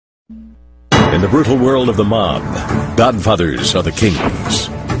In the brutal world of the mob, godfathers are the kings.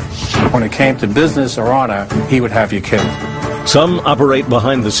 When it came to business or honor, he would have you killed. Some operate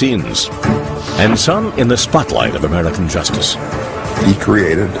behind the scenes, and some in the spotlight of American justice. He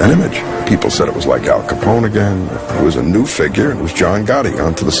created an image. People said it was like Al Capone again. It was a new figure. It was John Gotti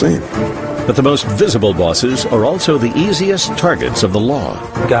onto the scene. But the most visible bosses are also the easiest targets of the law.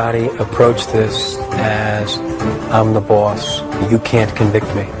 Gotti approached this as, I'm the boss. You can't convict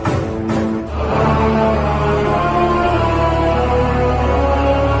me.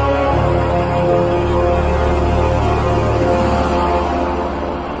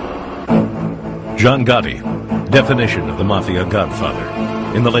 John Gotti, definition of the Mafia godfather.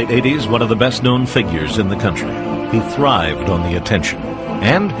 In the late 80s, one of the best-known figures in the country. He thrived on the attention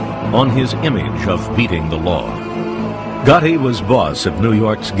and on his image of beating the law. Gotti was boss of New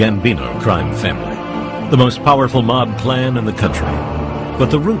York's Gambino crime family, the most powerful mob clan in the country.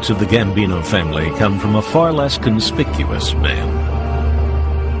 But the roots of the Gambino family come from a far less conspicuous man.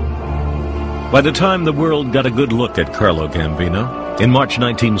 By the time the world got a good look at Carlo Gambino, in March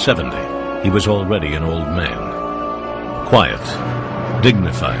 1970, he was already an old man. Quiet,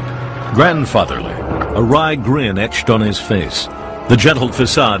 dignified, grandfatherly, a wry grin etched on his face. The gentle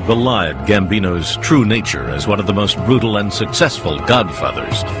facade belied Gambino's true nature as one of the most brutal and successful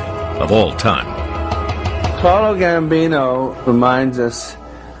godfathers of all time. Carlo Gambino reminds us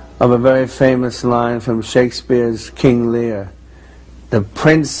of a very famous line from Shakespeare's King Lear. The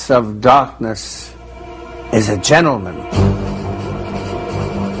Prince of Darkness is a gentleman.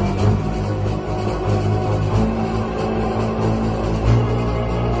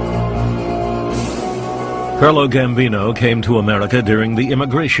 Carlo Gambino came to America during the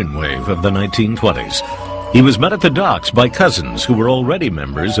immigration wave of the 1920s. He was met at the docks by cousins who were already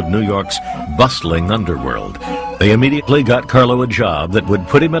members of New York's bustling underworld. They immediately got Carlo a job that would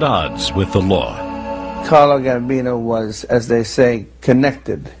put him at odds with the law. Carlo Gambino was, as they say,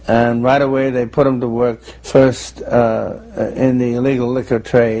 connected. And right away they put him to work first in the illegal liquor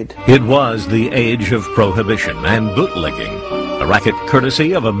trade. It was the age of prohibition and bootlegging, a racket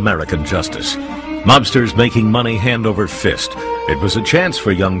courtesy of American justice. Mobsters making money hand over fist. It was a chance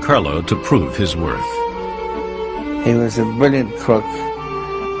for young Carlo to prove his worth. He was a brilliant crook.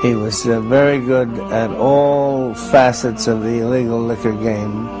 He was very good at all facets of the illegal liquor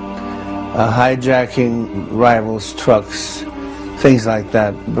game, hijacking rivals' trucks, things like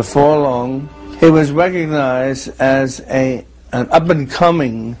that. Before long, he was recognized as an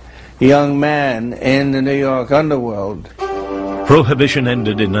up-and-coming young man in the New York underworld. Prohibition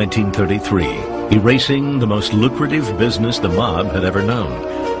ended in 1933. Erasing the most lucrative business the mob had ever known.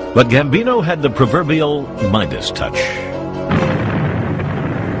 But Gambino had the proverbial Midas touch.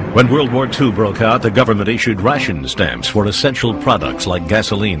 When World War II broke out, the government issued ration stamps for essential products like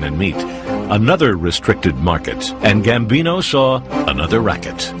gasoline and meat. Another restricted market, and Gambino saw another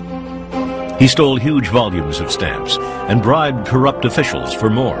racket. He stole huge volumes of stamps and bribed corrupt officials for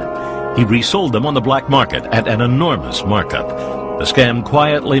more. He resold them on the black market at an enormous markup. The scam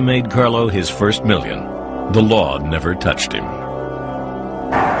quietly made Carlo his first million. The law never touched him.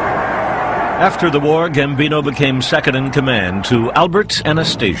 After the war, Gambino became second in command to Albert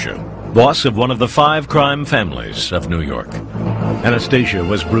Anastasia, boss of one of the 5 crime families of New York. Anastasia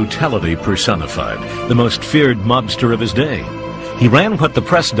was brutality personified, the most feared mobster of his day. He ran what the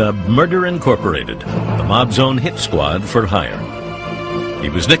press dubbed Murder Incorporated, the mob's own hit squad for hire. He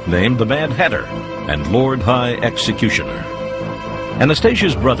was nicknamed the Mad Hatter and Lord High Executioner.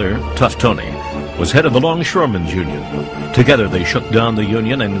 Anastasia's brother, Tough Tony, was head of the Longshoremen's Union. Together they shook down the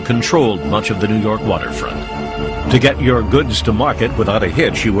union and controlled much of the New York waterfront. To get your goods to market without a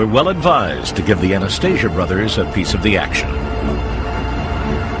hitch, you were well advised to give the Anastasia brothers a piece of the action.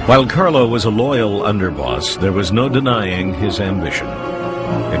 While Carlo was a loyal underboss, there was no denying his ambition.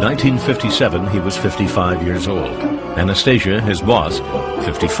 In 1957, he was 55 years old. Anastasia, his boss,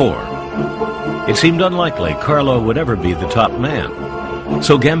 54. It seemed unlikely Carlo would ever be the top man.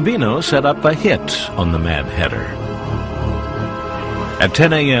 So Gambino set up a hit on the Mad Hatter. At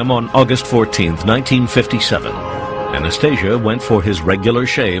 10 a.m. on August 14th, 1957, Anastasia went for his regular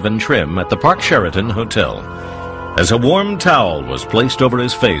shave and trim at the Park Sheraton Hotel. As a warm towel was placed over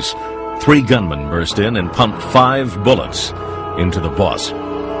his face, 3 gunmen burst in and pumped 5 bullets into the boss.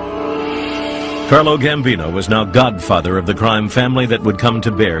 Carlo Gambino was now godfather of the crime family that would come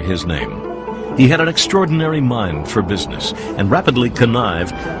to bear his name. He had an extraordinary mind for business and rapidly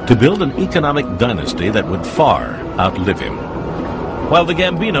connived to build an economic dynasty that would far outlive him. While the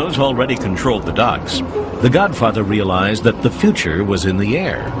Gambinos already controlled the docks, the godfather realized that the future was in the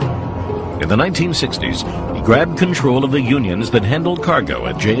air. In the 1960s, he grabbed control of the unions that handled cargo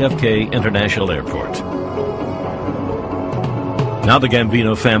at JFK International Airport. Now the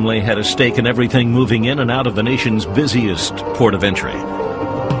Gambino family had a stake in everything moving in and out of the nation's busiest port of entry.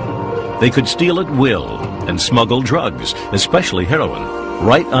 They could steal at will and smuggle drugs, especially heroin,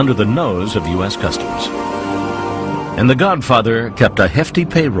 right under the nose of U.S. Customs. And the Godfather kept a hefty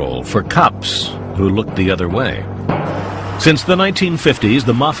payroll for cops who looked the other way. Since the 1950s,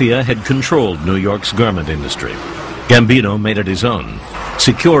 the Mafia had controlled New York's garment industry. Gambino made it his own,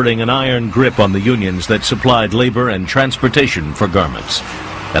 securing an iron grip on the unions that supplied labor and transportation for garments.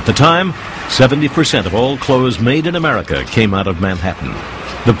 At the time, 70% of all clothes made in America came out of Manhattan.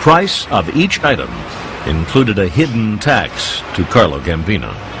 The price of each item included a hidden tax to Carlo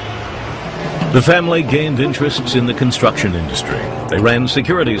Gambino. The family gained interests in the construction industry. They ran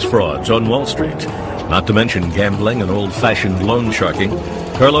securities frauds on Wall Street. Not to mention gambling and old-fashioned loan sharking,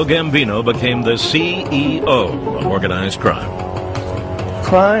 Carlo Gambino became the CEO of organized crime.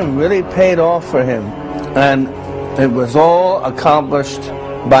 Crime really paid off for him, and it was all accomplished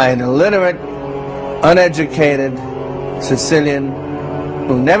by an illiterate, uneducated Sicilian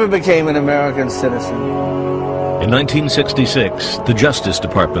who never became an American citizen. In 1966, the Justice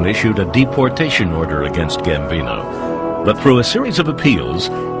Department issued a deportation order against Gambino, but through a series of appeals,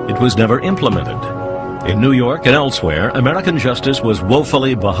 it was never implemented. In New York and elsewhere, American justice was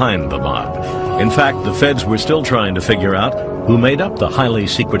woefully behind the mob. In fact, the feds were still trying to figure out who made up the highly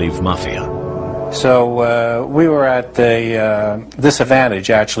secretive Mafia. So we were at the disadvantage,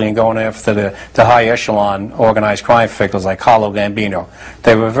 actually, in going after the high echelon organized crime figures like Carlo Gambino.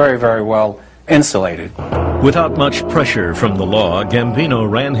 They were very, very well insulated. Without much pressure from the law, Gambino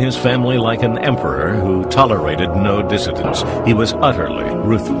ran his family like an emperor who tolerated no dissidents. He was utterly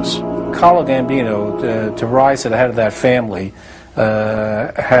ruthless. Carlo Gambino, to rise to the head of that family,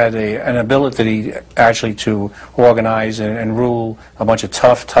 had an ability actually to organize and rule a bunch of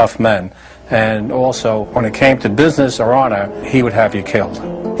tough men. And also, when it came to business or honor, he would have you killed.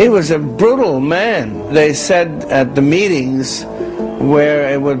 He was a brutal man. They said at the meetings where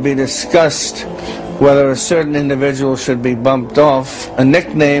it would be discussed whether a certain individual should be bumped off, a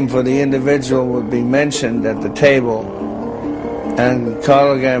nickname for the individual would be mentioned at the table. And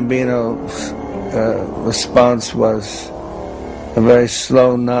Carlo Gambino's response was a very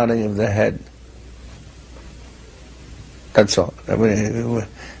slow nodding of the head. That's all.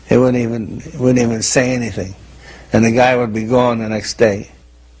 He wouldn't even say anything. And the guy would be gone the next day.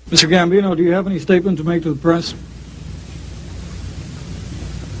 Mr. Gambino, do you have any statement to make to the press?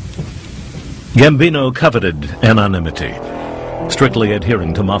 Gambino coveted anonymity. Strictly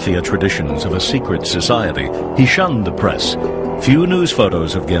adhering to Mafia traditions of a secret society, he shunned the press. Few news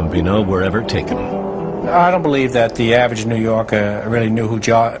photos of Gambino were ever taken. I don't believe that the average New Yorker really knew who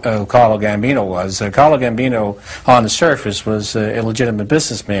Carlo Gambino was. Carlo Gambino, on the surface, was a legitimate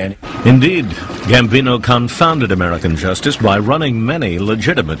businessman. Indeed, Gambino confounded American justice by running many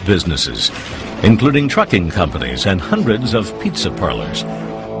legitimate businesses, including trucking companies and hundreds of pizza parlors.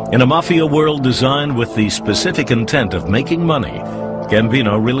 In a Mafia world designed with the specific intent of making money,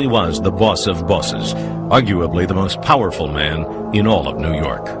 Gambino really was the boss of bosses, arguably the most powerful man in all of New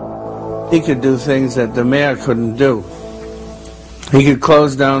York. He could do things that the mayor couldn't do. He could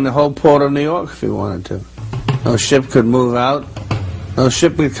close down the whole port of New York if he wanted to. No ship could move out. No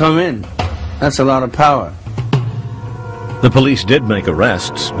ship could come in. That's a lot of power. The police did make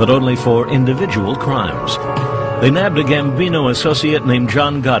arrests, but only for individual crimes. They nabbed a Gambino associate named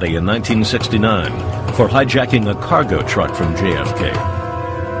John Gotti in 1969 for hijacking a cargo truck from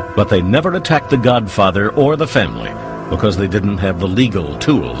JFK. But they never attacked the Godfather or the family because they didn't have the legal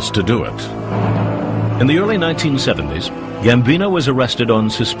tools to do it. In the early 1970s, Gambino was arrested on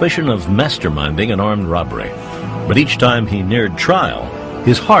suspicion of masterminding an armed robbery. But each time he neared trial,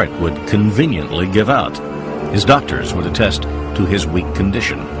 his heart would conveniently give out. His doctors would attest to his weak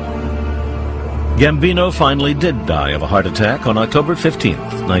condition. Gambino finally did die of a heart attack on October 15,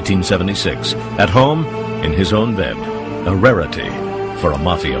 1976, at home in his own bed, a rarity for a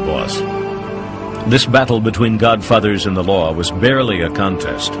Mafia boss. This battle between godfathers and the law was barely a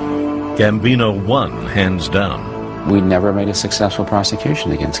contest. Gambino won, hands down. We never made a successful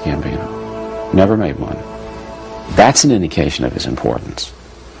prosecution against Gambino. Never made one. That's an indication of his importance.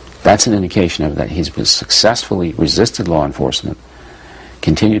 That's an indication of that he's successfully resisted law enforcement,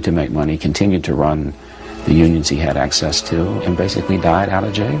 continued to make money, continued to run the unions he had access to, and basically died out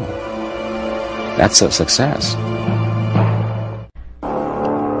of jail. That's a success.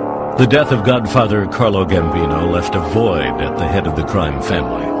 The death of Godfather Carlo Gambino left a void at the head of the crime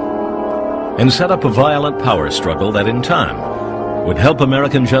family and set up a violent power struggle that in time would help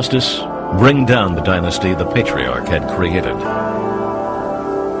American justice bring down the dynasty the patriarch had created.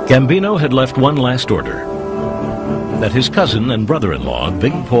 Gambino had left one last order, that his cousin and brother-in-law,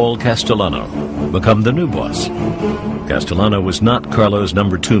 Big Paul Castellano, become the new boss. Castellano was not Carlo's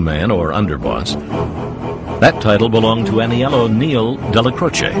number 2 man or underboss. That title belonged to Aniello Neil Della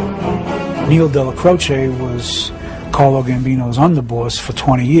Croce. Neil Della Croce was Carlo Gambino's underboss for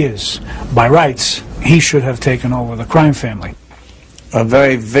 20 years. By rights, he should have taken over the crime family. A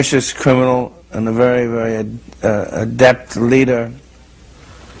very vicious criminal and a very, very adept leader,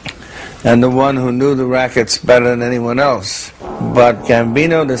 and the one who knew the rackets better than anyone else. But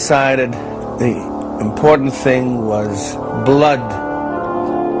Gambino decided the important thing was blood.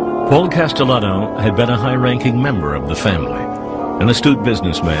 Paul Castellano had been a high-ranking member of the family, an astute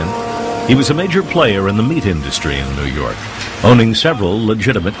businessman. He was a major player in the meat industry in New York, owning several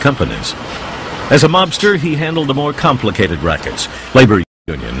legitimate companies. As a mobster, he handled the more complicated rackets, labor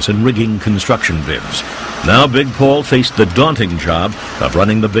unions, and rigging construction bids. Now Big Paul faced the daunting job of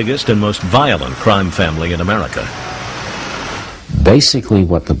running the biggest and most violent crime family in America. Basically,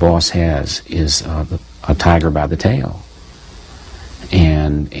 what the boss has is a tiger by the tail.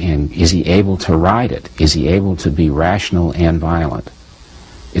 And is he able to ride it? Is he able to be rational and violent?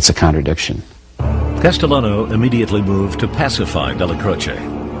 It's a contradiction. Castellano immediately moved to pacify Della Croce,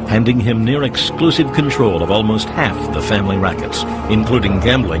 handing him near exclusive control of almost half the family rackets, including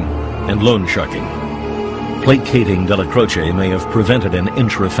gambling and loan sharking. Placating Della Croce may have prevented an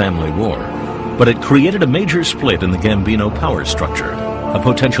intra-family war, but it created a major split in the Gambino power structure, a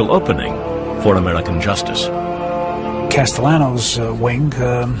potential opening for American justice. Castellano's wing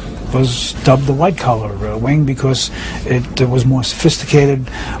was dubbed the white-collar wing because it was more sophisticated,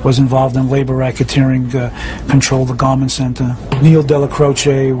 was involved in labor racketeering, controlled the garment center. Neil Della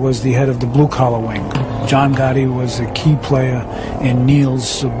Croce was the head of the blue-collar wing. John Gotti was a key player in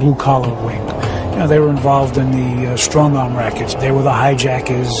Neil's blue-collar wing. You know, they were involved in the strong-arm rackets. They were the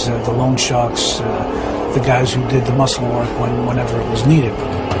hijackers, the loan sharks, the guys who did the muscle work whenever it was needed.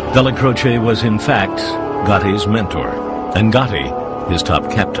 Della Croce was, in fact, Gotti's mentor, and Gotti his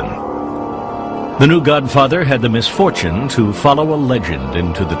top captain. The new godfather had the misfortune to follow a legend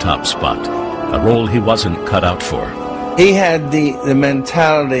into the top spot, a role he wasn't cut out for. He had the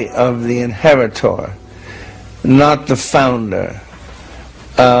mentality of the inheritor, not the founder.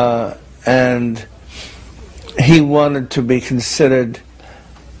 And he wanted to be considered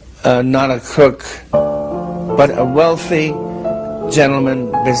not a crook, but a wealthy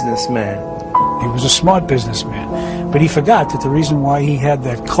gentleman businessman. He was a smart businessman, but he forgot that the reason why he had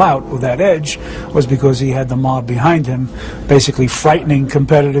that clout or that edge was because he had the mob behind him, basically frightening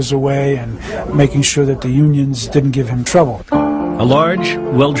competitors away and making sure that the unions didn't give him trouble. A large,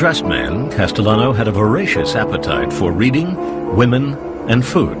 well-dressed man, Castellano had a voracious appetite for reading, women, and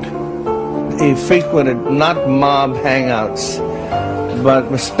food. He frequented not mob hangouts, but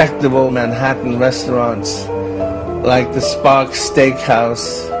respectable Manhattan restaurants like the Sparks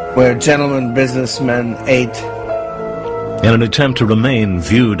Steakhouse, where gentlemen businessmen ate. In an attempt to remain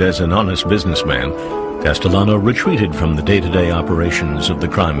viewed as an honest businessman, Castellano retreated from the day-to-day operations of the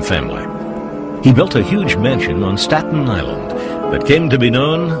crime family. He built a huge mansion on Staten Island that came to be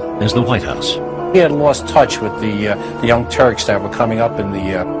known as the White House. He had lost touch with the young Turks that were coming up in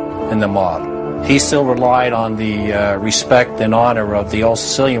the mob. He still relied on the respect and honor of the old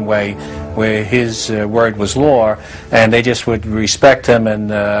Sicilian way, where his word was law, and they just would respect him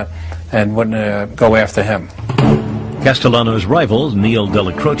and wouldn't go after him. Castellano's rival, Neil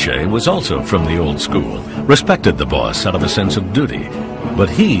Della Croce, was also from the old school, respected the boss out of a sense of duty, but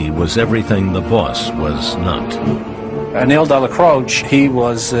he was everything the boss was not. Neil Della Croce, he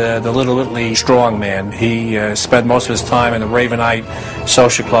was the Little Italy strongman. He spent most of his time in the Ravenite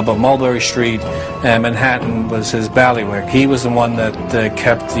social club on Mulberry Street, and Manhattan was his bailiwick. He was the one that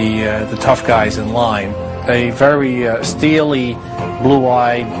kept the tough guys in line. A very steely,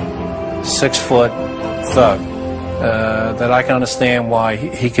 blue-eyed, 6-foot thug that I can understand why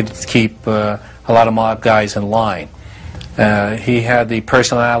he could keep a lot of mob guys in line. He had the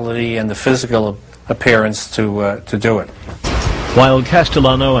personality and the physical appearance to do it. While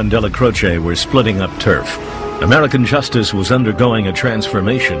Castellano and Della Croce were splitting up turf, American justice was undergoing a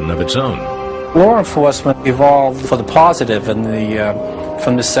transformation of its own. Law enforcement evolved for the positive in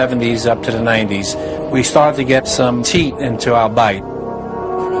from the 70s up to the 90s. We started to get some teeth into our bite.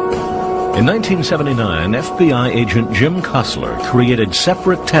 In 1979, FBI agent Jim Kostler created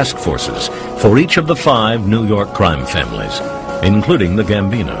separate task forces for each of the 5 New York crime families, including the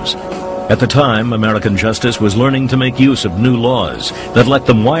Gambinos. At the time, American justice was learning to make use of new laws that let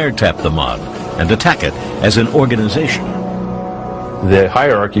them wiretap the mob and attack it as an organization. the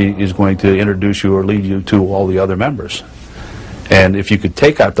hierarchy is going to introduce you or lead you to all the other members. And if you could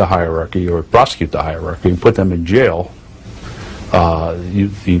take out the hierarchy or prosecute the hierarchy and put them in jail, the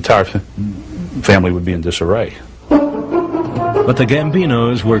entire family would be in disarray. But the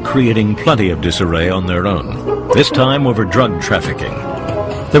Gambinos were creating plenty of disarray on their own, this time over drug trafficking.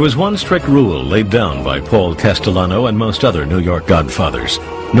 There was one strict rule laid down by Paul Castellano and most other New York godfathers: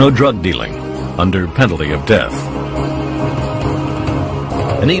 no drug dealing, under penalty of death.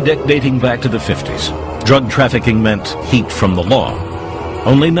 An edict dating back to the 50s. Drug trafficking meant heat from the law.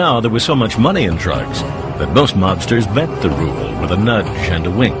 Only now there was so much money in drugs that most mobsters bent the rule with a nudge and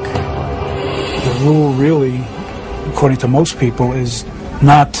a wink. The rule really, according to most people, is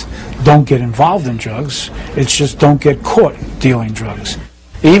not don't get involved in drugs, it's just don't get caught dealing drugs.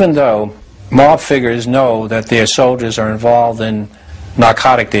 Even though mob figures know that their soldiers are involved in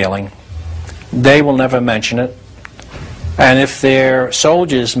narcotic dealing, they will never mention it. And if their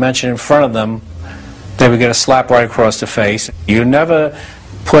soldiers mention it in front of them, they would get a slap right across the face. You never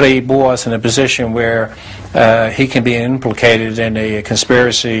put a boss in a position where he can be implicated in a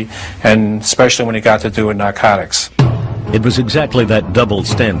conspiracy, and especially when it got to do with narcotics. It was exactly that double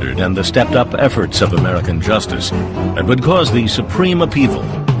standard and the stepped-up efforts of American justice that would cause the supreme upheaval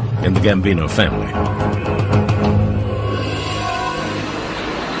in the Gambino family.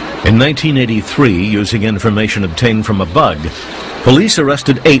 In 1983, using information obtained from a bug, police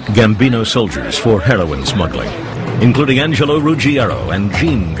arrested 8 Gambino soldiers for heroin smuggling, including Angelo Ruggiero and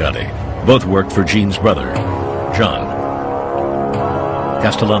Gene Gotti. Both worked for Gene's brother, John.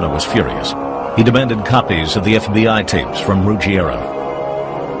 Castellano was furious. He demanded copies of the FBI tapes from Ruggiero.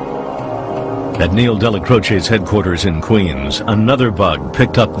 At Neil Delacroce's headquarters in Queens, another bug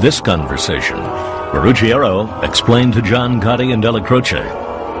picked up this conversation, where Ruggiero explained to John Gotti and Delacroce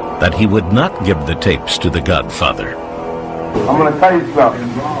that he would not give the tapes to the Godfather. I'm going to tell you something.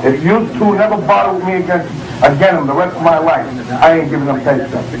 If you two never bother with me again in the rest of my life, I ain't giving them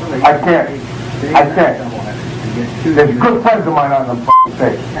tapes. I can't. There's good friends of mine on them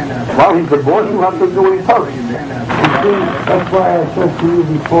tapes. Well, he's the boss. You have to do what he tells you. That's why I said to you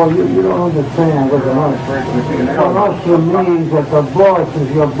before, you don't understand what the Nostra means that the boss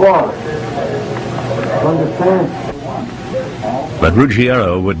is your boss. Understand? But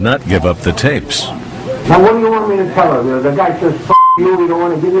Ruggiero would not give up the tapes. Now, what do you want me to tell her? The guy says, F*** you, we don't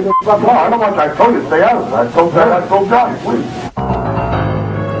want to give you the fuck. No, I don't want that. I told you, stay out of it. I told Johnny, please.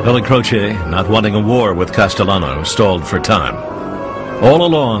 Delacroce, not wanting a war with Castellano, stalled for time. All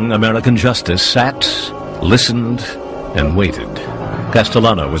along, American justice sat, listened, and waited.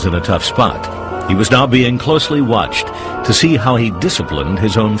 Castellano was in a tough spot. He was now being closely watched to see how he disciplined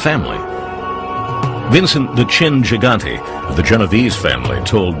his own family. Vincent the Chin Gigante of the Genovese family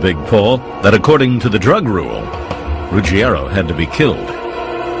told Big Paul that according to the drug rule, Ruggiero had to be killed.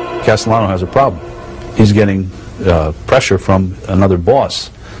 Castellano has a problem. He's getting pressure from another boss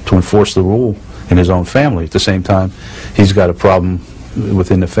to enforce the rule in his own family. At the same time, he's got a problem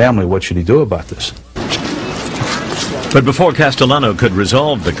within the family. What should he do about this? But before Castellano could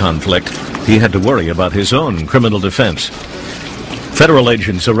resolve the conflict, he had to worry about his own criminal defense. Federal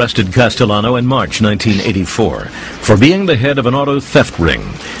agents arrested Castellano in March 1984 for being the head of an auto theft ring.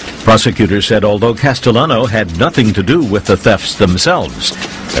 Prosecutors said although Castellano had nothing to do with the thefts themselves,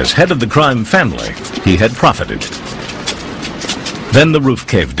 as head of the crime family, he had profited. Then the roof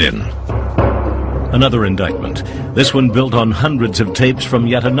caved in. Another indictment, this one built on hundreds of tapes from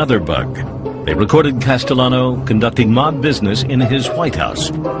yet another bug. They recorded Castellano conducting mob business in his White House,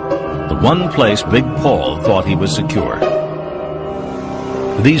 the one place Big Paul thought he was secure.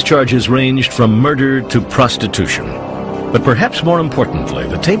 These charges ranged from murder to prostitution. But perhaps more importantly,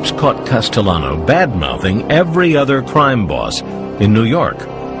 the tapes caught Castellano bad-mouthing every other crime boss in New York.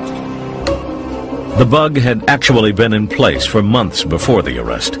 The bug had actually been in place for months before the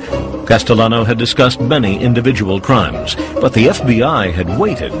arrest. Castellano had discussed many individual crimes, but the FBI had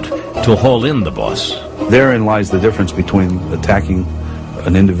waited to haul in the boss. Therein lies the difference between attacking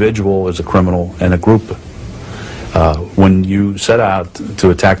an individual as a criminal and a group. When you set out to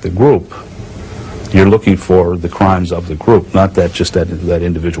attack the group, you're looking for the crimes of the group, not just that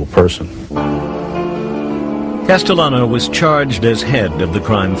individual person. Castellano was charged as head of the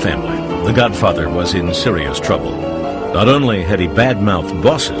crime family. The Godfather was in serious trouble. Not only had he bad-mouthed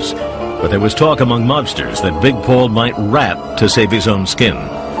bosses, but there was talk among mobsters that Big Paul might rat to save his own skin.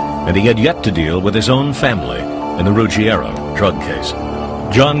 And he had yet to deal with his own family in the Ruggiero drug case.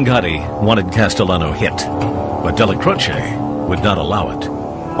 John Gotti wanted Castellano hit, but Delacroce would not allow it.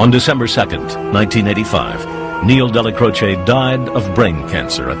 On December 2nd, 1985, Neil Delacroce died of brain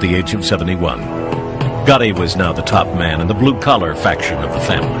cancer at the age of 71. Gotti was now the top man in the blue-collar faction of the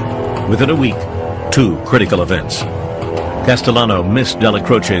family. Within a week, two critical events. Castellano missed Della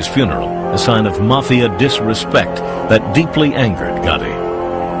Croce's funeral, a sign of Mafia disrespect that deeply angered Gotti.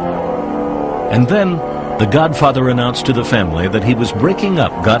 And then, the Godfather announced to the family that he was breaking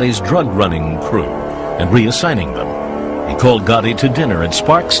up Gotti's drug-running crew and reassigning them. He called Gotti to dinner at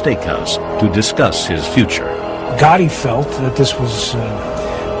Sparks Steakhouse to discuss his future. Gotti felt that this was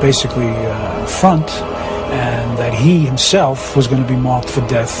basically a front, and that he himself was going to be marked for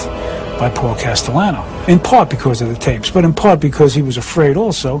death by Paul Castellano. In part because of the tapes, but in part because he was afraid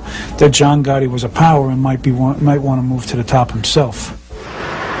also that John Gotti was a power and might want to move to the top himself.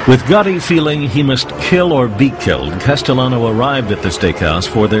 With Gotti feeling he must kill or be killed, Castellano arrived at the steakhouse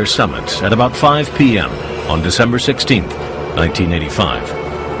for their summit at about 5 p.m. on December 16, 1985.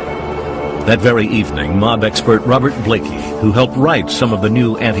 That very evening, mob expert Robert Blakey, who helped write some of the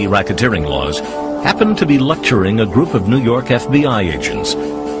new anti-racketeering laws, happened to be lecturing a group of New York FBI agents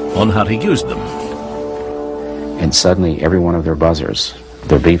on how to use them. And suddenly, every one of their buzzers,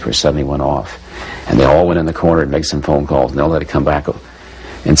 their beepers suddenly went off. And they all went in the corner and make some phone calls, and they'll let it come back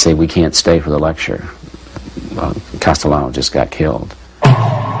and say, we can't stay for the lecture. Castellano just got killed.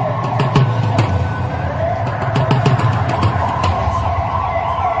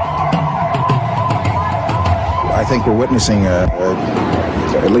 I think we're witnessing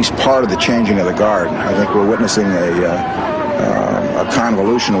at least part of the changing of the guard. I think we're witnessing a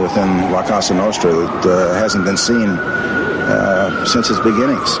convolution within La Cosa Nostra that hasn't been seen since its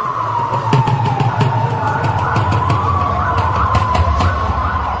beginnings.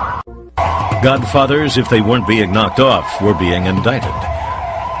 Godfathers, if they weren't being knocked off, were being indicted.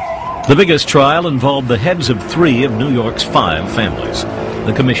 The biggest trial involved the heads of 3 of New York's 5 families,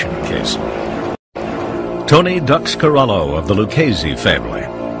 the Commission case. Tony Dux Carollo of the Lucchese family,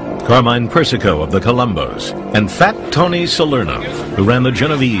 Carmine Persico of the Colombos, and Fat Tony Salerno, who ran the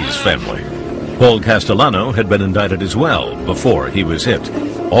Genovese family. Paul Castellano had been indicted as well before he was hit,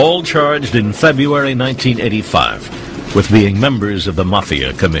 all charged in February 1985 with being members of the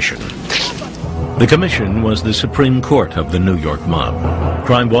Mafia Commission. The Commission was the Supreme Court of the New York mob.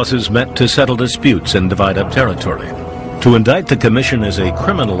 Crime bosses met to settle disputes and divide up territory. To indict the Commission as a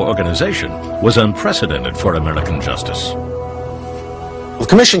criminal organization was unprecedented for American justice. The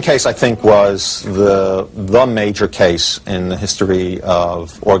Commission case, I think, was the major case in the history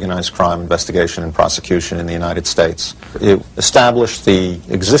of organized crime investigation and prosecution in the United States. It established the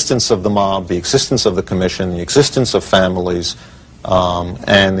existence of the mob, the existence of the Commission, the existence of families,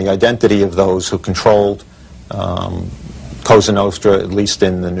 and the identity of those who controlled Cosa Nostra, at least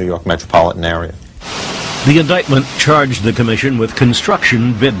in the New York metropolitan area. The indictment charged the Commission with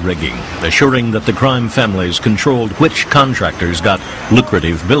construction bid rigging, assuring that the crime families controlled which contractors got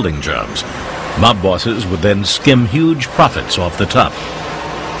lucrative building jobs. Mob bosses would then skim huge profits off the top.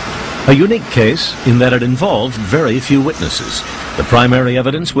 A unique case in that it involved very few witnesses. The primary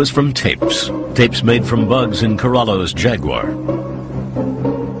evidence was from tapes made from bugs in Carollo's Jaguar,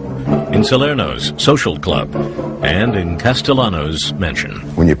 in Salerno's social club, and in Castellano's mansion.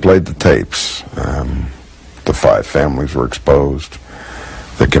 When you played the tapes, the 5 families were exposed,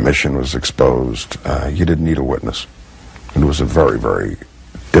 the Commission was exposed. You didn't need a witness. It was a very, very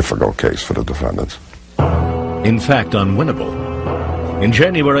difficult case for the defendants. In fact, unwinnable. In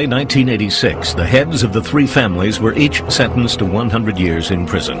January 1986, the heads of the 3 families were each sentenced to 100 years in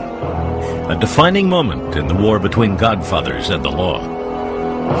prison. A defining moment in the war between godfathers and the law.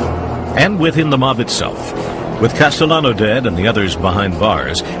 And within the mob itself. With Castellano dead and the others behind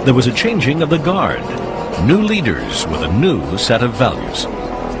bars, there was a changing of the guard. New leaders with a new set of values.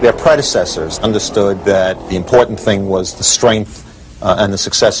 Their predecessors understood that the important thing was the strength and the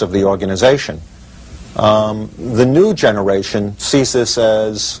success of the organization. The new generation sees this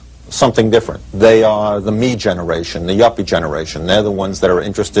as something different. They are the me generation, the yuppie generation. They're the ones that are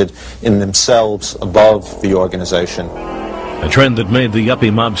interested in themselves above the organization. A trend that made the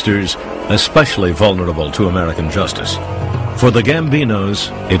yuppie mobsters especially vulnerable to American justice. For the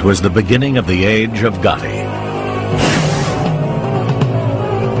Gambinos, it was the beginning of the age of Gotti.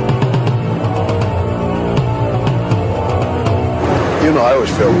 You know, I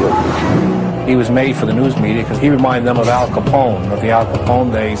always feel good. He was made for the news media because he reminded them of Al Capone, of the Al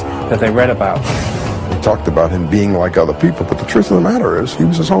Capone days that they read about. They talked about him being like other people, but the truth of the matter is he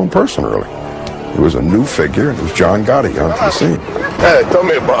was his own person, really. He was a new figure, and it was John Gotti onto the scene. Hey, tell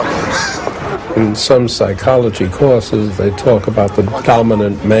me about this. In some psychology courses, they talk about the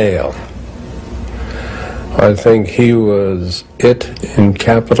dominant male. I think he was it in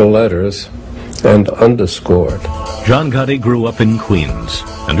capital letters, and underscored. John Gotti grew up in Queens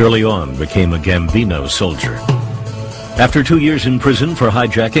and early on became a Gambino soldier. After 2 years in prison for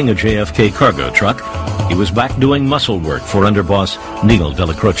hijacking a JFK cargo truck, he was back doing muscle work for underboss Neil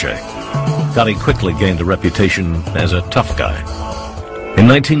Della Croce. Gotti quickly gained a reputation as a tough guy. In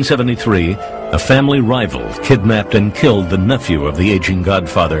 1973, a family rival kidnapped and killed the nephew of the aging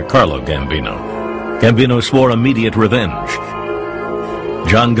godfather, Carlo Gambino. Gambino swore immediate revenge.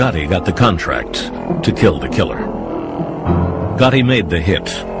 John Gotti got the contract to kill the killer. Gotti made the hit,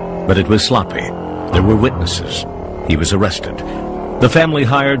 but it was sloppy. There were witnesses. He was arrested. The family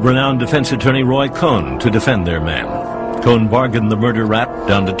hired renowned defense attorney Roy Cohn to defend their man. Cohn bargained the murder rap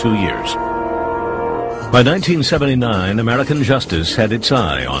down to 2 years. By 1979, American justice had its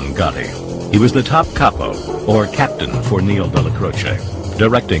eye on Gotti. He was the top capo, or captain, for Neil Della Croce,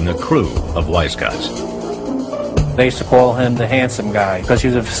 directing a crew of wise guys. They used to call him the handsome guy because he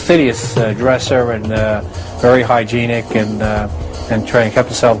was a fastidious dresser and very hygienic and kept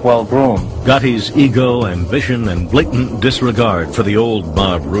himself well groomed. Gotti's ego, ambition, and blatant disregard for the old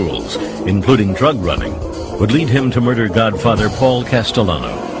mob rules, including drug running, would lead him to murder godfather Paul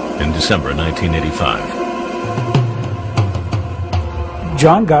Castellano in December 1985.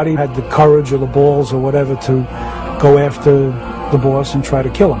 John Gotti had the courage or the balls or whatever to go after the boss and try to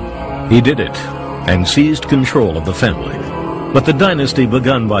kill him. He did it and seized control of the family. But the dynasty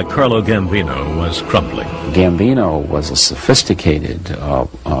begun by Carlo Gambino was crumbling. Gambino was a sophisticated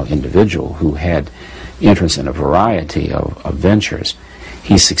individual who had interest in a variety of ventures.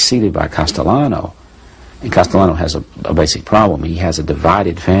 He's succeeded by Castellano, and Castellano has a basic problem. He has a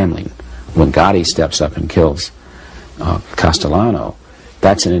divided family. When Gotti steps up and kills Castellano,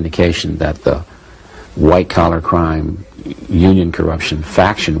 that's an indication that the white-collar crime, union corruption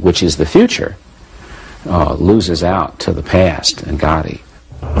faction, which is the future, loses out to the past and Gotti.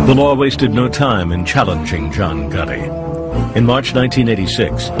 The law wasted no time in challenging John Gotti. In March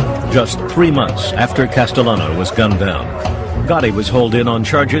 1986, just 3 months after Castellano was gunned down, Gotti was hauled in on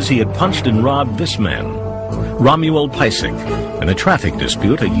charges he had punched and robbed this man, Romuald Pajcik, in a traffic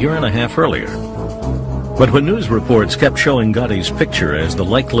dispute a year and a half earlier. But when news reports kept showing Gotti's picture as the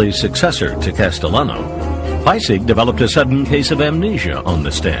likely successor to Castellano, Pajcik developed a sudden case of amnesia on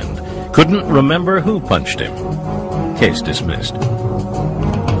the stand. Couldn't remember who punched him. Case dismissed.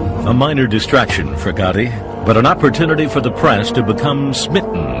 A minor distraction for Gotti, but an opportunity for the press to become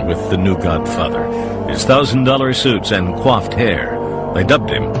smitten with the new godfather. His $1,000 suits and coiffed hair. They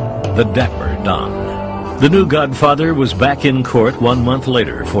dubbed him the Dapper Don. The new godfather was back in court 1 month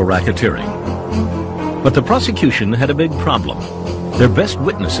later for racketeering. But the prosecution had a big problem. Their best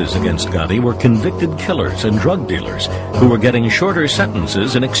witnesses against Gotti were convicted killers and drug dealers who were getting shorter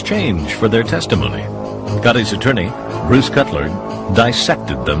sentences in exchange for their testimony. Gotti's attorney, Bruce Cutler,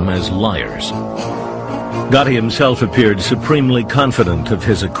 dissected them as liars. Gotti himself appeared supremely confident of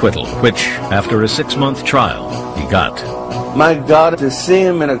his acquittal, which, after a 6-month trial, he got. My God, to see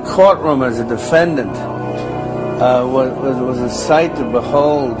him in a courtroom as a defendant was a sight to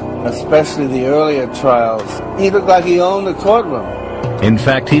behold, especially the earlier trials. He looked like he owned the courtroom. In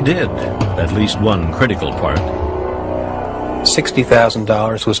fact, he did, at least one critical part.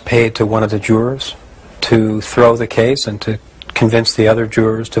 $60,000 was paid to one of the jurors to throw the case and to convince the other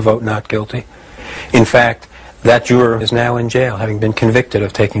jurors to vote not guilty. In fact, that juror is now in jail, having been convicted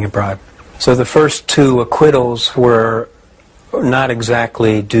of taking a bribe. So the first 2 acquittals were not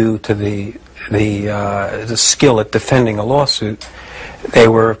exactly due to the skill at defending a lawsuit. They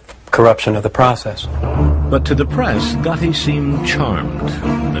were corruption of the process. But to the press, Gotti seemed charmed.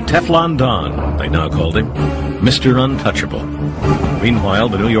 The Teflon Don, they now called him, Mr. Untouchable. Meanwhile,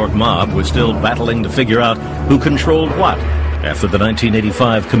 the New York mob was still battling to figure out who controlled what after the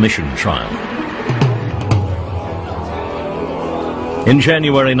 1985 commission trial. In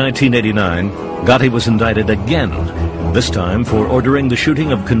January 1989, Gotti was indicted again, this time for ordering the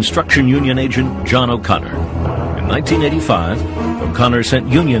shooting of construction union agent John O'Connor. In 1985, O'Connor sent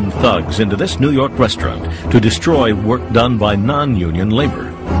union thugs into this New York restaurant to destroy work done by non-union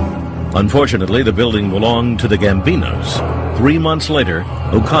labor. Unfortunately, the building belonged to the Gambinos. 3 months later,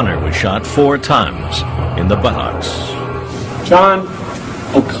 O'Connor was shot 4 times in the buttocks. John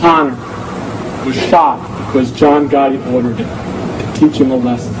O'Connor was shot because John Gotti ordered it to teach him a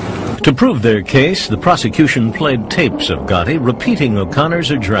lesson. To prove their case, the prosecution played tapes of Gotti repeating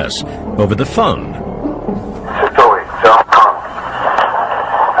O'Connor's address over the phone.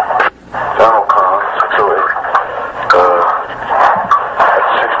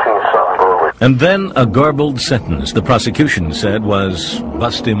 And then a garbled sentence the prosecution said was,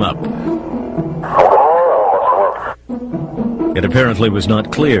 "Bust him up." it apparently was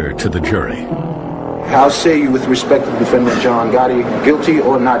not clear to the jury. How say you with respect to defendant John Gotti, guilty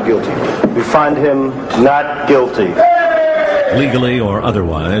or not guilty? We find him not guilty. Legally or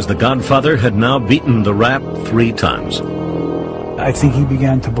otherwise, the Godfather had now beaten the rap 3 times. I think he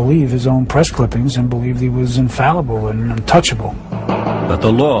began to believe his own press clippings and believed he was infallible and untouchable. But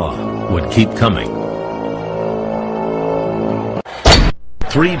the law would keep coming.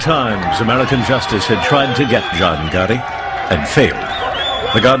 3 times American justice had tried to get John Gotti and failed.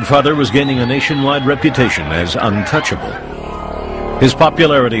 The Godfather was gaining a nationwide reputation as untouchable, his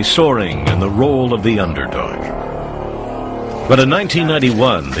popularity soaring in the role of the underdog. But in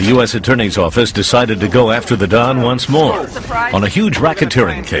 1991, the U.S. Attorney's Office decided to go after the Don once more on a huge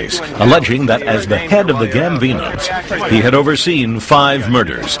racketeering case, alleging that as the head of the Gambinos, he had overseen 5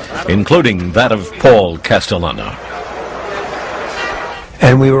 murders, including that of Paul Castellano.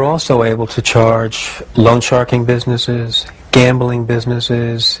 And we were also able to charge loan sharking businesses, gambling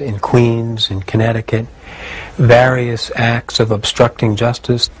businesses in Queens, in Connecticut, various acts of obstructing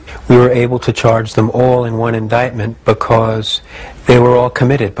justice. We were able to charge them all in one indictment because they were all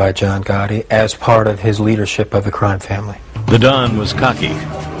committed by John Gotti as part of his leadership of the crime family. The Don was cocky.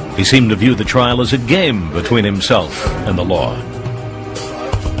 He seemed to view the trial as a game between himself and the law.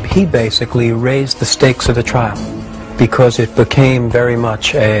 He basically raised the stakes of the trial because it became very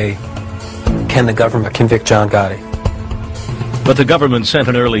much a, can the government convict John Gotti? But the government sent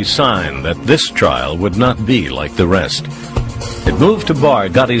an early sign that this trial would not be like the rest. It moved to bar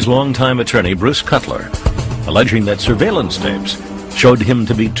Gotti's longtime attorney, Bruce Cutler, alleging that surveillance tapes showed him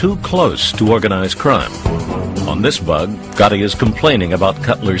to be too close to organized crime. On this bug, Gotti is complaining about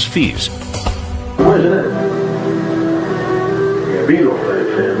Cutler's fees. Where's it at? Gambino played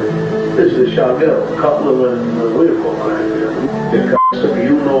him. This is Chagall, Cutler and Leopold played him.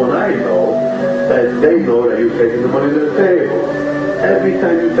 You know and I know that they know that you're taking the money to the table. Every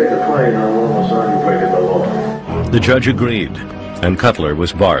time you take a claim on one of us, you're breaking the law. The judge agreed, and Cutler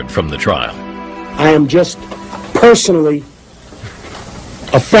was barred from the trial. I am just personally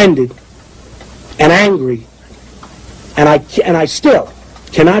offended and angry, and I still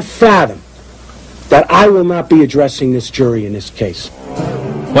cannot fathom that I will not be addressing this jury in this case.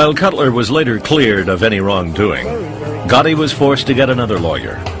 While Cutler was later cleared of any wrongdoing, Gotti was forced to get another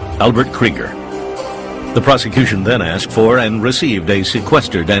lawyer, Albert Krieger. The prosecution then asked for and received a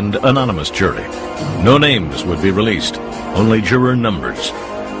sequestered and anonymous jury. No names would be released, only juror numbers.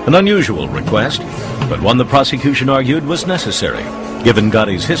 An unusual request, but one the prosecution argued was necessary, given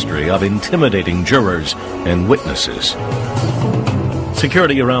Gotti's history of intimidating jurors and witnesses.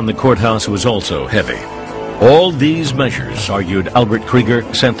 Security around the courthouse was also heavy. All these measures, argued Albert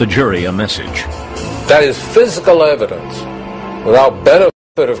Krieger, sent the jury a message. That is physical evidence without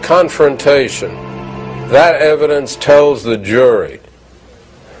benefit of confrontation. That evidence tells the jury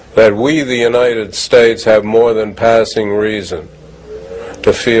that we, the United States, have more than passing reason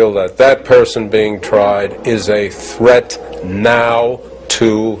to feel that that person being tried is a threat now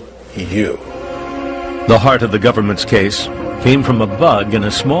to you. The heart of the government's case came from a bug in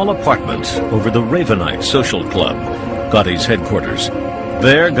a small apartment over the Ravenite Social Club, Gotti's headquarters.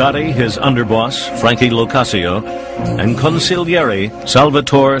 There, Gotti, his underboss, Frankie Locascio, and consigliere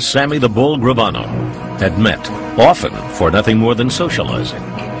Salvatore Sammy the Bull Gravano had met, often for nothing more than socializing.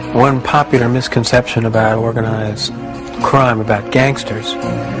 One popular misconception about organized crime, about gangsters,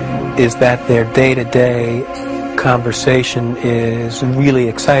 is that their day-to-day conversation is really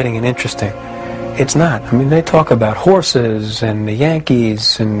exciting and interesting. It's not. I mean, they talk about horses and the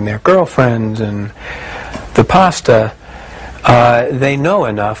Yankees and their girlfriends and the pasta. They know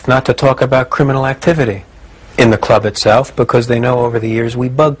enough not to talk about criminal activity in the club itself because they know over the years we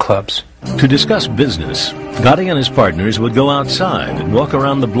bug clubs. To discuss business, Gotti and his partners would go outside and walk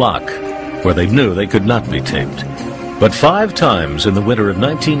around the block where they knew they could not be taped. But 5 times in the winter of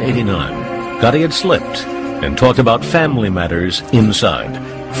 1989, Gotti had slipped and talked about family matters inside.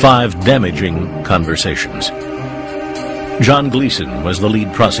 5 damaging conversations. John Gleason was the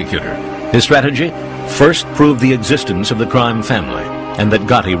lead prosecutor. His strategy? First prove the existence of the crime family and that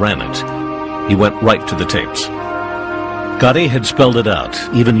Gotti ran it. He went right to the tapes. Gotti had spelled it out,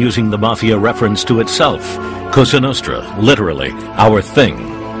 even using the Mafia reference to itself. Cosa Nostra, literally, our thing.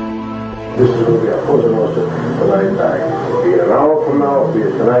 This is going to be a Cosa Nostra when I die. Be it an hour from now, be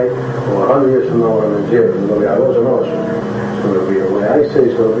it tonight, or 100 years from now when I'm in jail, it's going to be a Cosa Nostra. It's going to be the way I say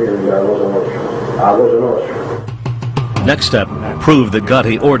it's going to be, a Cosa Nostra. A Cosa Nostra. Next step, prove that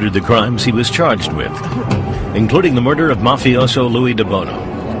Gotti ordered the crimes he was charged with, including the murder of mafioso Louis De Bono.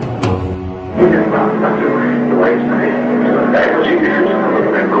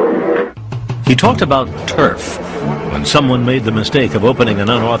 He talked about turf. When someone made the mistake of opening an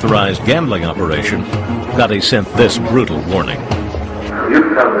unauthorized gambling operation, Gotti sent this brutal warning. You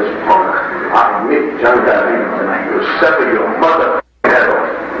come this punk on me, John Gotti, and I will sever your mother head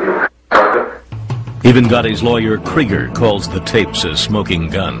off, you sucker. Even Gotti's lawyer Krieger calls the tapes a smoking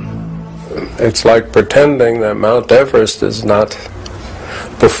gun. It's like pretending that Mount Everest is not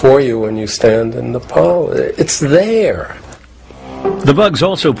before you when you stand in Nepal. It's there. The bugs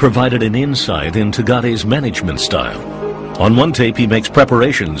also provided an insight into Gotti's management style. On one tape, he makes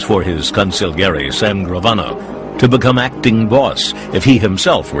preparations for his consigliere, Sam Gravano, to become acting boss if he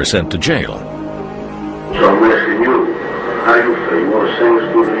himself were sent to jail. So I'm asking you, how you feel? You want to sing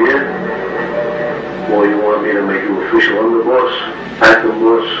us through the year? Or you want me to make you official underboss, acting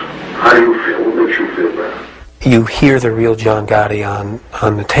boss? How do you feel? What makes you feel better? You hear the real John Gotti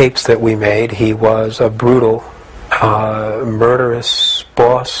on the tapes that we made. He was a brutal, murderous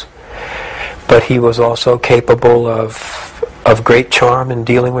boss, but he was also capable of great charm in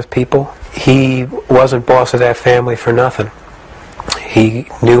dealing with people. He wasn't boss of that family for nothing. He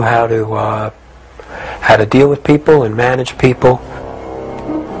knew how to deal with people and manage people.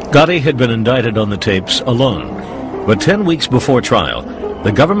 Gotti had been indicted on the tapes alone, but 10 weeks before trial,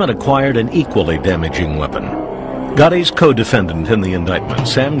 the government acquired an equally damaging weapon. Gotti's co-defendant in the indictment,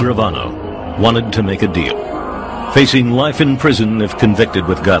 Sam Gravano, wanted to make a deal. Facing life in prison if convicted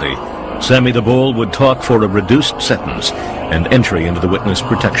with Gotti, Sammy the Bull would talk for a reduced sentence and entry into the witness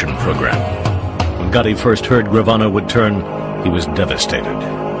protection program. When Gotti first heard Gravano would turn, he was devastated.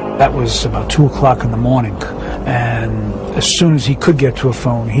 That was about 2 o'clock in the morning, and as soon as he could get to a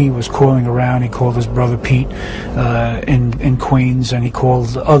phone, he was calling around. He called his brother Pete in Queens, and he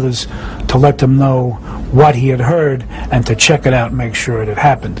called others to let them know what he had heard and to check it out and make sure it had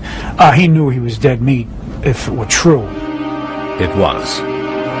happened. He knew he was dead meat if it were true. It was.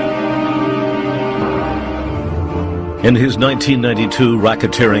 In his 1992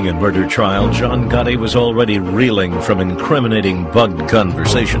 racketeering and murder trial, John Gotti was already reeling from incriminating bugged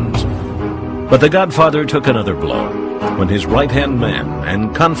conversations. But the Godfather took another blow when his right-hand man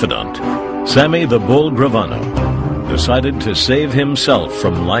and confidant, Sammy the Bull Gravano, decided to save himself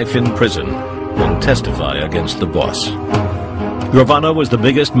from life in prison and testify against the boss. Gravano was the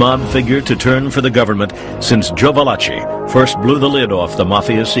biggest mob figure to turn for the government since Joe Valachi first blew the lid off the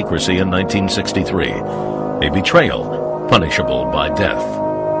Mafia's secrecy in 1963. A betrayal punishable by death.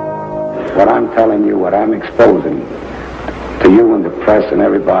 What I'm telling you, what I'm exposing to you and the press and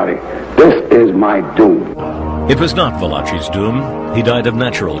everybody, this is my doom. It was not Valachi's doom. He died of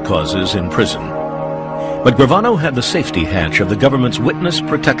natural causes in prison. But Gravano had the safety hatch of the government's witness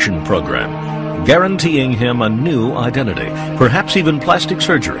protection program, guaranteeing him a new identity, perhaps even plastic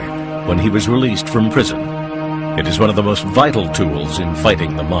surgery, when he was released from prison. It is one of the most vital tools in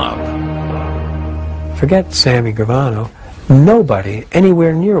fighting the mob. Forget Sammy Gravano. Nobody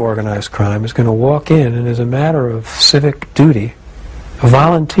anywhere near organized crime is going to walk in and, as a matter of civic duty,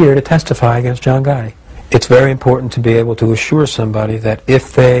 volunteer to testify against John Gotti. It's very important to be able to assure somebody that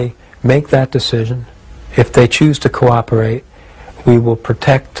if they make that decision, if they choose to cooperate, we will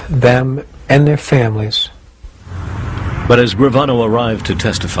protect them and their families. But as Gravano arrived to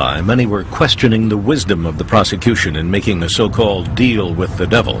testify, many were questioning the wisdom of the prosecution in making a so-called deal with the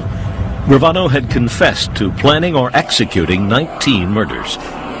devil. Gravano had confessed to planning or executing 19 murders.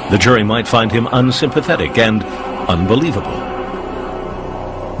 The jury might find him unsympathetic and unbelievable.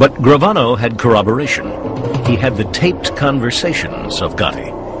 But Gravano had corroboration. He had the taped conversations of Gotti.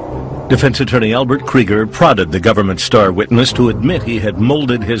 Defense attorney Albert Krieger prodded the government star witness to admit he had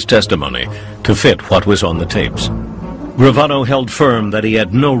molded his testimony to fit what was on the tapes. Gravano held firm that he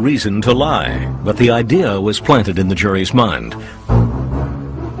had no reason to lie, but the idea was planted in the jury's mind.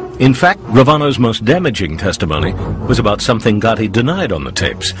 In fact, Gravano's most damaging testimony was about something Gotti denied on the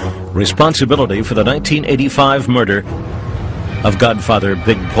tapes: responsibility for the 1985 murder of Godfather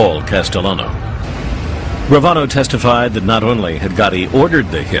Big Paul Castellano. Gravano testified that not only had Gotti ordered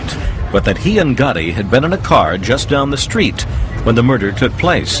the hit, but that he and Gotti had been in a car just down the street when the murder took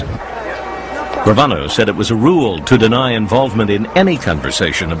place. Gravano said it was a rule to deny involvement in any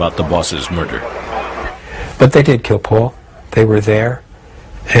conversation about the boss's murder. But they did kill Paul. They were there.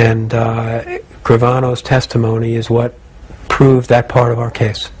 And Gravano's testimony is what proved that part of our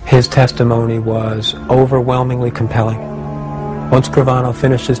case. His testimony was overwhelmingly compelling. Once Gravano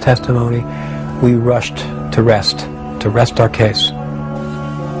finished his testimony, we rushed to rest our case.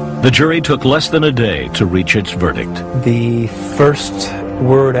 The jury took less than a day to reach its verdict. The first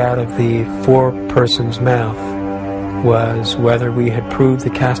word out of the foreperson's mouth was whether we had proved the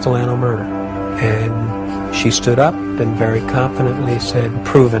Castellano murder. And she stood up and very confidently said,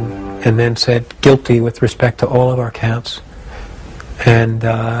 proven, and then said guilty with respect to all of our counts. And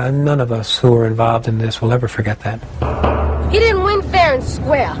none of us who were involved in this will ever forget that. He didn't win fair and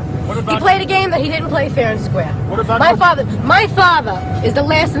square. He played a game that he didn't play fair and square. My father is the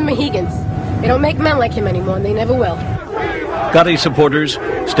last of the Mohegans. They don't make men like him anymore, and they never will. Gotti supporters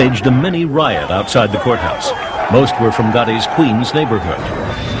staged a mini riot outside the courthouse. Most were from Gotti's Queens neighborhood.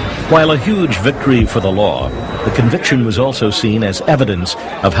 While a huge victory for the law, the conviction was also seen as evidence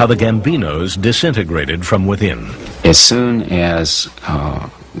of how the Gambinos disintegrated from within. As soon as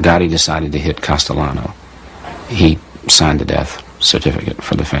Gotti decided to hit Castellano, he signed the death certificate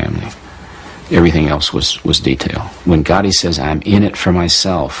for the family. Everything else was detail. When Gotti says, "I'm in it for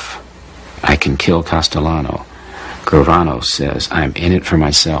myself, I can kill Castellano," Gravano says, "I'm in it for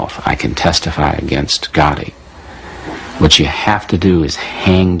myself, I can testify against Gotti." What you have to do is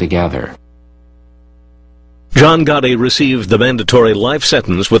hang together. John Gotti received the mandatory life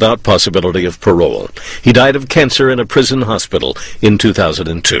sentence without possibility of parole. He died of cancer in a prison hospital in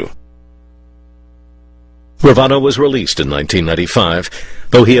 2002. Gravano was released in 1995,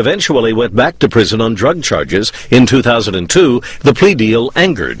 though he eventually went back to prison on drug charges. In 2002, the plea deal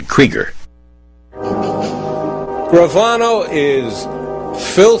angered Krieger. Gravano is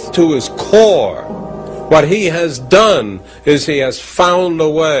filth to his core. What he has done is he has found a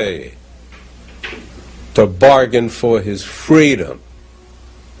way to bargain for his freedom,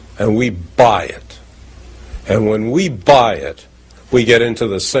 and we buy it. And when we buy it, we get into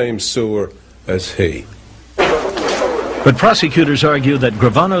the same sewer as he. But prosecutors argue that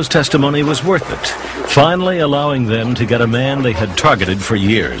Gravano's testimony was worth it, finally allowing them to get a man they had targeted for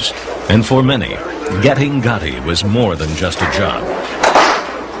years. And for many, getting Gotti was more than just a job.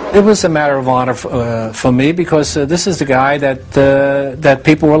 It was a matter of honor for me, because this is the guy that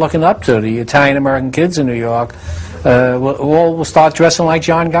people were looking up to. The Italian-American kids in New York will start dressing like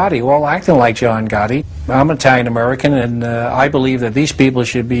John Gotti, all acting like John Gotti. I'm Italian-American, and I believe that these people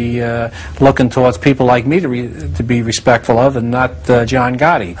should be looking towards people like me to be respectful of, and not John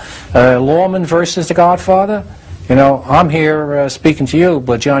Gotti. Lawman versus the Godfather. You know, I'm here speaking to you,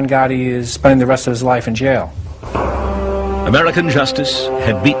 but John Gotti is spending the rest of his life in jail. American justice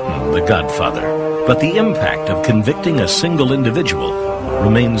had beaten the Godfather, but the impact of convicting a single individual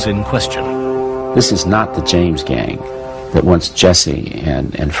remains in question. This is not the James gang, that once Jesse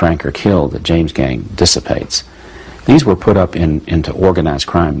and Frank are killed, the James gang dissipates. These were put up into organized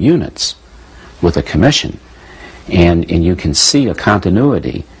crime units with a commission, and you can see a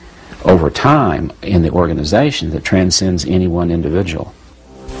continuity over time in the organization that transcends any one individual.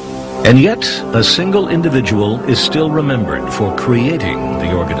 And yet, a single individual is still remembered for creating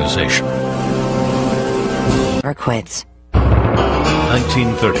the organization. Or quits.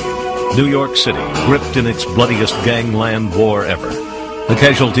 1930, New York City, gripped in its bloodiest gangland war ever. The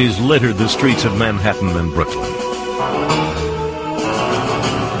casualties littered the streets of Manhattan and Brooklyn.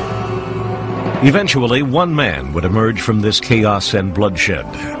 Eventually, one man would emerge from this chaos and bloodshed,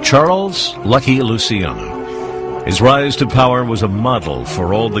 Charles Lucky Luciano. His rise to power was a model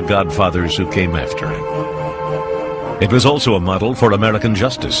for all the Godfathers who came after him. It was also a model for American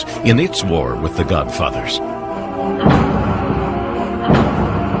justice in its war with the Godfathers.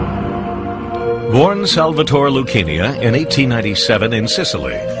 Born Salvatore Lucchini in 1897 in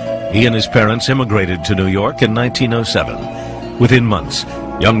Sicily, he and his parents immigrated to New York in 1907. Within months,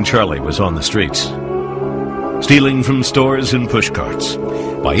 young Charlie was on the streets, stealing from stores and pushcarts.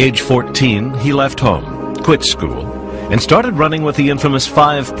 By age 14, he left home, quit school, and started running with the infamous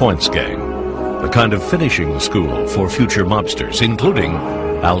 5 Points gang, a kind of finishing school for future mobsters, including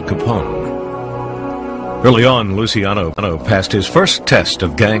Al Capone. Early on, Luciano passed his first test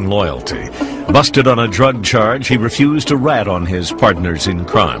of gang loyalty. Busted on a drug charge, he refused to rat on his partners in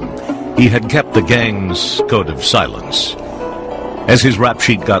crime. He had kept the gang's code of silence. As his rap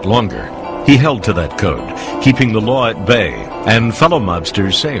sheet got longer, he held to that code, keeping the law at bay and fellow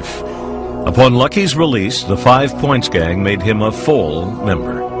mobsters safe. Upon Lucky's release, the 5 Points gang made him a full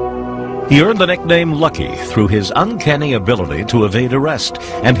member. He earned the nickname Lucky through his uncanny ability to evade arrest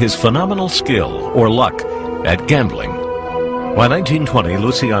and his phenomenal skill, or luck, at gambling. By 1920,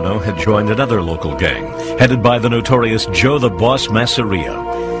 Luciano had joined another local gang, headed by the notorious Joe the Boss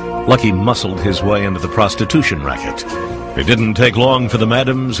Masseria. Lucky muscled his way into the prostitution racket. It didn't take long for the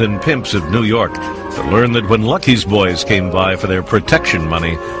madams and pimps of New York to learn that when Lucky's boys came by for their protection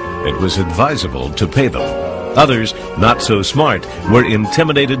money, it was advisable to pay them. Others, not so smart, were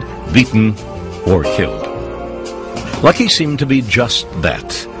intimidated, beaten, or killed. Lucky seemed to be just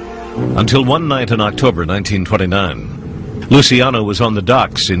that. Until one night in October 1929, Luciano was on the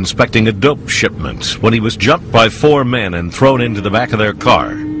docks inspecting a dope shipment when he was jumped by 4 men and thrown into the back of their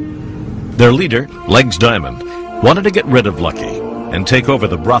car. Their leader, Legs Diamond, wanted to get rid of Lucky and take over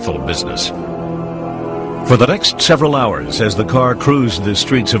the brothel business. For the next several hours, as the car cruised the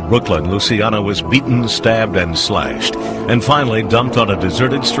streets of Brooklyn, Luciano was beaten, stabbed, and slashed, and finally dumped on a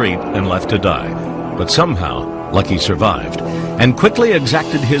deserted street and left to die. But somehow, Lucky survived, and quickly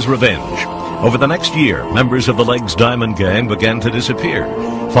exacted his revenge. Over the next year, members of the Legs Diamond gang began to disappear.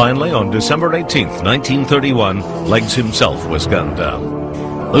 Finally, on December 18th, 1931, Legs himself was gunned down.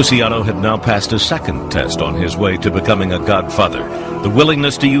 Luciano had now passed a second test on his way to becoming a godfather, the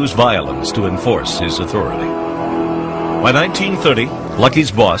willingness to use violence to enforce his authority. By 1930, Lucky's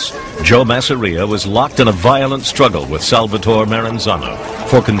boss, Joe Masseria, was locked in a violent struggle with Salvatore Maranzano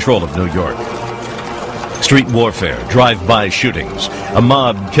for control of New York. Street warfare, drive-by shootings, a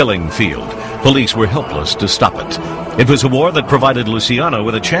mob killing field. Police were helpless to stop it. It was a war that provided Luciano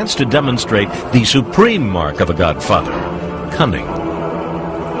with a chance to demonstrate the supreme mark of a godfather, cunning.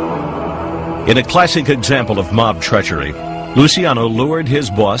 In a classic example of mob treachery, Luciano lured his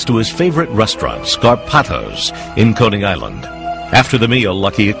boss to his favorite restaurant, Scarpato's, in Coney Island. After the meal,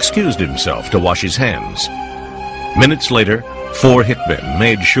 Lucky excused himself to wash his hands. Minutes later, 4 hitmen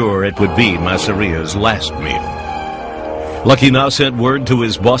made sure it would be Masseria's last meal. Lucky now sent word to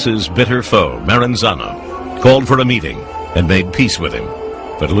his boss's bitter foe, Maranzano, called for a meeting, and made peace with him.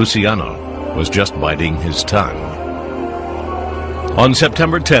 But Luciano was just biding his tongue. On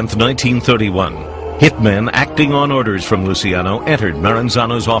September 10th, 1931, hitmen acting on orders from Luciano entered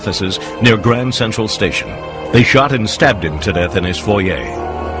Maranzano's offices near Grand Central Station. They shot and stabbed him to death in his foyer.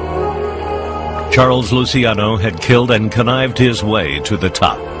 Charles Luciano had killed and connived his way to the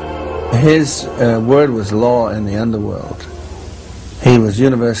top. His word was law in the underworld. He was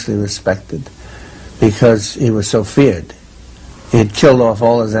universally respected because he was so feared. He had killed off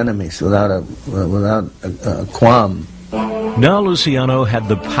all his enemies without a qualm. Now Luciano had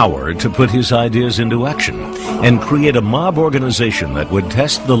the power to put his ideas into action and create a mob organization that would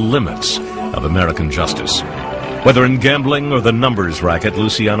test the limits of American justice. Whether in gambling or the numbers racket,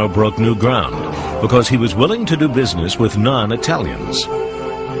 Luciano broke new ground because he was willing to do business with non-Italians.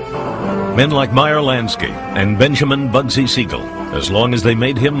 Men like Meyer Lansky and Benjamin Bugsy Siegel, as long as they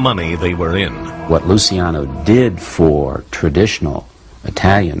made him money, they were in. What Luciano did for traditional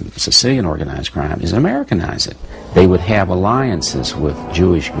Italian, Sicilian organized crime is Americanize it. They would have alliances with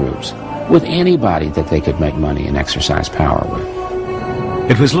Jewish groups, with anybody that they could make money and exercise power with.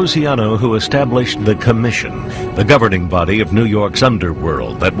 It was Luciano who established the Commission, the governing body of New York's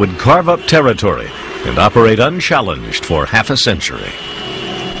underworld that would carve up territory and operate unchallenged for half a century.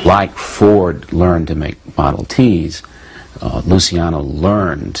 Like Ford learned to make Model Ts, Luciano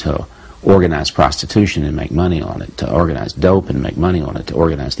learned to organize prostitution and make money on it, to organize dope and make money on it, to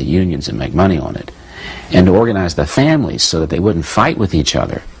organize the unions and make money on it, and to organize the families so that they wouldn't fight with each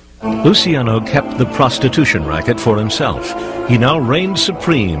other. Luciano kept the prostitution racket for himself. He now reigned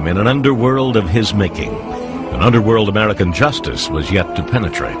supreme in an underworld of his making, an underworld American justice was yet to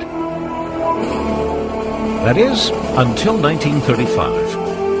penetrate. That is, until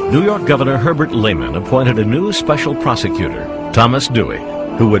 1935. New York Governor Herbert Lehman appointed a new special prosecutor, Thomas Dewey,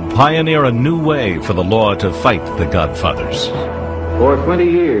 who would pioneer a new way for the law to fight the Godfathers. For 20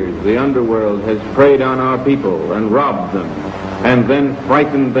 years, the underworld has preyed on our people and robbed them, and then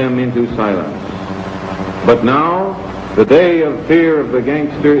frightened them into silence. But now, the day of fear of the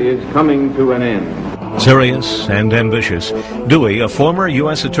gangster is coming to an end. Serious and ambitious, Dewey, a former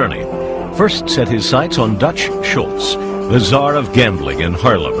U.S. attorney, first set his sights on Dutch Schultz, the czar of gambling in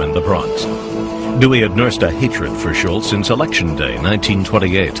Harlem and the Bronx. Dewey had nursed a hatred for Schultz since Election Day,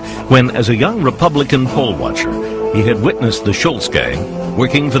 1928, when, as a young Republican poll watcher, he had witnessed the Schultz gang,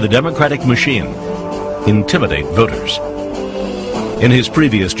 working for the Democratic machine, intimidate voters. In his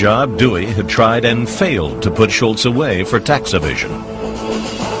previous job, Dewey had tried and failed to put Schultz away for tax evasion.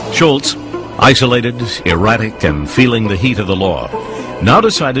 Schultz, isolated, erratic, and feeling the heat of the law, now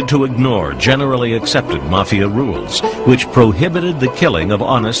decided to ignore generally accepted Mafia rules, which prohibited the killing of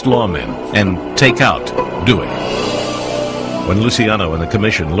honest lawmen, and take out Dewey. When Luciano and the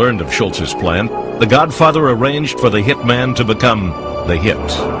Commission learned of Schultz's plan, the Godfather arranged for the hitman to become the hit.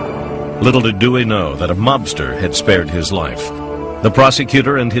 Little did Dewey know that a mobster had spared his life. The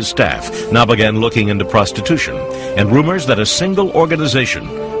prosecutor and his staff now began looking into prostitution and rumors that a single organization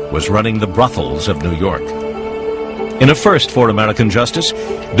was running the brothels of New York. In a first for American justice,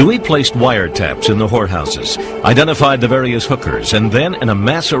 Dewey placed wiretaps in the whorehouses, identified the various hookers, and then, in a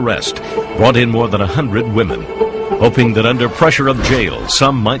mass arrest, brought in more than 100 women. Hoping that under pressure of jail,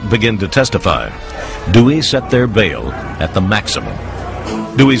 some might begin to testify, Dewey set their bail at the maximum.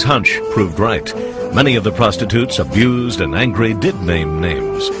 Dewey's hunch proved right. Many of the prostitutes, abused and angry, did name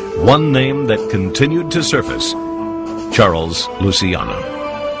names. One name that continued to surface: Charles Luciano.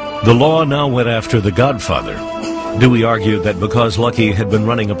 The law now went after the Godfather. Dewey argued that because Lucky had been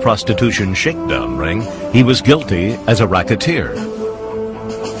running a prostitution shakedown ring, he was guilty as a racketeer.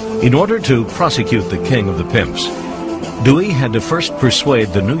 In order to prosecute the king of the pimps, Dewey had to first persuade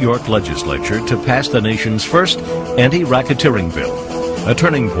the New York legislature to pass the nation's first anti-racketeering bill, a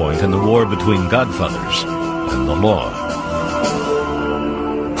turning point in the war between godfathers and the law.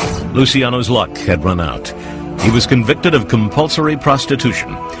 Luciano's luck had run out. He was convicted of compulsory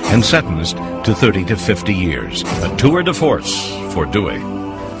prostitution and sentenced to 30 to 50 years, a tour de force for Dewey.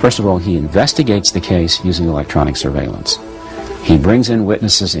 First of all, he investigates the case using electronic surveillance. He brings in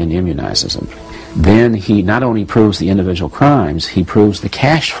witnesses and immunizes them. Then he not only proves the individual crimes, he proves the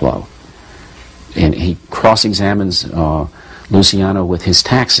cash flow. And he cross-examines Luciano with his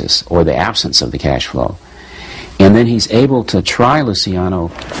taxes, or the absence of the cash flow. And then he's able to try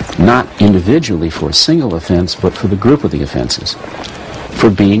Luciano not individually for a single offense, but for the group of the offenses, for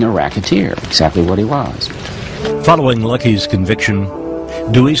being a racketeer, exactly what he was. Following Lucky's conviction,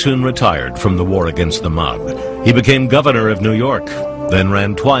 Dewey soon retired from the war against the mob. He became governor of New York, then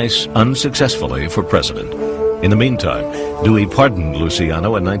ran twice unsuccessfully for president. In the meantime, Dewey pardoned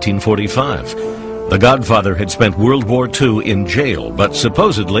Luciano in 1945. The Godfather had spent World War II in jail, but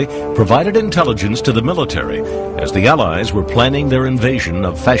supposedly provided intelligence to the military as the Allies were planning their invasion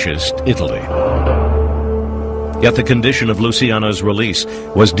of fascist Italy. Yet the condition of Luciano's release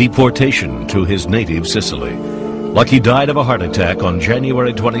was deportation to his native Sicily. Lucky died of a heart attack on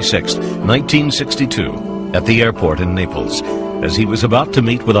January 26, 1962, at the airport in Naples, as he was about to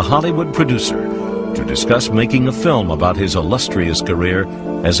meet with a Hollywood producer to discuss making a film about his illustrious career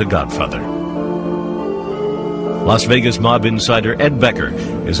as a godfather. Las Vegas mob insider Ed Becker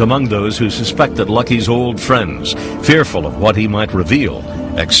is among those who suspect that Lucky's old friends, fearful of what he might reveal,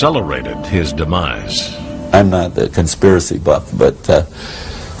 accelerated his demise. I'm not a conspiracy buff, but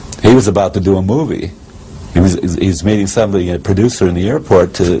he was about to do a movie. He was meeting somebody, a producer in the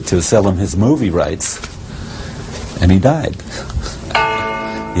airport, to sell him his movie rights, and he died.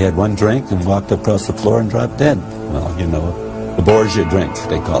 He had one drink and walked across the floor and dropped dead. Well, you know, the Borgia drink,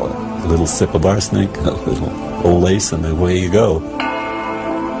 they call it. A little sip of arsenic, a little old lace, and away you go.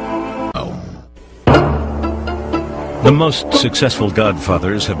 The most successful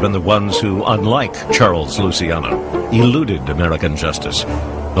godfathers have been the ones who, unlike Charles Luciano, eluded American justice.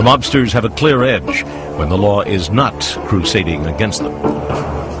 The mobsters have a clear edge when the law is not crusading against them.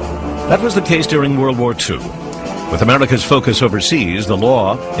 That was the case during World War II. With America's focus overseas, the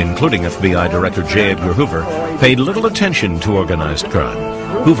law, including FBI Director J. Edgar Hoover, paid little attention to organized crime.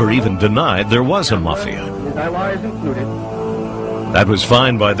 Hoover even denied there was a mafia. That was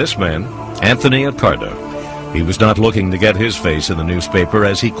fine by this man, Anthony Accardo. He was not looking to get his face in the newspaper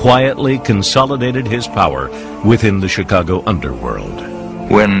as he quietly consolidated his power within the Chicago underworld.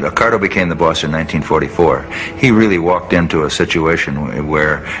 When Accardo became the boss in 1944, he really walked into a situation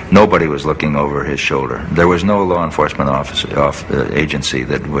where nobody was looking over his shoulder. There was no law enforcement agency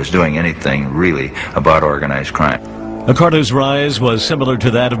that was doing anything really about organized crime. Accardo's rise was similar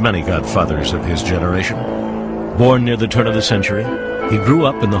to that of many godfathers of his generation. Born near the turn of the century, he grew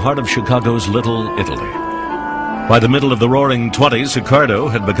up in the heart of Chicago's Little Italy. By the middle of the Roaring '20s, Accardo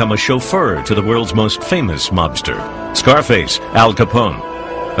had become a chauffeur to the world's most famous mobster, Scarface Al Capone,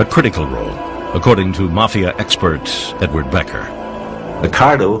 a critical role, according to Mafia expert Edward Becker.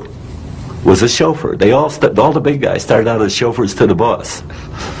 Accardo was a chauffeur. All the big guys started out as chauffeurs to the boss.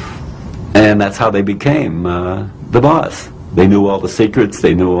 And that's how they became the boss. They knew all the secrets,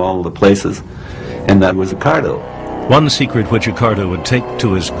 they knew all the places, and that was Accardo. One secret which Accardo would take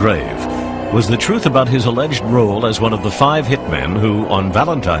to his grave was the truth about his alleged role as one of the 5 hitmen who, on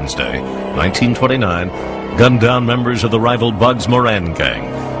Valentine's Day, 1929, gunned down members of the rival Bugs Moran gang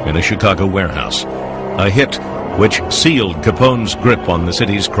in a Chicago warehouse. A hit which sealed Capone's grip on the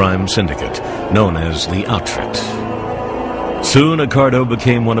city's crime syndicate, known as the Outfit. Soon, Accardo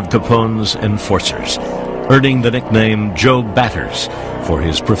became one of Capone's enforcers, earning the nickname Joe Batters for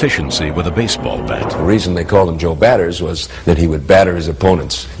his proficiency with a baseball bat. The reason they called him Joe Batters was that he would batter his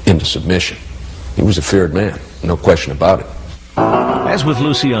opponents into submission. He was a feared man, no question about it. As with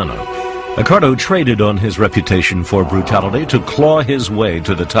Luciano, Accardo traded on his reputation for brutality to claw his way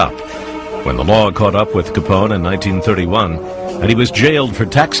to the top. When the law caught up with Capone in 1931, and he was jailed for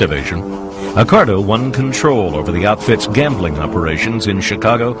tax evasion, Accardo won control over the outfit's gambling operations in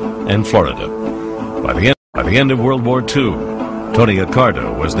Chicago and Florida. By the end of World War II, Tony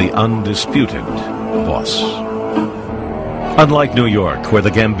Accardo was the undisputed boss. Unlike New York, where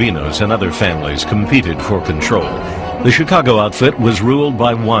the Gambinos and other families competed for control, the Chicago outfit was ruled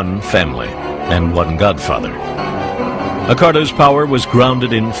by one family and one godfather. Accardo's power was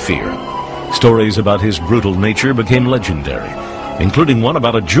grounded in fear. Stories about his brutal nature became legendary, including one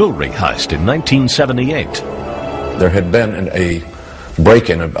about a jewelry heist in 1978. There had been a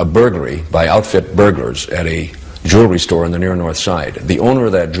break-in, a burglary by outfit burglars at a jewelry store on the near north side. The owner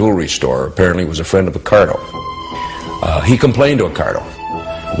of that jewelry store apparently was a friend of Accardo. He complained to Accardo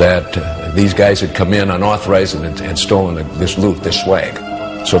that these guys had come in unauthorized and had stolen this loot, this swag.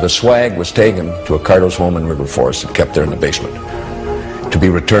 So the swag was taken to Accardo's home in River Forest and kept there in the basement, to be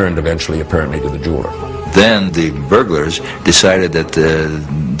returned eventually, apparently, to the jeweler. Then the burglars decided that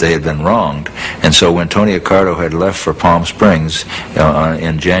they had been wronged, and so when Tony Accardo had left for Palm Springs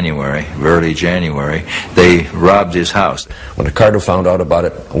in January, early January, they robbed his house. When Accardo found out about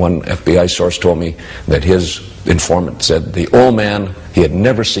it, one FBI source told me that his informant said the old man, he had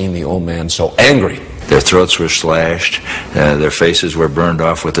never seen the old man so angry. Their throats were slashed, their faces were burned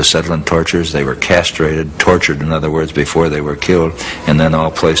off with acetylene torches, they were castrated, tortured in other words, before they were killed, and then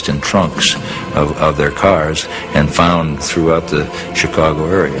all placed in trunks of their cars and found throughout the Chicago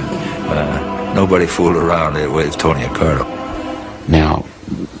area. Nobody fooled around with Tony Accardo. Now,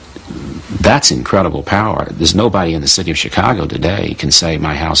 that's incredible power. There's nobody in the city of Chicago today can say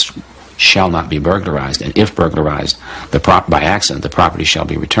my house shall not be burglarized, and if burglarized by accident, the property shall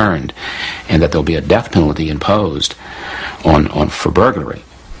be returned, and that there'll be a death penalty imposed for burglary.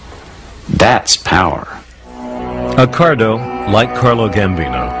 That's power. Accardo, like Carlo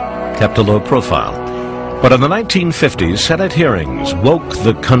Gambino, kept a low profile. But in the 1950s, Senate hearings woke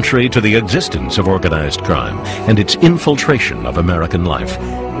the country to the existence of organized crime and its infiltration of American life.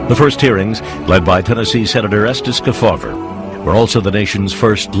 The first hearings, led by Tennessee Senator Estes Kefauver, were also the nation's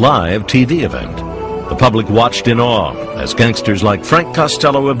first live TV event. The public watched in awe as gangsters like Frank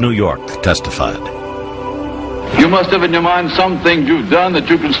Costello of New York testified. You must have in your mind some things you've done that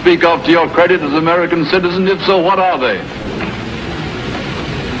you can speak of to your credit as American citizens. If so, what are they?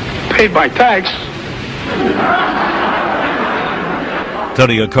 Paid by tax.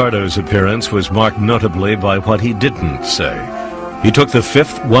 Tony Accardo's appearance was marked notably by what he didn't say. He took the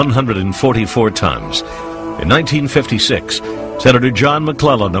fifth 144 times. In 1956, Senator John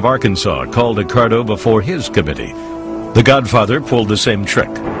McClellan of Arkansas called Accardo before his committee. The Godfather pulled the same trick.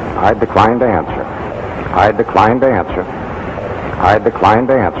 I decline to answer. I decline to answer. I decline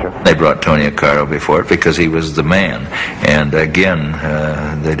to answer. They brought Tony Accardo before it because he was the man. And again,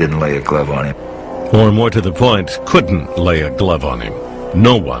 they didn't lay a glove on him. Or more to the point, couldn't lay a glove on him.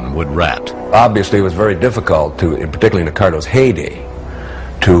 No one would rat. Obviously, it was very difficult to, particularly in Accardo's heyday,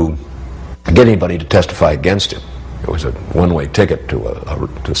 to get anybody to testify against him. It was a one-way ticket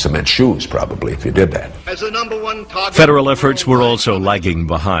to cement shoes, probably, if you did that. As the #1 target, federal efforts were also lagging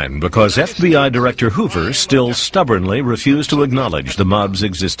behind because FBI Director Hoover still stubbornly refused to acknowledge the mob's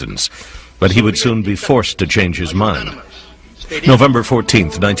existence. But he would soon be forced to change his mind. November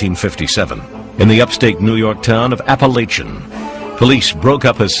 14th, 1957, in the upstate New York town of Appalachian, police broke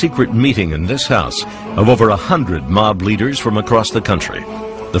up a secret meeting in this house of over 100 mob leaders from across the country.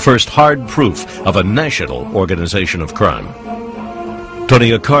 The first hard proof of a national organization of crime.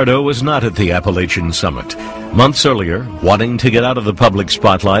 Tony Accardo was not at the Appalachian Summit. Months earlier, wanting to get out of the public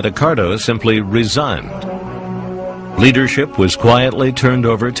spotlight, Accardo simply resigned. Leadership was quietly turned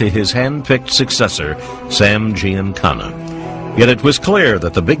over to his hand-picked successor, Sam Giancana. Yet it was clear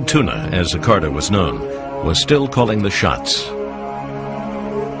that the Big Tuna, as Accardo was known, was still calling the shots.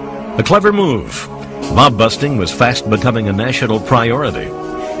 A clever move. Mob busting was fast becoming a national priority.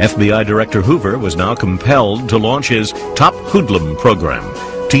 FBI Director Hoover was now compelled to launch his Top Hoodlum program,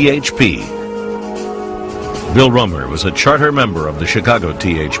 THP. Bill Romer was a charter member of the Chicago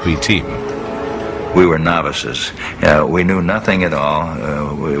THP team. We were novices. We knew nothing at all.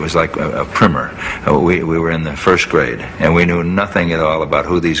 It was like a primer. We were in the first grade, and we knew nothing at all about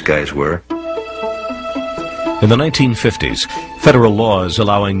who these guys were. In the 1950s, federal laws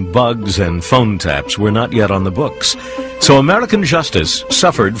allowing bugs and phone taps were not yet on the books. So American justice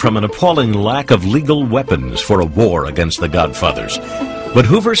suffered from an appalling lack of legal weapons for a war against the Godfathers. But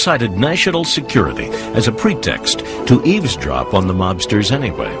Hoover cited national security as a pretext to eavesdrop on the mobsters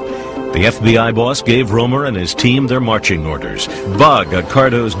anyway. The FBI boss gave Romer and his team their marching orders. Bug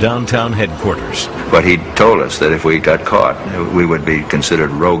Accardo's downtown headquarters. But he told us that if we got caught, we would be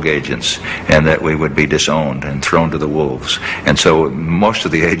considered rogue agents and that we would be disowned and thrown to the wolves. And so most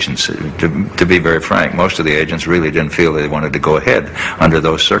of the agents, to be very frank, most of the agents really didn't feel they wanted to go ahead under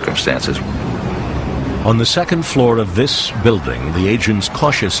those circumstances. On the second floor of this building, the agents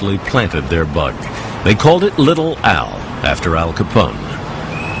cautiously planted their bug. They called it Little Al. after Al Capone.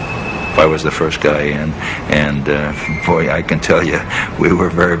 I was the first guy in, and boy, I can tell you, we were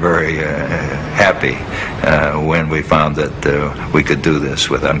very, very happy when we found that we could do this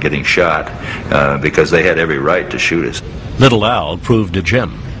without getting shot, because they had every right to shoot us. Little Al proved a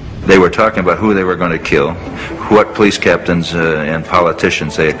gem. They were talking about who they were going to kill, what police captains and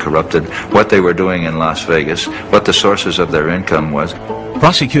politicians they had corrupted, what they were doing in Las Vegas, what the sources of their income was.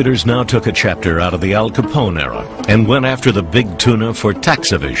 Prosecutors now took a chapter out of the Al Capone era and went after the big tuna for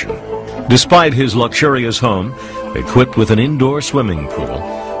tax evasion. Despite his luxurious home, equipped with an indoor swimming pool,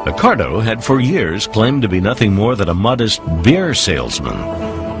 Accardo had for years claimed to be nothing more than a modest beer salesman.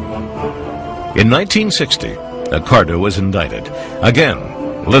 In 1960, Accardo was indicted. Again,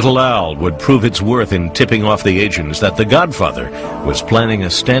 Little Al would prove its worth in tipping off the agents that the Godfather was planning a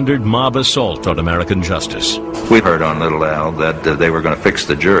standard mob assault on American justice. We heard on Little Al that they were going to fix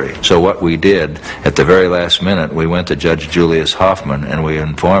the jury. So what we did, at the very last minute, we went to Judge Julius Hoffman and we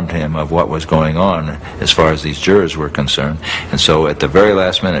informed him of what was going on as far as these jurors were concerned. And so at the very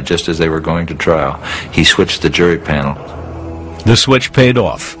last minute, just as they were going to trial, he switched the jury panel. The switch paid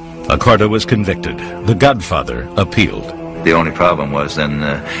off. Accardo was convicted. The Godfather appealed. The only problem was then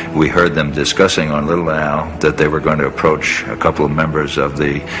we heard them discussing on Little Al that they were going to approach a couple of members of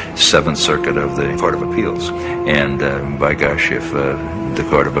the 7th Circuit of the Court of Appeals. And by gosh, if the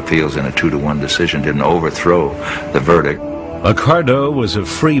Court of Appeals in a 2-to-1 decision didn't overthrow the verdict. Accardo was a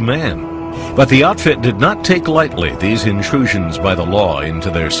free man, but the outfit did not take lightly these intrusions by the law into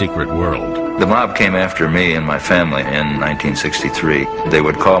their secret world. The mob came after me and my family in 1963. They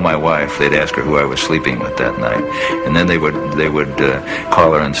would call my wife. They'd ask her who I was sleeping with that night. And then they would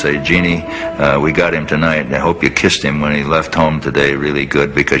call her and say, Jeannie, we got him tonight. I hope you kissed him when he left home today really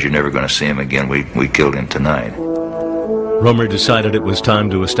good, because you're never going to see him again. We killed him tonight. Romer decided it was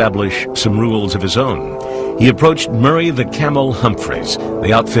time to establish some rules of his own. He approached Murray the Camel Humphreys,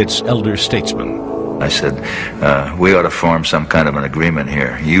 the outfit's elder statesman. I said, we ought to form some kind of an agreement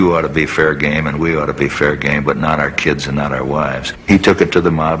here. You ought to be fair game and we ought to be fair game, but not our kids and not our wives. He took it to the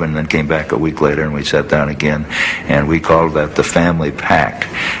mob and then came back a week later and we sat down again and we called that the family pact.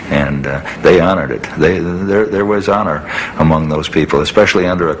 And they honored it. There was honor among those people, especially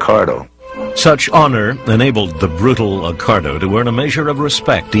under Accardo. Such honor enabled the brutal Accardo to earn a measure of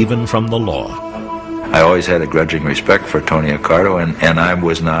respect even from the law. I always had a grudging respect for Tony Accardo, and I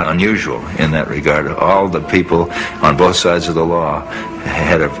was not unusual in that regard. All the people on both sides of the law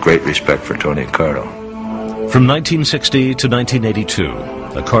had a great respect for Tony Accardo. From 1960 to 1982,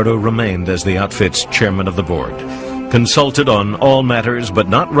 Accardo remained as the outfit's chairman of the board, consulted on all matters but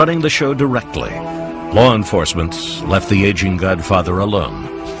not running the show directly. Law enforcement left the aging Godfather alone.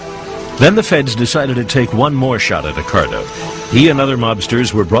 Then the feds decided to take one more shot at Accardo. He and other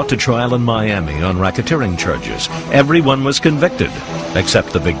mobsters were brought to trial in Miami on racketeering charges. Everyone was convicted,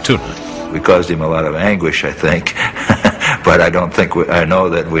 except the big tuna. We caused him a lot of anguish, I think, but I don't think I know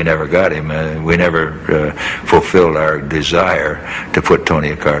that we never got him. We never fulfilled our desire to put Tony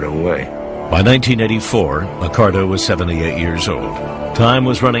Accardo away. By 1984, Accardo was 78 years old. Time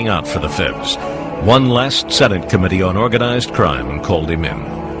was running out for the feds. One last Senate Committee on Organized Crime called him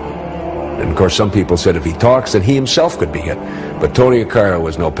in. And of course, some people said if he talks, then he himself could be hit. But Tony Accardo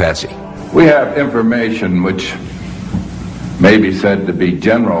was no patsy. We have information which may be said to be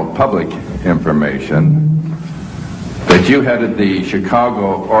general public information that you headed the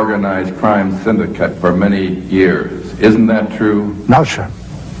Chicago Organized Crime Syndicate for many years. Isn't that true? No, sir.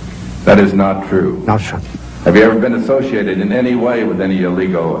 That is not true? No, sir. Have you ever been associated in any way with any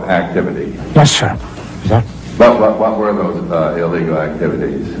illegal activity? Yes, sir. Sir? What were those illegal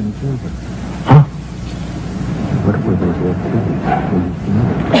activities? Huh? What were those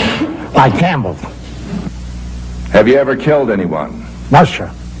activities? I gambled. Have you ever killed anyone? No,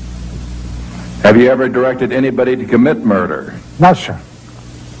 sir. Have you ever directed anybody to commit murder? No, sir.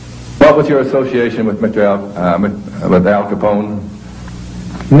 What was your association with with Al Capone?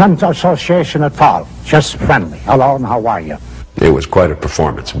 None association at all. Just friendly. Hello, and how are you? It was quite a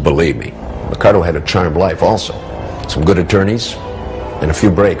performance, believe me. Accardo had a charmed life also. Some good attorneys and a few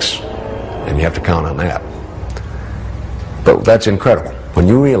breaks, and you have to count on that. But that's incredible. When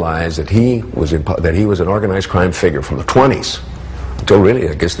you realize that he was an organized crime figure from the 20s until really,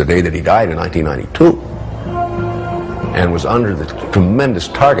 I guess, the day that he died in 1992, and was under the tremendous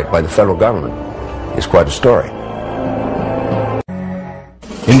target by the federal government, is quite a story.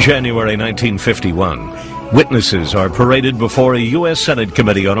 In January 1951, witnesses are paraded before a U.S. Senate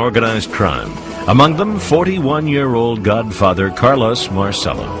Committee on Organized Crime. Among them, 41-year-old Godfather Carlos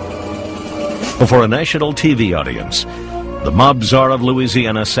Marcello. Before a national TV audience, the mob czar of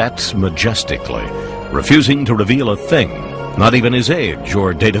Louisiana sat majestically, refusing to reveal a thing, not even his age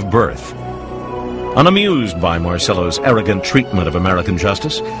or date of birth. Unamused by Marcello's arrogant treatment of American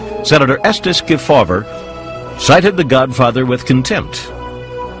justice, Senator Estes Kefauver cited the Godfather with contempt.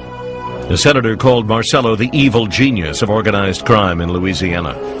 The senator called Marcello the evil genius of organized crime in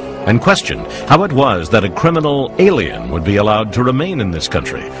Louisiana and questioned how it was that a criminal alien would be allowed to remain in this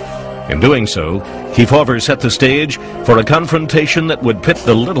country. In doing so, Kefauver set the stage for a confrontation that would pit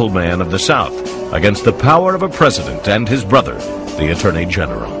the little man of the South against the power of a president and his brother, the Attorney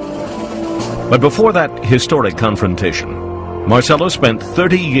General. But before that historic confrontation, Marcello spent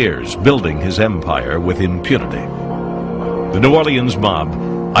 30 years building his empire with impunity. The New Orleans mob,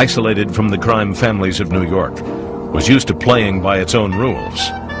 isolated from the crime families of New York, was used to playing by its own rules.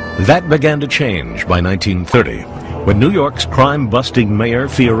 That began to change by 1930, when New York's crime-busting mayor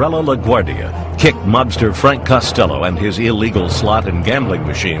Fiorello LaGuardia kicked mobster Frank Costello and his illegal slot and gambling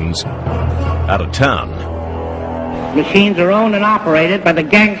machines out of town. Machines are owned and operated by the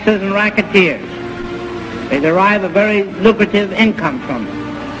gangsters and racketeers. They derive a very lucrative income from them.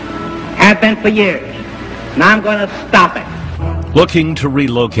 Have been for years. Now I'm going to stop it. Looking to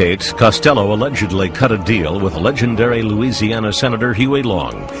relocate, Costello allegedly cut a deal with legendary Louisiana Senator Huey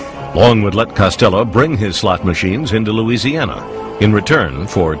Long. Long would let Costello bring his slot machines into Louisiana in return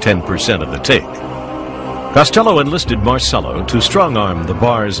for 10% of the take. Costello enlisted Marcello to strong-arm the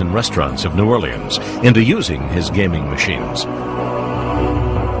bars and restaurants of New Orleans into using his gaming machines.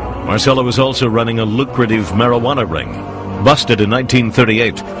 Marcello was also running a lucrative marijuana ring. Busted in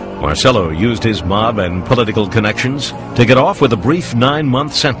 1938, Marcello used his mob and political connections to get off with a brief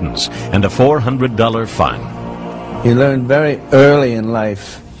 9-month sentence and a $400 fine. He learned very early in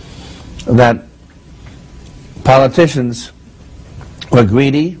life that politicians were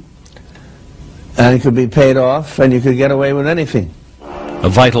greedy and it could be paid off and you could get away with anything. A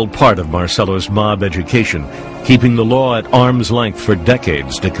vital part of Marcello's mob education, keeping the law at arm's length for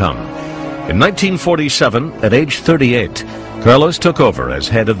decades to come. In 1947, at age 38, Carlos took over as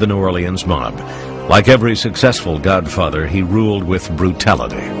head of the New Orleans mob. Like every successful godfather, he ruled with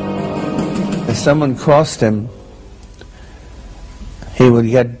brutality. If someone crossed him, he would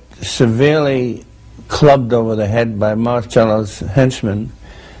get severely clubbed over the head by Marcello's henchmen,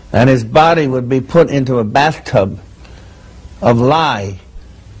 and his body would be put into a bathtub of lye,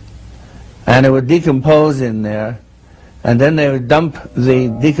 and it would decompose in there, and then they would dump the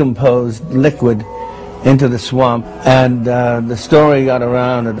decomposed liquid into the swamp, and the story got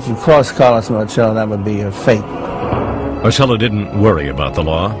around that if you crossed Carlos Marcello, that would be your fate. Marcello didn't worry about the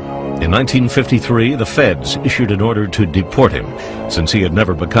law. In 1953, the feds issued an order to deport him, since he had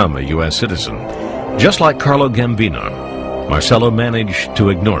never become a U.S. citizen. Just like Carlo Gambino, Marcello managed to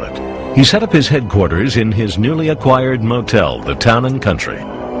ignore it. He set up his headquarters in his newly acquired motel, the Town and Country.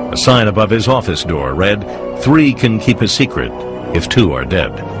 A sign above his office door read, "3 can keep a secret if 2 are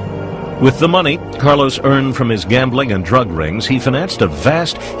dead." With the money Carlos earned from his gambling and drug rings, he financed a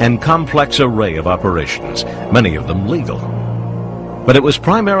vast and complex array of operations, many of them legal. But it was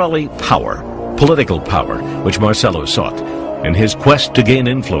primarily power, political power, which Marcello sought. In his quest to gain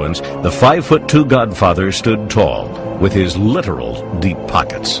influence, the 5'2" godfather stood tall, with his literal deep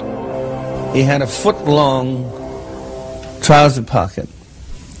pockets. He had a foot-long trouser pocket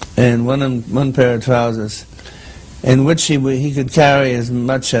and one pair of trousers, in which he could carry as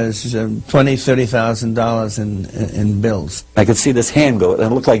much as $20,000, $30,000 in bills. I could see this hand go, and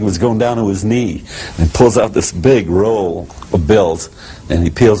it looked like it was going down to his knee. And he pulls out this big roll of bills, and he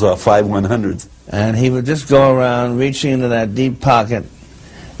peels off 5 100s. And he would just go around reaching into that deep pocket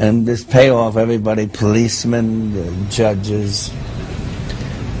and just pay off everybody, policemen, judges,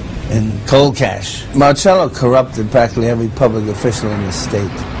 in cold cash. Marcello corrupted practically every public official in the state.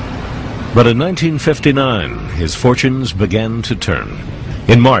 But in 1959, his fortunes began to turn.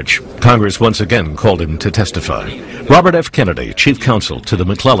 In March, Congress once again called him to testify. Robert F. Kennedy, chief counsel to the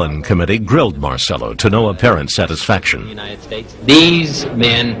McClellan Committee, grilled Marcello to no apparent satisfaction. These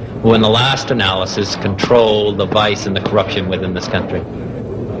men who in the last analysis control the vice and the corruption within this country,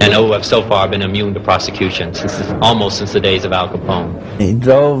 and who have so far been immune to prosecution almost since the days of Al Capone. He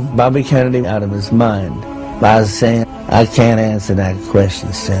drove Bobby Kennedy out of his mind by saying, "I can't answer that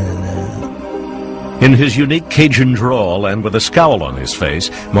question, Senator." In his unique Cajun drawl and with a scowl on his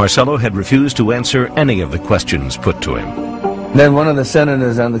face, Marcello had refused to answer any of the questions put to him. Then one of the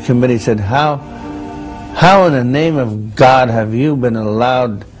senators on the committee said, How in the name of God have you been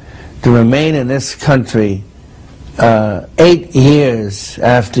allowed to remain in this country 8 years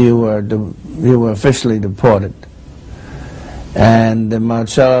after you were officially deported? And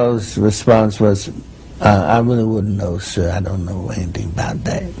Marcello's response was, "I really wouldn't know, sir. I don't know anything about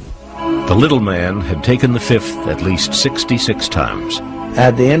that." The little man had taken the fifth at least 66 times.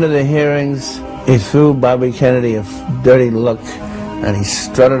 At the end of the hearings, he threw Bobby Kennedy a dirty look, and he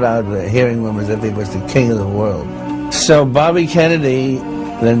strutted out of the hearing room as if he was the king of the world. So Bobby Kennedy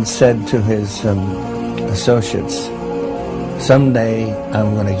then said to his associates, someday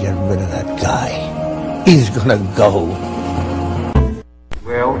I'm going to get rid of that guy. He's going to go.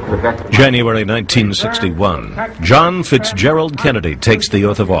 January 1961, John Fitzgerald Kennedy takes the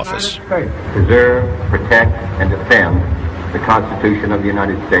oath of office. Preserve, protect, and defend the Constitution of the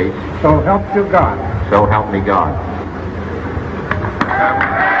United States. So help you God. So help me God.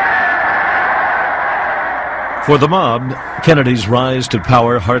 For the mob, Kennedy's rise to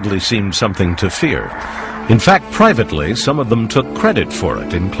power hardly seemed something to fear. In fact, privately, some of them took credit for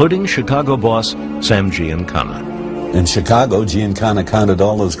it, including Chicago boss Sam Giancana. In Chicago, Giancana counted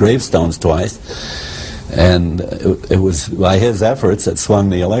all those gravestones twice, and it was by his efforts that swung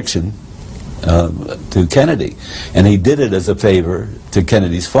the election to Kennedy. And he did it as a favor to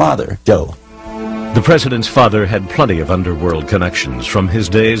Kennedy's father, Joe. The president's father had plenty of underworld connections from his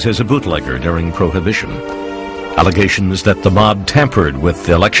days as a bootlegger during Prohibition. Allegations that the mob tampered with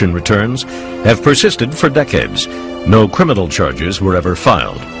election returns have persisted for decades. No criminal charges were ever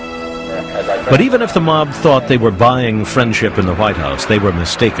filed. But even if the mob thought they were buying friendship in the White House, they were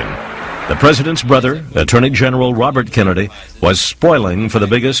mistaken. The president's brother, Attorney General Robert Kennedy, was spoiling for the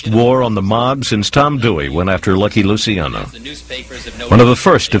biggest war on the mob since Tom Dewey went after Lucky Luciano. One of the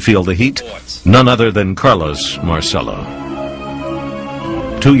first to feel the heat, none other than Carlos Marcello.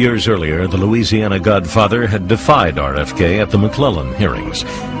 2 years earlier, the Louisiana Godfather had defied RFK at the McClellan hearings.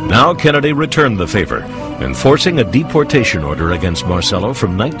 Now Kennedy returned the favor, enforcing a deportation order against Marcello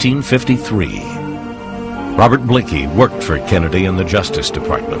from 1953. Robert Blakey worked for Kennedy in the Justice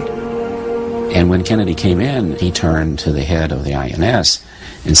Department. And when Kennedy came in, he turned to the head of the INS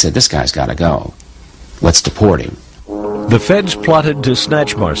and said, this guy's got to go. Let's deport him. The feds plotted to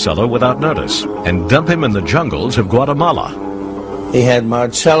snatch Marcello without notice and dump him in the jungles of Guatemala. He had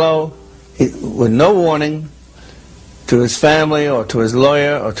Marcello, with no warning to his family or to his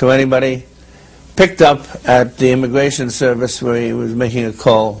lawyer or to anybody, picked up at the immigration service where he was making a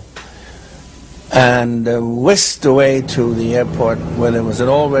call and whisked away to the airport where there was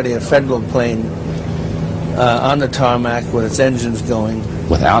already a federal plane on the tarmac with its engines going.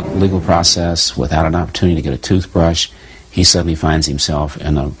 Without legal process, without an opportunity to get a toothbrush, he suddenly finds himself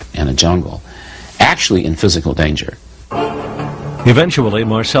in a jungle, actually in physical danger. Eventually,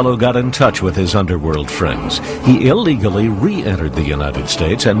 Marcello got in touch with his underworld friends. He illegally re-entered the United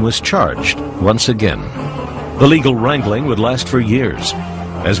States and was charged once again. The legal wrangling would last for years,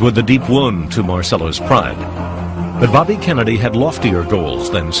 as would the deep wound to Marcello's pride. But Bobby Kennedy had loftier goals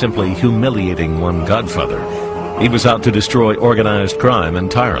than simply humiliating one godfather. He was out to destroy organized crime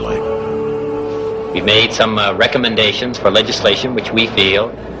entirely. We made some recommendations for legislation which we feel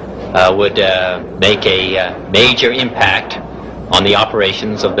would make a major impact on the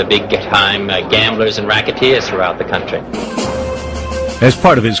operations of the big-time gamblers and racketeers throughout the country. As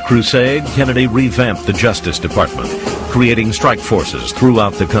part of his crusade, Kennedy revamped the Justice Department, creating strike forces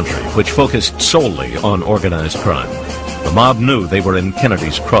throughout the country, which focused solely on organized crime. The mob knew they were in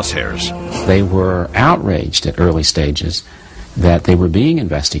Kennedy's crosshairs. They were outraged at early stages that they were being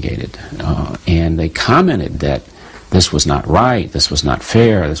investigated, and they commented that this was not right, this was not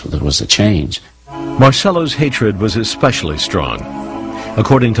fair, this was a change. Marcello's hatred was especially strong.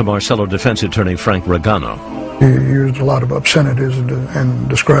 According to Marcello defense attorney Frank Regano, he used a lot of obscenities in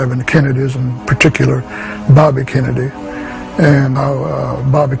describing the Kennedys, in particular Bobby Kennedy, and how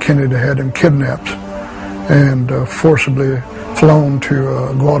Bobby Kennedy had him kidnapped and forcibly flown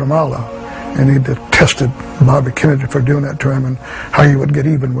to Guatemala, and he detested Bobby Kennedy for doing that to him and how he would get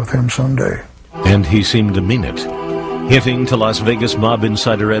even with him someday. And he seemed to mean it, hinting to Las Vegas mob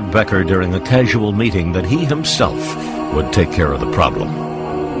insider Ed Becker during a casual meeting that he himself would take care of the problem.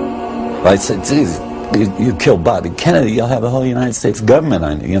 I said, geez, you kill Bobby Kennedy, you'll have the whole United States government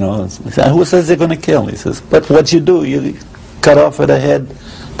on you, you know. Who says they're going to kill him? He says, but what you do, you cut off at the head,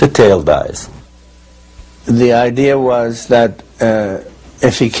 the tail dies. The idea was that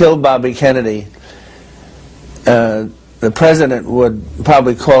if he killed Bobby Kennedy, the president would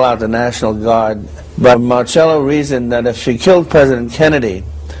probably call out the National Guard. But Marcello reasoned that if he killed President Kennedy,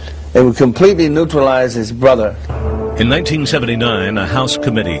 it would completely neutralize his brother. In 1979, a House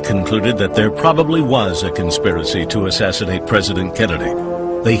committee concluded that there probably was a conspiracy to assassinate President Kennedy.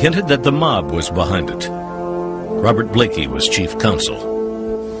 They hinted that the mob was behind it. Robert Blakey was chief counsel.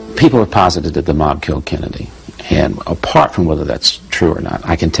 People have posited that the mob killed Kennedy, and apart from whether that's true true or not.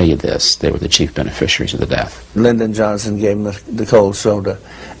 I can tell you this, they were the chief beneficiaries of the death. Lyndon Johnson gave him the cold shoulder,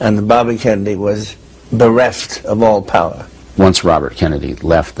 and Bobby Kennedy was bereft of all power. Once Robert Kennedy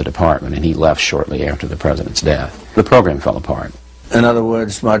left the department, and he left shortly after the president's death, the program fell apart. In other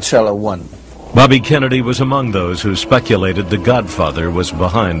words, Marcello won. Bobby Kennedy was among those who speculated the Godfather was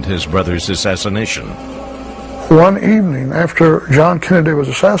behind his brother's assassination. One evening after John Kennedy was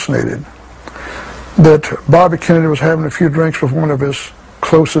assassinated, that Bobby Kennedy was having a few drinks with one of his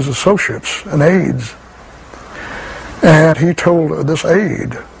closest associates, an aide. And he told this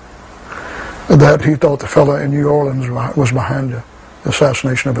aide that he thought the fellow in New Orleans was behind the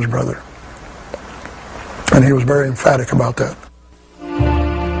assassination of his brother. And he was very emphatic about that.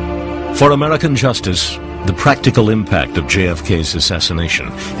 For American justice, the practical impact of JFK's assassination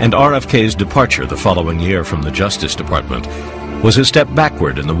and RFK's departure the following year from the Justice Department was a step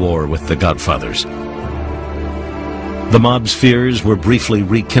backward in the war with the Godfathers. The mob's fears were briefly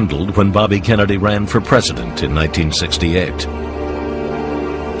rekindled when Bobby Kennedy ran for president in 1968.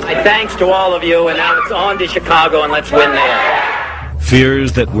 My thanks to all of you, and now it's on to Chicago, and let's win there.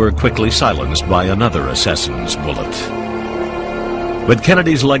 Fears that were quickly silenced by another assassin's bullet. But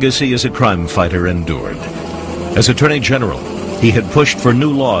Kennedy's legacy as a crime fighter endured. As Attorney General, he had pushed for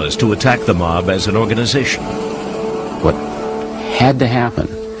new laws to attack the mob as an organization. What had to happen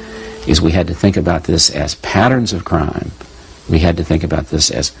is we had to think about this as patterns of crime. We had to think about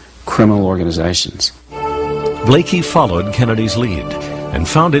this as criminal organizations. Blakey followed Kennedy's lead and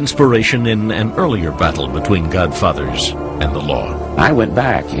found inspiration in an earlier battle between Godfathers and the law. I went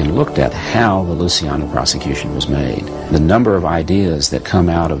back and looked at how the Luciano prosecution was made. The number of ideas that come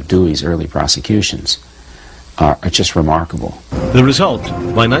out of Dewey's early prosecutions are just remarkable. The result,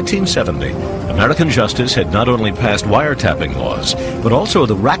 by 1970, American justice had not only passed wiretapping laws, but also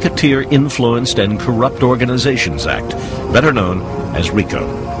the Racketeer Influenced and Corrupt Organizations Act, better known as RICO,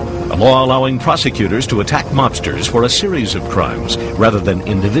 a law allowing prosecutors to attack mobsters for a series of crimes rather than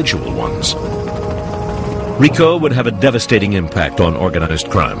individual ones. RICO would have a devastating impact on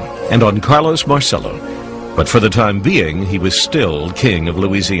organized crime and on Carlos Marcello, but for the time being, he was still king of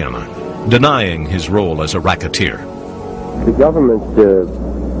Louisiana, denying his role as a racketeer. The government's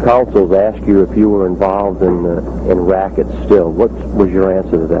counsels asked you if you were involved in rackets still. What was your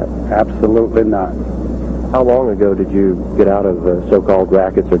answer to that? Absolutely not. How long ago did you get out of so-called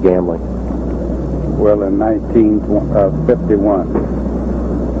rackets or gambling? Well, in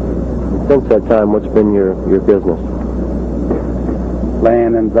 1951. Since that time, what's been your business?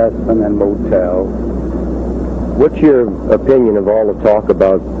 Land investment and motels. What's your opinion of all the talk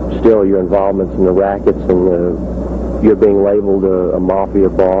about still your involvements in the rackets and you're being labeled a mafia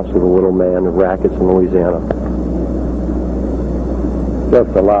boss of a little man of rackets in Louisiana?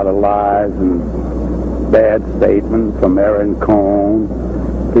 Just a lot of lies and bad statements from Aaron Cohn,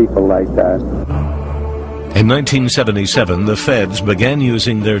 people like that. In 1977, the feds began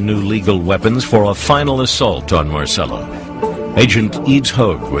using their new legal weapons for a final assault on Marcello. Agent Eads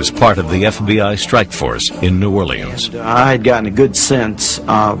Hogue was part of the FBI strike force in New Orleans. I had gotten a good sense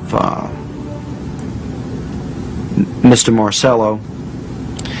of Mr. Marcello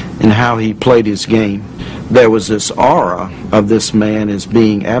and how he played his game. There was this aura of this man as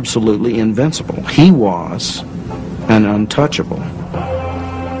being absolutely invincible. He was an untouchable.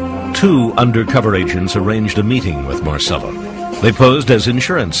 Two undercover agents arranged a meeting with Marcello. They posed as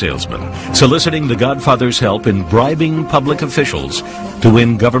insurance salesmen, soliciting the Godfather's help in bribing public officials to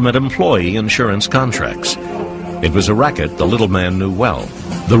win government employee insurance contracts. It was a racket the little man knew well.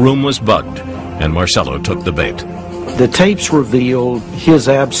 The room was bugged, and Marcello took the bait. The tapes revealed his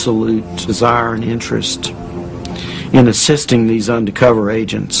absolute desire and interest in assisting these undercover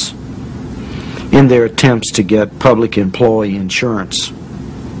agents in their attempts to get public employee insurance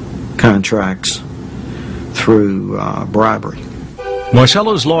contracts through bribery.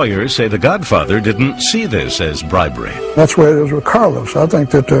 Marcello's lawyers say the Godfather didn't see this as bribery. That's where it is with Carlos. I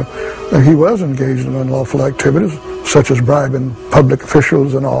think that he was engaged in unlawful activities, such as bribing public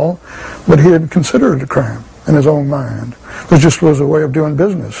officials and all, but he didn't consider it a crime in his own mind. It just was a way of doing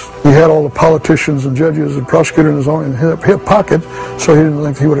business. He had all the politicians and judges and prosecutors in his hip pocket, so he didn't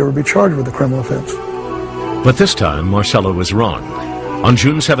think he would ever be charged with a criminal offense. But this time, Marcello was wrong. On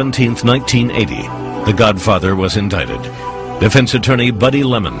June 17, 1980, the Godfather was indicted. Defense attorney Buddy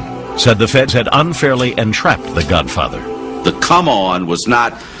Lemon said the feds had unfairly entrapped the Godfather. The come on was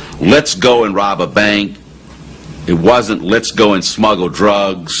not, let's go and rob a bank. It wasn't, let's go and smuggle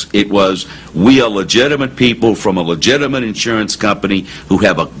drugs. It was, we are legitimate people from a legitimate insurance company who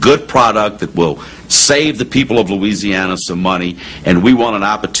have a good product that will save the people of Louisiana some money, and we want an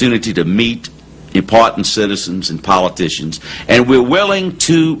opportunity to meet important citizens and politicians, and we're willing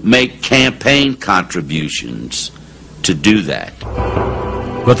to make campaign contributions to do that.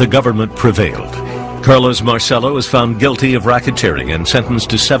 But the government prevailed. Carlos Marcello was found guilty of racketeering and sentenced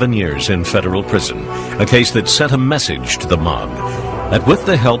to 7 years in federal prison, a case that sent a message to the mob that with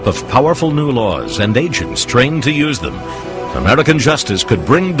the help of powerful new laws and agents trained to use them, American justice could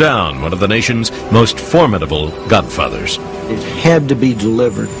bring down one of the nation's most formidable godfathers. It had to be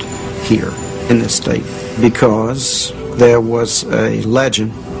delivered here in this state because there was a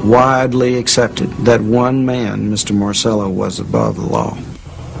legend widely accepted that one man, Mr. Marcello, was above the law.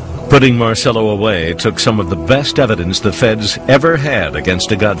 Putting Marcello away took some of the best evidence the feds ever had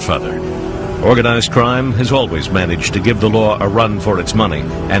against a godfather. Organized crime has always managed to give the law a run for its money,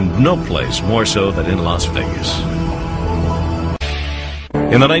 and no place more so than in Las Vegas.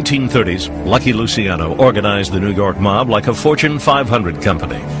 In the 1930s, Lucky Luciano organized the New York mob like a Fortune 500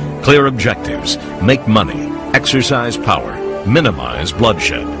 company. Clear objectives: make money, exercise power, minimize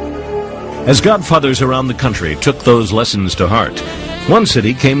bloodshed. As godfathers around the country took those lessons to heart, one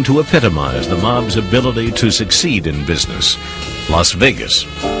city came to epitomize the mob's ability to succeed in business: Las Vegas.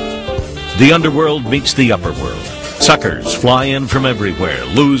 The underworld meets the upper world. Suckers fly in from everywhere,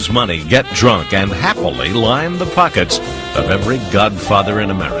 lose money, get drunk, and happily line the pockets of every godfather in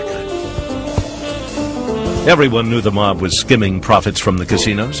America. Everyone knew the mob was skimming profits from the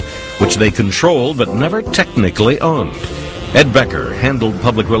casinos, which they controlled but never technically owned. Ed Becker handled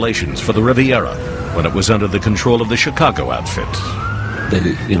public relations for the Riviera when it was under the control of the Chicago outfit.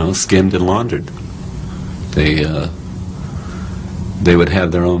 They, skimmed and laundered. They would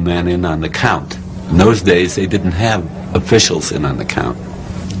have their own man in on the count. In those days, they didn't have officials in on the count.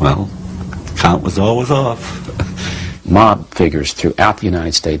 Well, the count was always off. Mob figures throughout the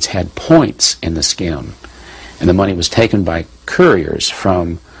United States had points in the skim, and the money was taken by couriers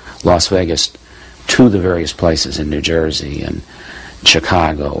from Las Vegas to the various places in New Jersey and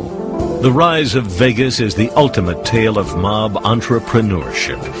Chicago. The rise of Vegas is the ultimate tale of mob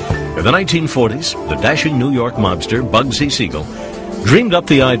entrepreneurship. In the 1940s, the dashing New York mobster Bugsy Siegel dreamed up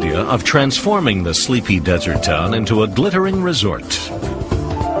the idea of transforming the sleepy desert town into a glittering resort.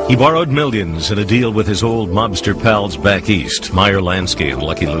 He borrowed millions in a deal with his old mobster pals back east, Meyer Lansky and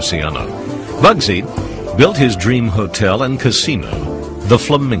Lucky Luciano. Bugsy built his dream hotel and casino, the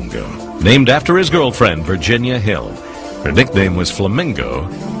Flamingo, named after his girlfriend, Virginia Hill. Her nickname was Flamingo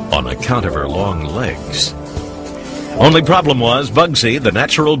on account of her long legs. Only problem was, Bugsy, the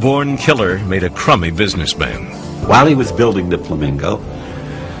natural-born killer, made a crummy businessman. While he was building the Flamingo,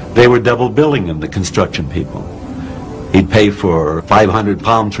 they were double billing him, the construction people. He'd pay for 500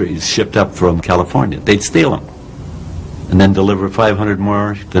 palm trees shipped up from California. They'd steal them and then deliver 500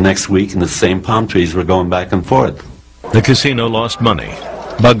 more the next week, and the same palm trees were going back and forth. The casino lost money.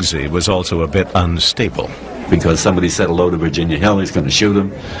 Bugsy was also a bit unstable. Because somebody said hello to Virginia Hill, he's going to shoot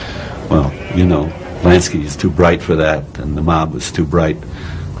him. Well, Lansky is too bright for that, and the mob was too bright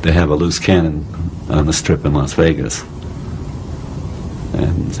to have a loose cannon on the strip in Las Vegas.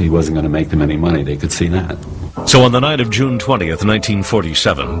 And he wasn't going to make them any money, they could see that. So on the night of June 20th,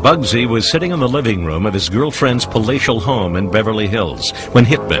 1947, Bugsy was sitting in the living room of his girlfriend's palatial home in Beverly Hills when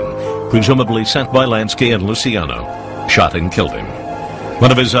hitmen, presumably sent by Lansky and Luciano, shot and killed him.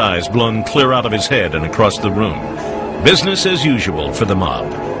 One of his eyes blown clear out of his head and across the room. Business as usual for the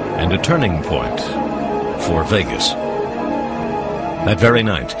mob, and a turning point for Vegas. That very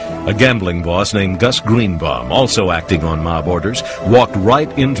night, a gambling boss named Gus Greenbaum, also acting on mob orders, walked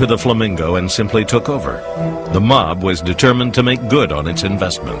right into the Flamingo and simply took over. The mob was determined to make good on its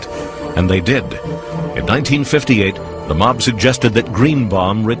investment, and they did. In 1958, the mob suggested that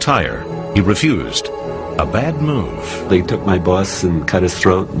Greenbaum retire. He refused. A bad move. They took my boss and cut his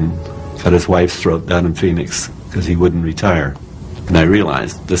throat and cut his wife's throat down in Phoenix because he wouldn't retire. And I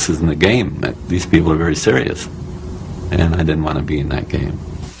realized this isn't a game, that these people are very serious. And I didn't want to be in that game.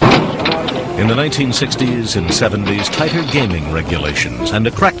 In the 1960s and 70s, tighter gaming regulations and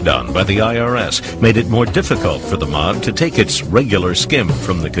a crackdown by the IRS made it more difficult for the mob to take its regular skim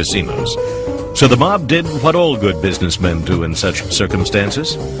from the casinos. So the mob did what all good businessmen do in such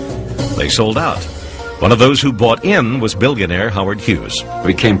circumstances. They sold out. One of those who bought in was billionaire Howard Hughes. It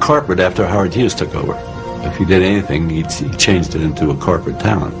became corporate after Howard Hughes took over. If he did anything, he changed it into a corporate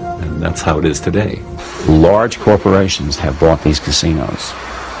town, and that's how it is today. Large corporations have bought these casinos,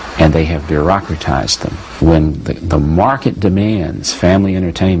 and they have bureaucratized them. When the market demands family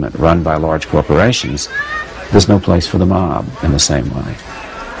entertainment run by large corporations, there's no place for the mob in the same way.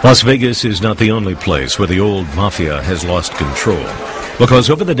 Las Vegas is not the only place where the old Mafia has lost control.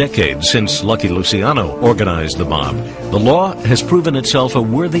 Because over the decades since Lucky Luciano organized the mob, the law has proven itself a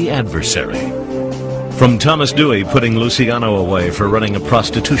worthy adversary. From Thomas Dewey putting Luciano away for running a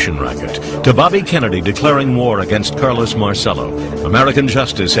prostitution racket, to Bobby Kennedy declaring war against Carlos Marcello, American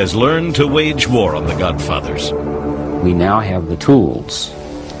justice has learned to wage war on the Godfathers. We now have the tools.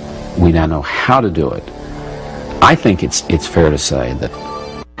 We now know how to do it. I think it's fair to say that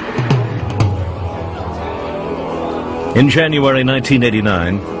in January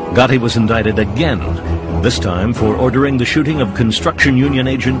 1989, Gotti was indicted again, this time for ordering the shooting of construction union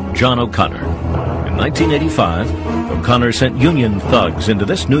agent John O'Connor. In 1985, O'Connor sent union thugs into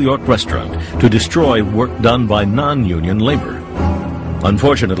this New York restaurant to destroy work done by non-union labor.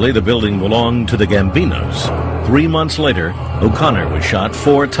 Unfortunately, the building belonged to the Gambinos. 3 months later, O'Connor was shot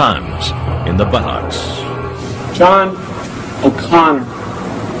 4 times in the buttocks. John O'Connor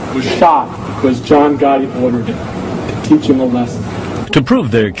was shot because John Gotti ordered it to teach him a lesson. To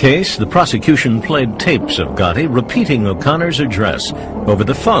prove their case, the prosecution played tapes of Gotti repeating O'Connor's address over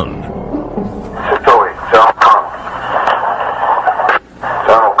the phone.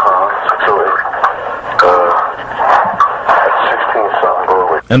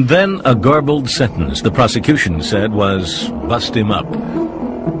 And then a garbled sentence the prosecution said was, "Bust him up."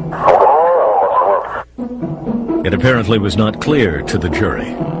 It apparently was not clear to the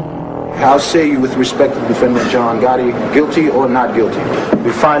jury. How say you with respect to defendant John Gotti, guilty or not guilty?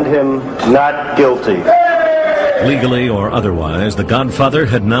 We find him not guilty. Legally or otherwise, the Godfather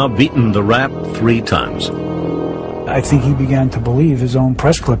had now beaten the rap 3 times. I think he began to believe his own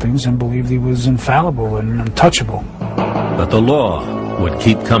press clippings and believed he was infallible and untouchable. But the law would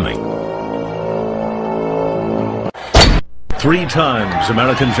keep coming. 3 times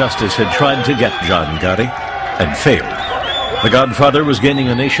American justice had tried to get John Gotti and failed. The Godfather was gaining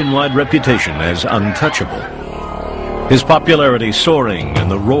a nationwide reputation as untouchable, his popularity soaring in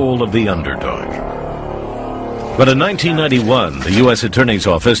the role of the underdog. But in 1991, the U.S. Attorney's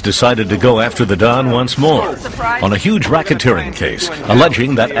Office decided to go after the Don once more on a huge racketeering case,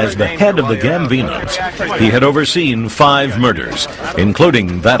 alleging that as the head of the Gambinos, he had overseen 5 murders,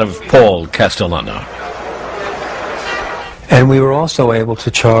 including that of Paul Castellano. And we were also able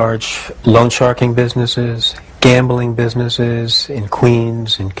to charge loan sharking businesses, gambling businesses in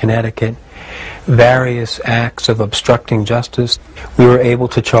Queens, in Connecticut, various acts of obstructing justice. We were able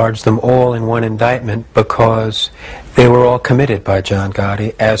to charge them all in one indictment because they were all committed by John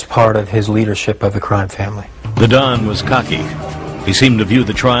Gotti as part of his leadership of the crime family. The Don was cocky. He seemed to view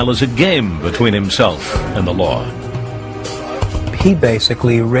the trial as a game between himself and the law. He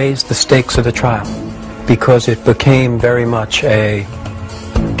basically raised the stakes of the trial because it became very much a,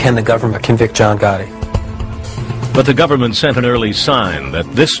 can the government convict John Gotti? But the government sent an early sign that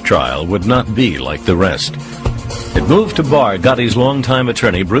this trial would not be like the rest. It moved to bar Gotti's longtime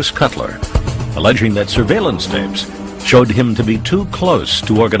attorney, Bruce Cutler, alleging that surveillance tapes showed him to be too close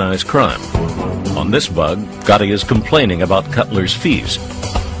to organized crime. On this bug, Gotti is complaining about Cutler's fees.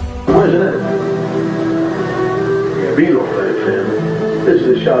 Where's that? Beetle right there. This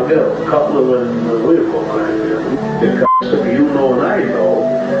is Chagall, Cutler and Whitaker right there. You know and I know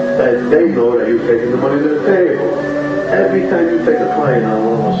that they know that you're taking the money to the table. Every time you take a client on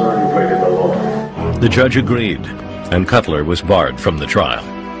one of a sudden you're breaking the law. The judge agreed, and Cutler was barred from the trial.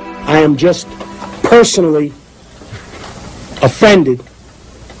 I am just personally offended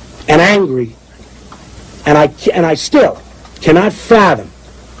and angry, and I still cannot fathom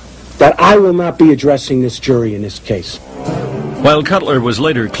that I will not be addressing this jury in this case. While Cutler was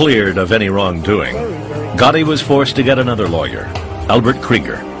later cleared of any wrongdoing, Gotti was forced to get another lawyer, Albert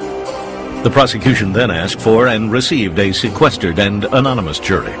Krieger. The prosecution then asked for and received a sequestered and anonymous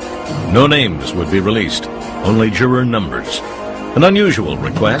jury. No names would be released, only juror numbers. An unusual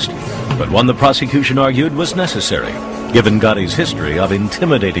request, but one the prosecution argued was necessary, given Gotti's history of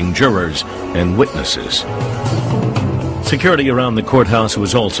intimidating jurors and witnesses. Security around the courthouse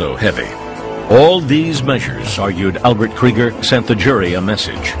was also heavy. All these measures, argued Albert Krieger, sent the jury a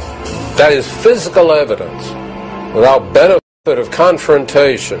message. That is physical evidence without benefit of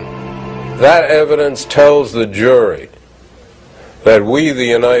confrontation. That evidence tells the jury that we, the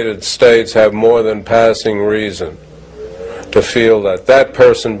United States, have more than passing reason to feel that that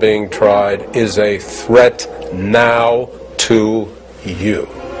person being tried is a threat now to you.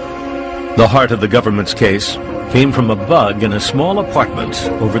 The heart of the government's case came from a bug in a small apartment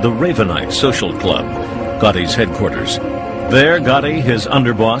over the Ravenite Social Club, Gotti's headquarters. There, Gotti, his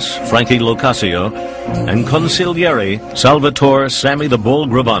underboss, Frankie Locascio, and consigliere Salvatore Sammy the Bull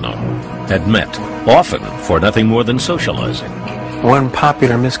Gravano had met, often for nothing more than socializing. One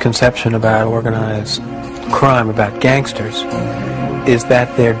popular misconception about organized crime, about gangsters, is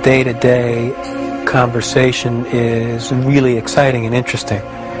that their day-to-day conversation is really exciting and interesting.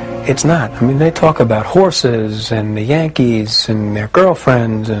 It's not. I mean, they talk about horses and the Yankees and their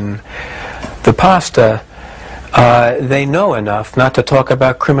girlfriends and the pasta. They know enough not to talk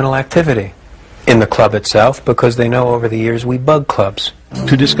about criminal activity in the club itself, because they know over the years we bug clubs.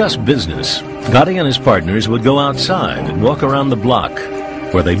 To discuss business, Gotti and his partners would go outside and walk around the block,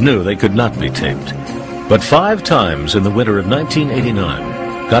 where they knew they could not be taped. But 5 times in the winter of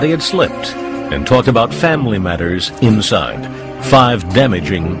 1989, Gotti had slipped and talked about family matters inside. 5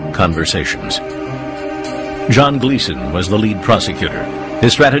 damaging conversations. John Gleason was the lead prosecutor.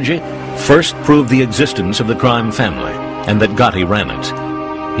 His strategy? First prove the existence of the crime family, and that Gotti ran it.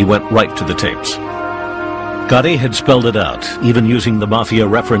 He went right to the tapes. Gotti had spelled it out, even using the Mafia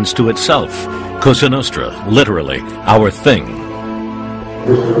reference to itself. Cosa Nostra, literally, our thing.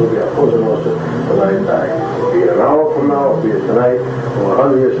 This is going to be a Cosa Nostra when I die. It'll be an hour from now, it'll be tonight, or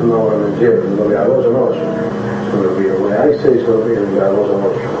 100 years from now when I'm in jail. It's going to be a Cosa Nostra. It's going to be the way I say it's going to be, it'll be a Cosa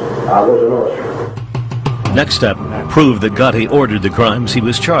Nostra. A Cosa Nostra. Next step, prove that Gotti ordered the crimes he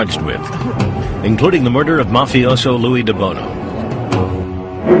was charged with, including the murder of mafioso Louis De Bono.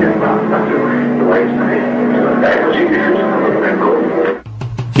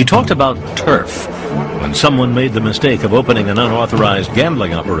 He talked about turf. When someone made the mistake of opening an unauthorized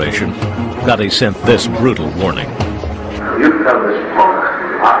gambling operation, Gotti sent this brutal warning. You come this punk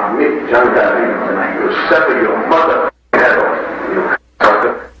out of me, John Gotti, and I will sever your mother head off, you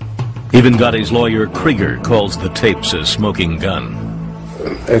sucker. Even Gotti's lawyer Krieger calls the tapes a smoking gun.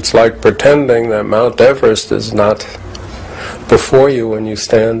 It's like pretending that Mount Everest is not before you when you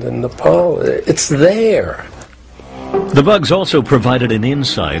stand in Nepal. It's there. The bugs also provided an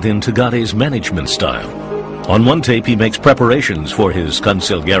insight into Gotti's management style. On one tape, he makes preparations for his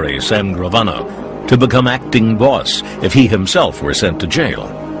consigliere, Sam Gravano, to become acting boss if he himself were sent to jail.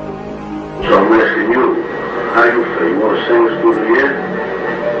 So I'm asking you, how you feel? You want to sing us through the year?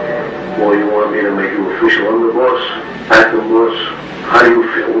 Or you want me to make you official underboss, acting boss? How do you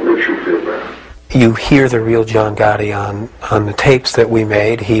feel? What makes you feel better? You hear the real John Gotti on the tapes that we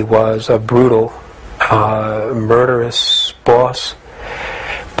made. He was a brutal, murderous boss,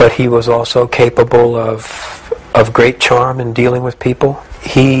 but he was also capable of great charm in dealing with people.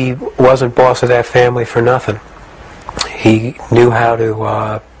 He wasn't boss of that family for nothing. He knew how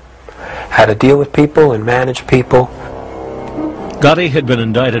to deal with people and manage people. Gotti had been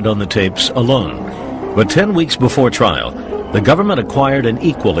indicted on the tapes alone, but 10 weeks before trial, the government acquired an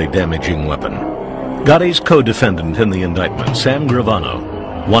equally damaging weapon. Gotti's co-defendant in the indictment, Sam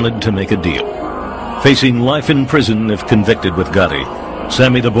Gravano, wanted to make a deal. Facing life in prison if convicted with Gotti,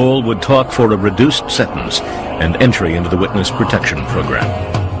 Sammy the Bull would talk for a reduced sentence and entry into the witness protection program.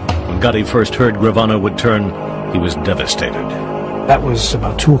 When Gotti first heard Gravano would turn, he was devastated. That was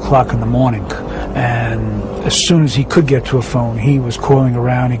about 2 o'clock in the morning, and as soon as he could get to a phone, he was calling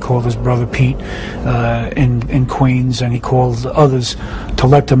around. He called his brother Pete in Queens, and he called others to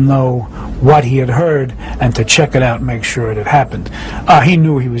let them know what he had heard and to check it out and make sure it had happened. He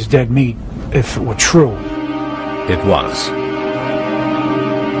knew he was dead meat if it were true. It was.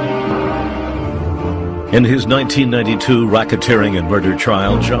 In his 1992 racketeering and murder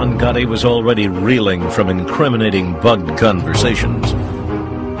trial, John Gotti was already reeling from incriminating bugged conversations.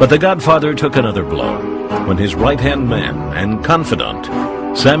 But the Godfather took another blow when his right-hand man and confidant,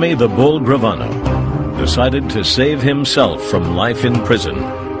 Sammy the Bull Gravano, decided to save himself from life in prison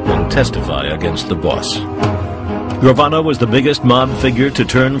and testify against the boss. Gravano was the biggest mob figure to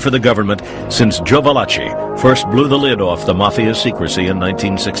turn for the government since Joe Valachi first blew the lid off the Mafia's secrecy in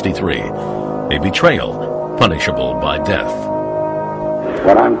 1963. A betrayal punishable by death.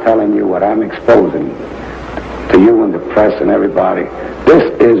 What I'm telling you, what I'm exposing to you and the press and everybody,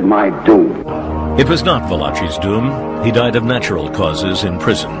 this is my doom. It was not Valachi's doom. He died of natural causes in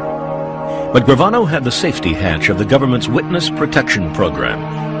prison. But Gravano had the safety hatch of the government's witness protection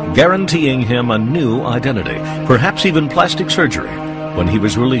program, guaranteeing him a new identity, perhaps even plastic surgery, when he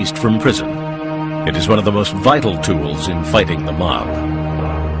was released from prison. It is one of the most vital tools in fighting the mob.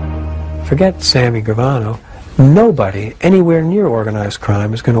 Forget Sammy Gravano. Nobody anywhere near organized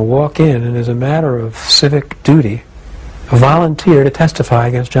crime is going to walk in and, as a matter of civic duty, volunteer to testify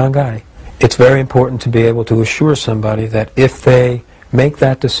against John Gotti. It's very important to be able to assure somebody that if they make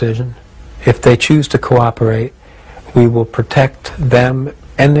that decision, if they choose to cooperate, we will protect them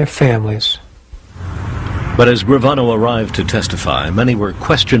and their families. But as Gravano arrived to testify, many were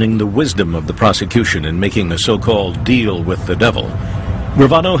questioning the wisdom of the prosecution in making a so-called deal with the devil.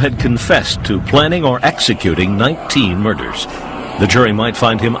 Gravano had confessed to planning or executing 19 murders. The jury might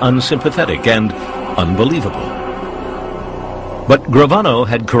find him unsympathetic and unbelievable. But Gravano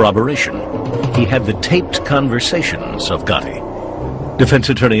had corroboration. He had the taped conversations of Gotti. Defense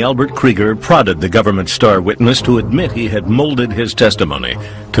attorney Albert Krieger prodded the government star witness to admit he had molded his testimony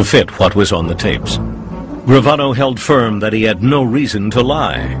to fit what was on the tapes. Gravano held firm that he had no reason to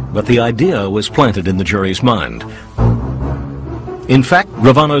lie, but the idea was planted in the jury's mind. In fact,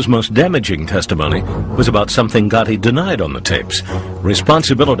 Gravano's most damaging testimony was about something Gotti denied on the tapes: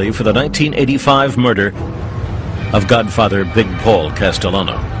 responsibility for the 1985 murder of Godfather Big Paul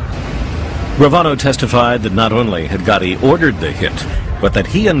Castellano. Gravano testified that not only had Gotti ordered the hit, but that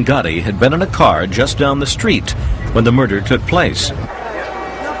he and Gotti had been in a car just down the street when the murder took place.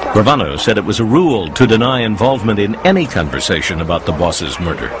 Gravano said it was a rule to deny involvement in any conversation about the boss's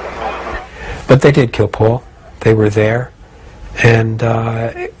murder. But they did kill Paul. They were there. And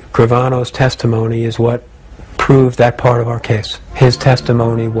Gravano's testimony is what proved that part of our case. His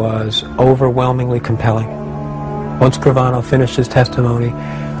testimony was overwhelmingly compelling. Once Gravano finished his testimony,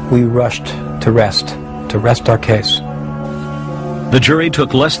 we rushed to rest our case. The jury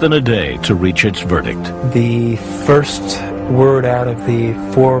took less than a day to reach its verdict. The first word out of the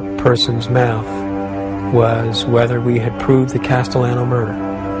foreperson's mouth was whether we had proved the Castellano murder.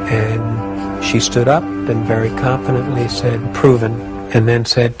 And she stood up and very confidently said, proven, and then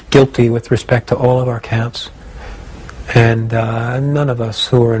said guilty with respect to all of our counts. And none of us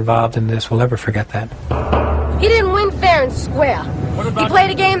who were involved in this will ever forget that. He didn't win fair and square. He played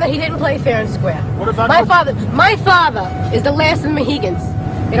a game that he didn't play fair and square. My father is the last of the Mohegans.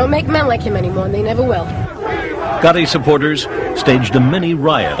 They don't make men like him anymore, and they never will. Gotti supporters staged a mini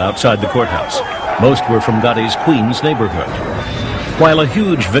riot outside the courthouse. Most were from Gotti's Queens neighborhood. While a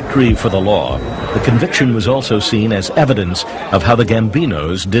huge victory for the law, the conviction was also seen as evidence of how the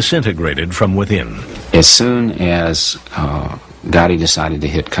Gambinos disintegrated from within. As soon as Gotti decided to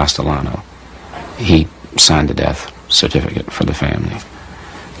hit Castellano, he signed a death certificate for the family.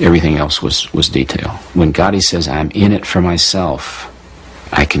 Everything else was detail. When Gotti says, "I'm in it for myself,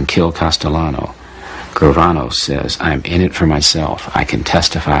 I can kill Castellano," Gravano says, "I'm in it for myself, I can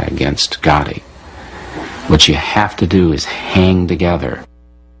testify against Gotti." What you have to do is hang together.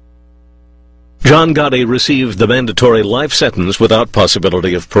 John Gotti received the mandatory life sentence without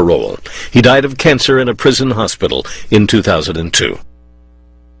possibility of parole. He died of cancer in a prison hospital in 2002.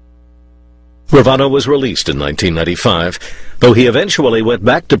 Gravano was released in 1995, though he eventually went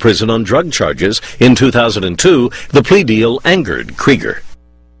back to prison on drug charges in 2002. The plea deal angered Krieger.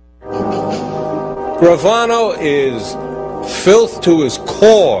 Gravano is filth to his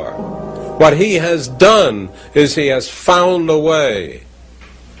core. What he has done is he has found a way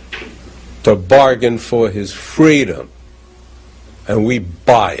to bargain for his freedom, and we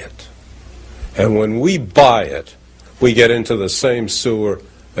buy it. And when we buy it, we get into the same sewer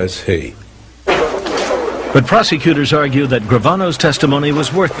as he. But prosecutors argue that Gravano's testimony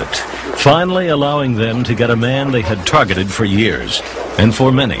was worth it, finally allowing them to get a man they had targeted for years. And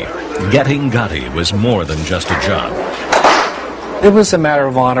for many, getting Gotti was more than just a job. It was a matter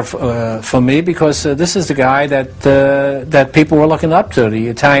of honor for me, because this is the guy that people were looking up to. The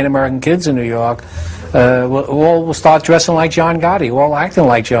Italian-American kids in New York will start dressing like John Gotti, all acting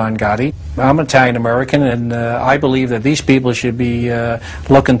like John Gotti. I'm Italian-American, and I believe that these people should be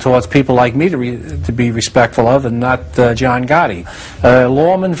looking towards people like me to be respectful of, and not John Gotti.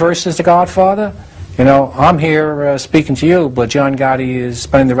 Lawman versus the Godfather. You know, I'm here speaking to you, but John Gotti is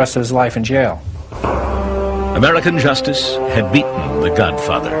spending the rest of his life in jail. American justice had beaten the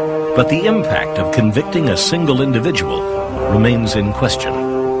Godfather, but the impact of convicting a single individual remains in question.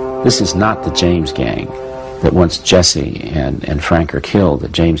 This is not the James gang, that once Jesse and Frank are killed, the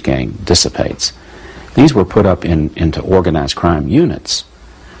James gang dissipates. These were put up into organized crime units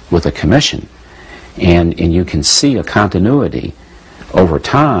with a commission, and you can see a continuity over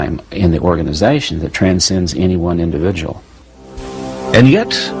time in the organization that transcends any one individual. And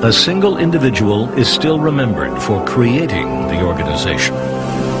yet, a single individual is still remembered for creating the organization.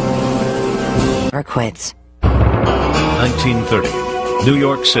 Or quits. 1930. New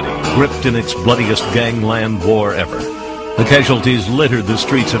York City, gripped in its bloodiest gangland war ever. The casualties littered the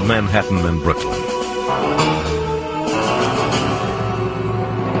streets of Manhattan and Brooklyn.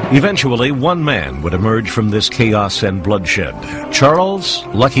 Eventually, one man would emerge from this chaos and bloodshed: Charles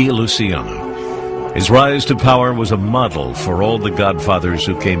Lucky Luciano. His rise to power was a model for all the godfathers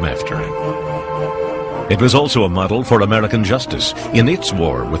who came after him. It was also a model for American justice in its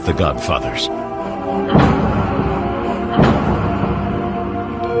war with the godfathers.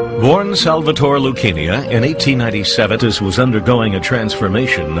 Born Salvatore Lucchini in 1897, this was undergoing a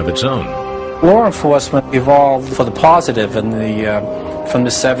transformation of its own. Law enforcement evolved for the positive in from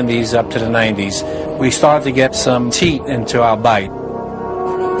the 70s up to the 90s. We started to get some teeth into our bite.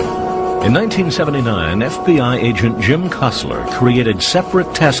 In 1979, FBI agent Jim Kossler created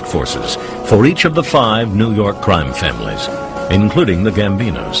separate task forces for each of the 5 New York crime families, including the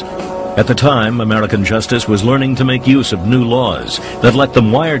Gambinos. At the time, American justice was learning to make use of new laws that let them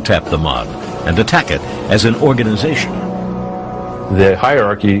wiretap the mob and attack it as an organization. The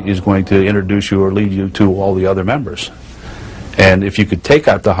hierarchy is going to introduce you or lead you to all the other members. And if you could take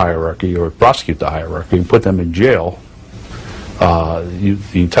out the hierarchy or prosecute the hierarchy and put them in jail, the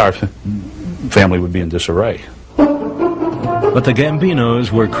entire family would be in disarray. But the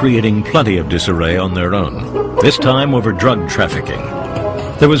Gambinos were creating plenty of disarray on their own, this time over drug trafficking.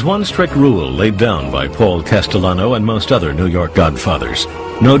 There was one strict rule laid down by Paul Castellano and most other New York godfathers: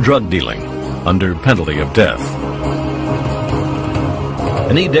 no drug dealing, under penalty of death.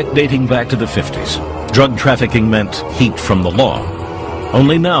 An edict dating back to the 50s. Drug trafficking meant heat from the law.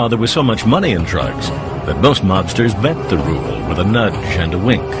 Only now there was so much money in drugs that most mobsters bent the rule with a nudge and a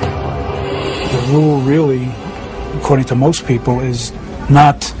wink. The rule really, according to most people, is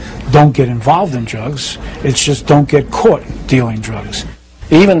not don't get involved in drugs. It's just don't get caught dealing drugs.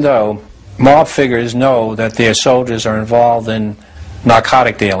 Even though mob figures know that their soldiers are involved in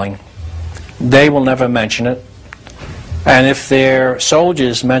narcotic dealing, they will never mention it. And if their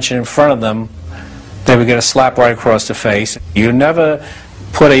soldiers mention in front of them, they would get a slap right across the face. You never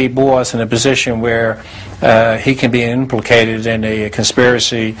put a boss in a position where he can be implicated in a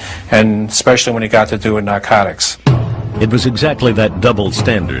conspiracy, and especially when it got to do with narcotics. It was exactly that double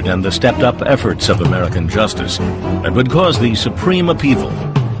standard and the stepped-up efforts of American justice that would cause the supreme upheaval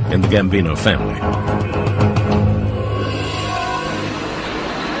in the Gambino family.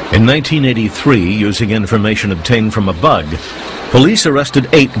 In 1983, using information obtained from a bug, police arrested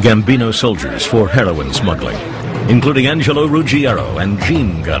 8 Gambino soldiers for heroin smuggling, including Angelo Ruggiero and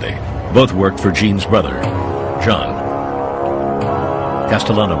Gene Gotti. Both worked for Gene's brother, John.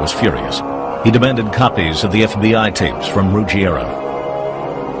 Castellano was furious. He demanded copies of the FBI tapes from Ruggiero.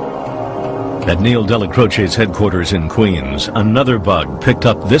 At Neil Delacroce's headquarters in Queens, another bug picked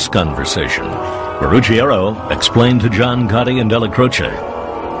up this conversation, where Ruggiero explained to John Gotti and Delacroce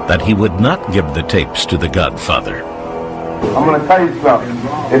that he would not give the tapes to the Godfather. I'm going to tell you something.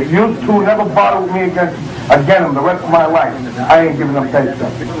 If you two never bother with me again in the rest of my life, I ain't giving them tapes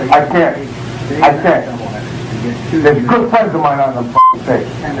up. I can't. There's good friends of mine on them tapes.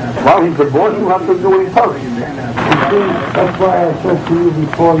 Well, he's the boss. You have to do what he tells you. That's why I said to you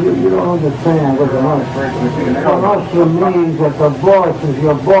before, you don't understand what the Nostra means that the boss is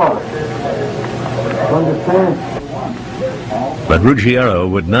your boss. Understand? But Ruggiero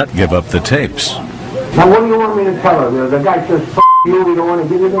would not give up the tapes. Now, what do you want me to tell her? The guy says, F*** you, we don't want to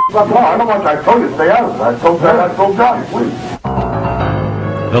give you the fuck. No, I don't want I told you, stay out of it. I told Johnny, please.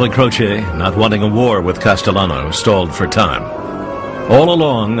 Delacroce, not wanting a war with Castellano, stalled for time. All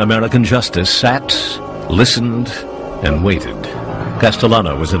along, American justice sat, listened, and waited.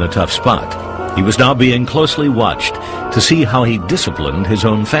 Castellano was in a tough spot. He was now being closely watched to see how he disciplined his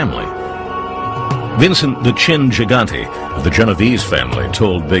own family. Vincent the Chin Gigante of the Genovese family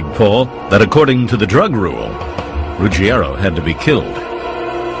told Big Paul that according to the drug rule, Ruggiero had to be killed.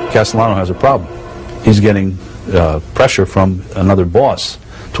 Castellano has a problem. He's getting pressure from another boss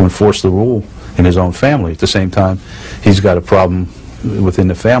to enforce the rule in his own family. At the same time, he's got a problem within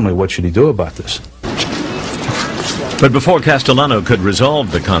the family. What should he do about this? But before Castellano could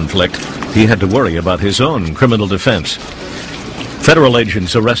resolve the conflict, he had to worry about his own criminal defense. Federal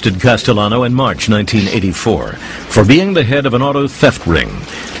agents arrested Castellano in March 1984 for being the head of an auto theft ring.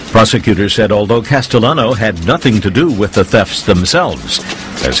 Prosecutors said although Castellano had nothing to do with the thefts themselves,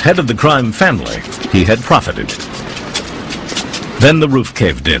 as head of the crime family, he had profited. Then the roof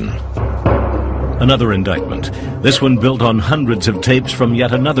caved in. Another indictment, this one built on hundreds of tapes from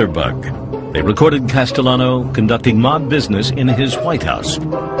yet another bug. They recorded Castellano conducting mob business in his White House,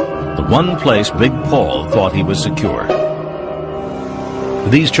 the one place Big Paul thought he was secure.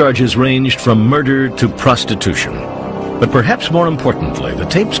 These charges ranged from murder to prostitution. But perhaps more importantly, the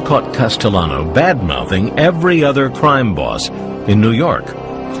tapes caught Castellano bad-mouthing every other crime boss in New York.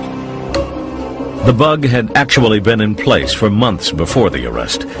 The bug had actually been in place for months before the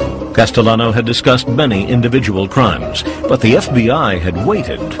arrest. Castellano had discussed many individual crimes, but the FBI had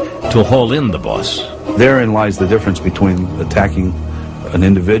waited to haul in the boss. Therein lies the difference between attacking an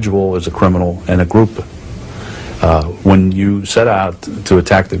individual as a criminal and a group. When you set out to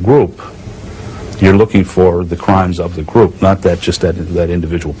attack the group, you're looking for the crimes of the group, not just that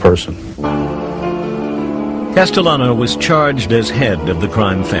individual person. Castellano was charged as head of the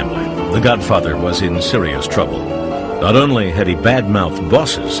crime family. The Godfather was in serious trouble. Not only had he bad-mouthed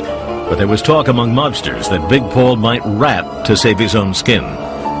bosses, but there was talk among mobsters that Big Paul might rat to save his own skin.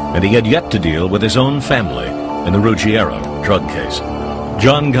 and he had yet to deal with his own family in the Ruggiero drug case.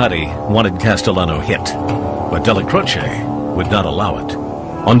 John Gotti wanted Castellano hit, but Della Croce would not allow it.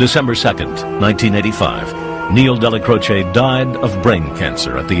 On December 2nd, 1985, Neil Della Croce died of brain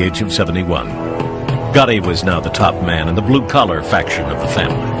cancer at the age of 71. Gotti was now the top man in the blue-collar faction of the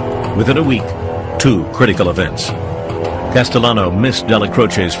family. Within a week, two critical events. Castellano missed Della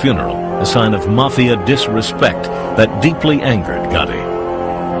Croce's funeral, a sign of Mafia disrespect that deeply angered Gotti.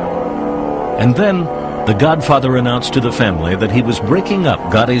 And then, the Godfather announced to the family that he was breaking up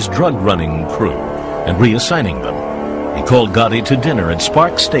Gotti's drug-running crew and reassigning them. He called Gotti to dinner at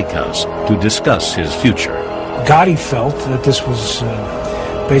Sparks Steakhouse to discuss his future. Gotti felt that this was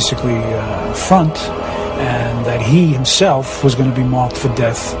basically a front and that he himself was going to be marked for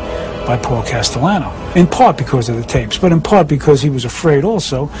death by Paul Castellano, in part because of the tapes, but in part because he was afraid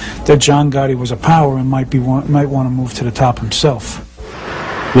also that John Gotti was a power and might want to move to the top himself.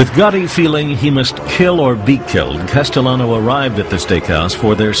 With Gotti feeling he must kill or be killed, Castellano arrived at the steakhouse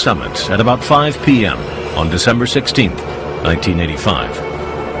for their summit at about 5 p.m. on December 16th, 1985.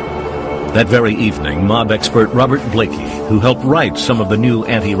 That very evening, mob expert Robert Blakey, who helped write some of the new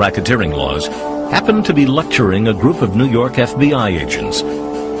anti-racketeering laws, happened to be lecturing a group of New York FBI agents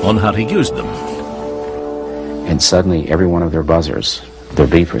on how to use them. And suddenly, every one of their buzzers, their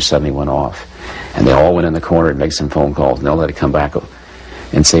beepers suddenly went off. And they all went in the corner and make some phone calls, and they'll let it come back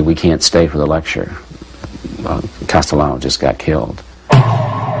and say, we can't stay for the lecture. Castellano just got killed.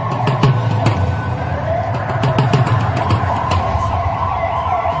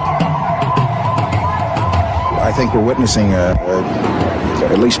 I think we're witnessing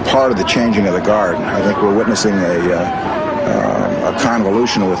at least part of the changing of the guard. I think we're witnessing a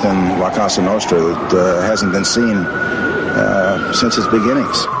convolution within La Cosa Nostra that hasn't been seen since its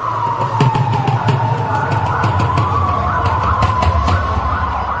beginnings.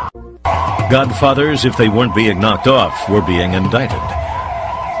 Godfathers, if they weren't being knocked off, were being indicted.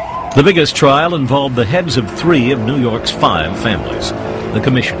 The biggest trial involved the heads of 3 of New York's 5 families, the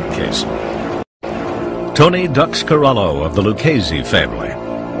Commission case. Tony Dux Carollo of the Lucchese family,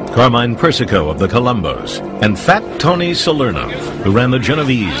 Carmine Persico of the Colombos, and Fat Tony Salerno, who ran the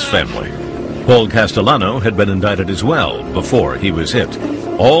Genovese family. Paul Castellano had been indicted as well before he was hit,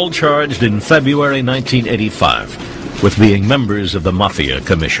 all charged in February 1985 with being members of the Mafia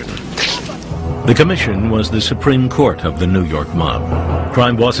Commission. The Commission was the Supreme Court of the New York mob.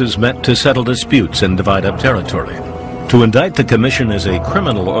 Crime bosses met to settle disputes and divide up territory. To indict the Commission as a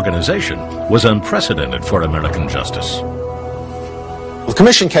criminal organization was unprecedented for American justice. The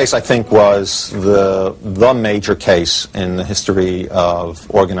Commission case, I think, was the major case in the history of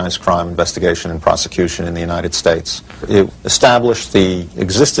organized crime investigation and prosecution in the United States. It established the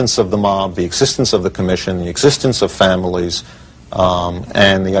existence of the mob, the existence of the Commission, the existence of families,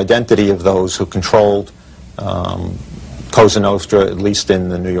 and the identity of those who controlled Cosa Nostra, at least in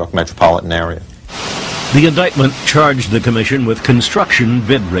the New York metropolitan area. The indictment charged the Commission with construction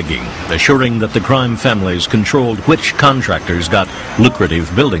bid rigging, assuring that the crime families controlled which contractors got lucrative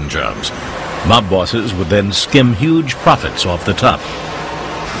building jobs. Mob bosses would then skim huge profits off the top.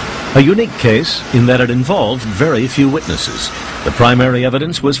 A unique case in that it involved very few witnesses. The primary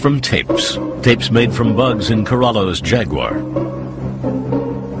evidence was from tapes made from bugs in Carollo's Jaguar,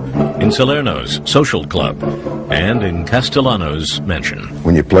 in Salerno's social club, and in Castellano's mansion.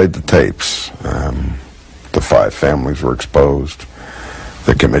 When you played the tapes, the 5 families were exposed,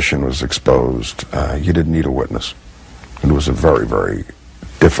 the Commission was exposed. You didn't need a witness. It was a very, very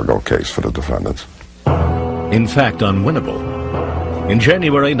difficult case for the defendants. In fact, unwinnable. In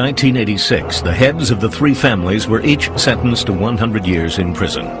January 1986, the heads of the 3 families were each sentenced to 100 years in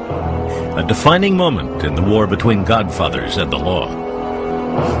prison. A defining moment in the war between godfathers and the law.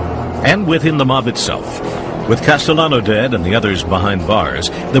 And within the mob itself. With Castellano dead and the others behind bars,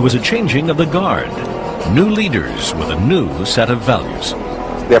 there was a changing of the guard. New leaders with a new set of values.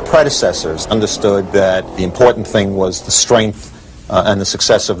 Their predecessors understood that the important thing was the strength and the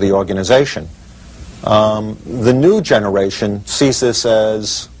success of the organization. The new generation sees this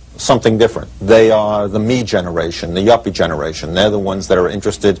as something different. They are the me generation, the yuppie generation. They're the ones that are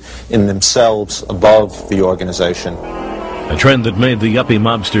interested in themselves above the organization. A trend that made the yuppie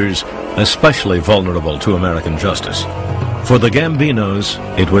mobsters especially vulnerable to American justice. For the Gambinos,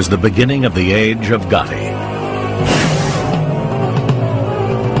 it was the beginning of the age of Gotti.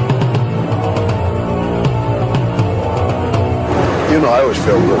 You know, I always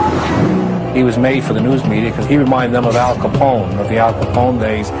feel good. He was made for the news media because he reminded them of Al Capone, of the Al Capone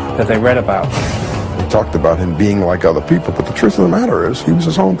days that they read about. They talked about him being like other people, but the truth of the matter is he was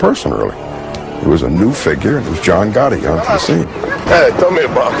his own person, really. It was a new figure, and it was John Gotti onto the scene. Hey, tell me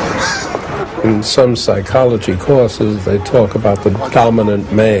about it. In some psychology courses, they talk about the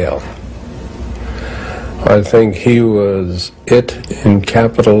dominant male. I think he was it in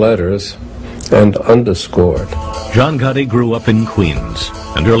capital letters and underscored. John Gotti grew up in Queens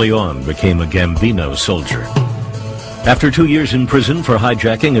and early on became a Gambino soldier. After 2 years in prison for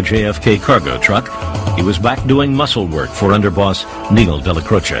hijacking a JFK cargo truck, he was back doing muscle work for underboss Neil Della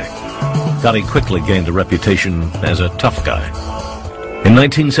Croce. Gotti quickly gained a reputation as a tough guy. In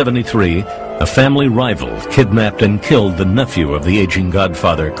 1973, a family rival kidnapped and killed the nephew of the aging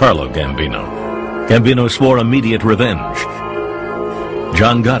godfather, Carlo Gambino. Gambino swore immediate revenge.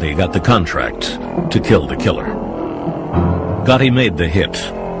 John Gotti got the contract to kill the killer. Gotti made the hit,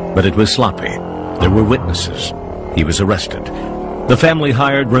 but it was sloppy. There were witnesses. He was arrested. The family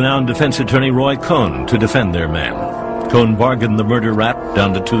hired renowned defense attorney Roy Cohn to defend their man. Cohn bargained the murder rap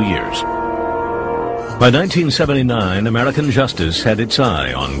down to 2 years. By 1979, American justice had its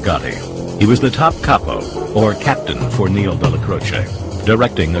eye on Gotti. He was the top capo, or captain, for Neil Della Croce,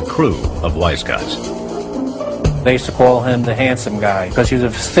 directing a crew of wise guys. They used to call him the handsome guy because he was a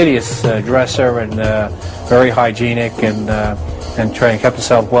fastidious dresser and very hygienic and kept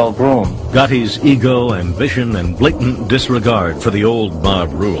himself well groomed. Gotti's ego, ambition, and blatant disregard for the old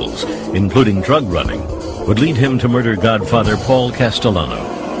mob rules, including drug running, would lead him to murder godfather Paul Castellano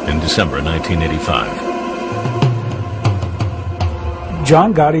in December 1985.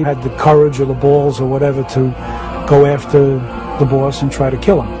 John Gotti had the courage or the balls or whatever to go after the boss and try to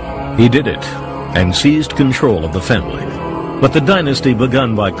kill him. He did it and seized control of the family. But the dynasty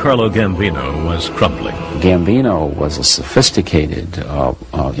begun by Carlo Gambino was crumbling. Gambino was a sophisticated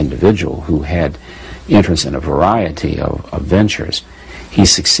individual who had interest in a variety of ventures.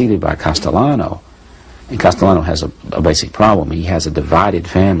 He's succeeded by Castellano, and Castellano has a basic problem. He has a divided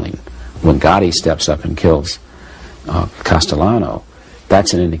family. When Gotti steps up and kills Castellano,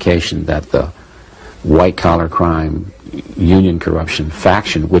 that's an indication that the white-collar crime, union corruption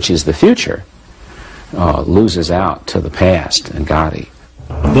faction, which is the future, loses out to the past and Gotti.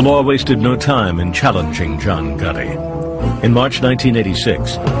 The law wasted no time in challenging John Gotti. In March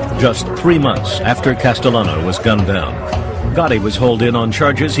 1986, just 3 months after Castellano was gunned down, Gotti was hauled in on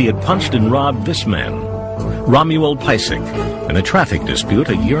charges he had punched and robbed this man, Romuald Peissig, in a traffic dispute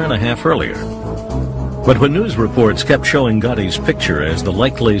a year and a half earlier. But when news reports kept showing Gotti's picture as the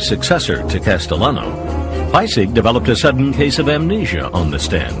likely successor to Castellano, Peissig developed a sudden case of amnesia on the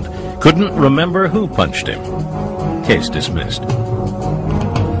stand. Couldn't remember who punched him. Case dismissed.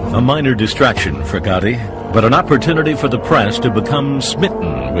 A minor distraction for Gotti, but an opportunity for the press to become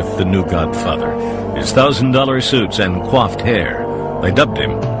smitten with the new godfather. His $1,000 suits and coiffed hair. They dubbed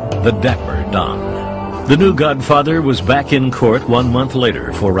him the Dapper Don. The new godfather was back in court 1 month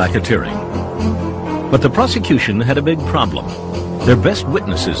later for racketeering. But the prosecution had a big problem. Their best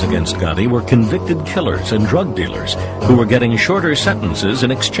witnesses against Gotti were convicted killers and drug dealers who were getting shorter sentences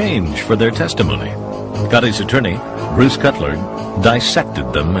in exchange for their testimony. Gotti's attorney, Bruce Cutler,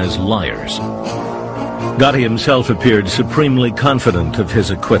 dissected them as liars. Gotti himself appeared supremely confident of his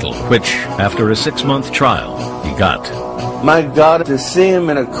acquittal, which, after a 6-month trial, he got. My God, to see him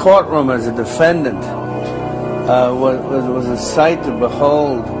in a courtroom as a defendant was a sight to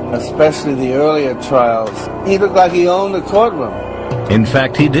behold, especially the earlier trials. He looked like he owned the courtroom. In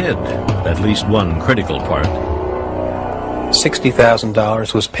fact, he did, at least one critical part.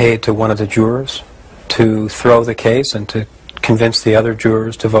 $60,000 was paid to one of the jurors to throw the case and to convince the other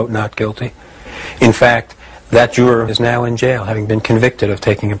jurors to vote not guilty. In fact, that juror is now in jail, having been convicted of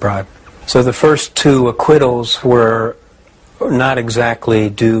taking a bribe. So the first 2 acquittals were not exactly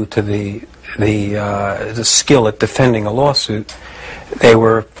due to the skill at defending a lawsuit. They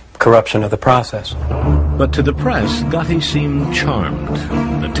were corruption of the process. But to the press, Gotti seemed charmed.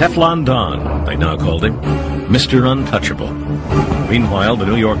 The Teflon Don, they now called him, Mr. Untouchable. Meanwhile, the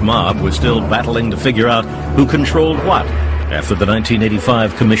New York mob was still battling to figure out who controlled what after the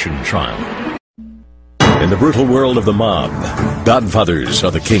 1985 commission trial. In the brutal world of the mob, godfathers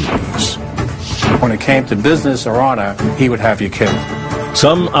are the kings. When it came to business or honor, he would have you killed.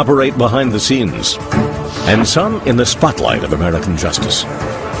 Some operate behind the scenes, and some in the spotlight of American justice.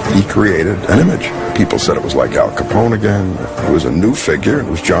 He created an image. People said it was like Al Capone again. It was a new figure, and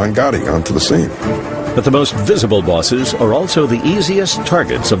it was John Gotti onto the scene. But the most visible bosses are also the easiest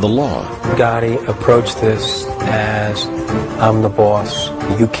targets of the law. Gotti approached this as, I'm the boss,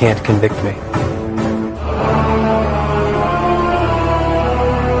 you can't convict me.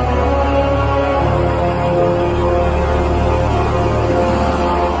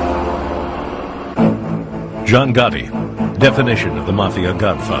 John Gotti, definition of the Mafia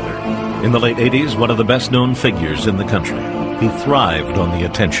godfather. In the late 80s, one of the best-known figures in the country, he thrived on the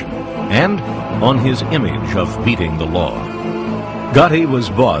attention and on his image of beating the law. Gotti was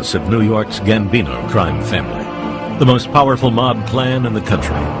boss of New York's Gambino crime family, the most powerful mob clan in the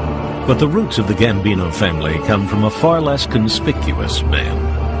country. But the roots of the Gambino family come from a far less conspicuous man.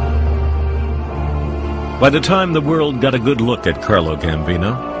 By the time the world got a good look at Carlo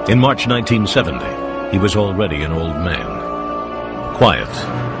Gambino, in March 1970, he was already an old man. Quiet,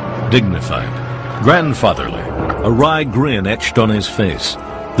 dignified, grandfatherly, a wry grin etched on his face.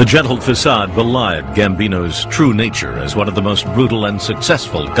 The gentle facade belied Gambino's true nature as one of the most brutal and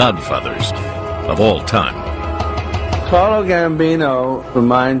successful godfathers of all time. Carlo Gambino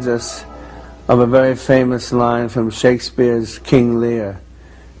reminds us of a very famous line from Shakespeare's King Lear.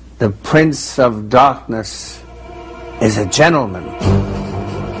 The Prince of Darkness is a gentleman.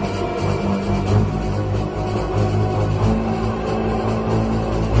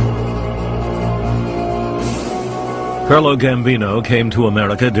 Carlo Gambino came to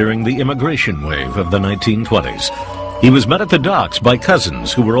America during the immigration wave of the 1920s. He was met at the docks by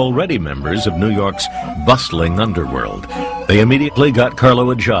cousins who were already members of New York's bustling underworld. They immediately got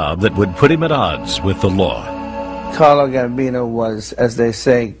Carlo a job that would put him at odds with the law. Carlo Gambino was, as they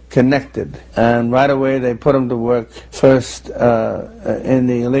say, connected. And right away they put him to work first in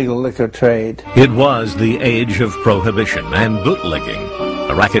the illegal liquor trade. It was the age of prohibition and bootlegging,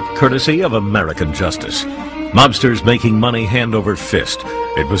 a racket courtesy of American justice. Mobsters making money hand over fist.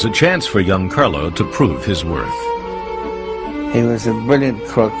 It was a chance for young Carlo to prove his worth. He was a brilliant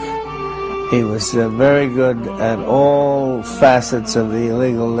crook. He was very good at all facets of the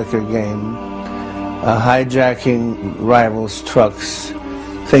illegal liquor game, hijacking rivals' trucks,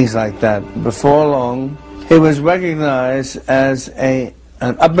 things like that. Before long, he was recognized as an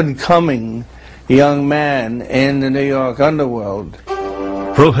up-and-coming young man in the New York underworld.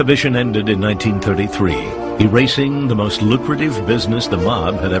 Prohibition ended in 1933. Erasing the most lucrative business the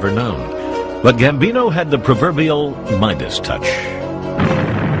mob had ever known. But Gambino had the proverbial Midas touch.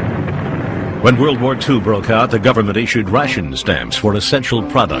 When World War II broke out, the government issued ration stamps for essential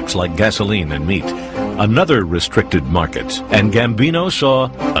products like gasoline and meat, another restricted market, and Gambino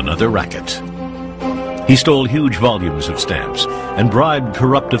saw another racket. He stole huge volumes of stamps and bribed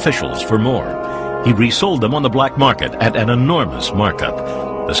corrupt officials for more. He resold them on the black market at an enormous markup.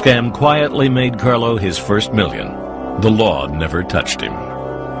 The scam quietly made Carlo his first million. The law never touched him.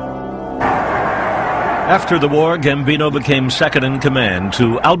 After the war, Gambino became second in command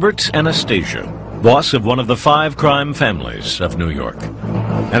to Albert Anastasia, boss of one of the 5 crime families of New York.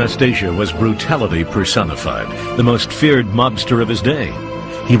 Anastasia was brutality personified, the most feared mobster of his day.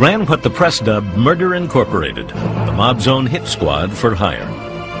 He ran what the press dubbed Murder Incorporated, the mob's own hit squad for hire.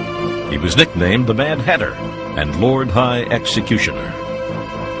 He was nicknamed the Mad Hatter and Lord High Executioner.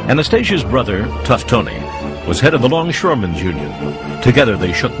 Anastasia's brother, Tough Tony, was head of the Longshoremen's Union. Together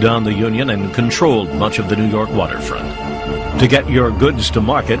they shook down the union and controlled much of the New York waterfront. To get your goods to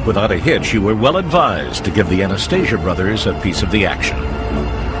market without a hitch, you were well advised to give the Anastasia brothers a piece of the action.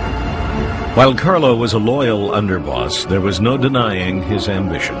 While Carlo was a loyal underboss, there was no denying his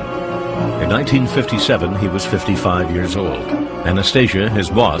ambition. In 1957, he was 55 years old. Anastasia, his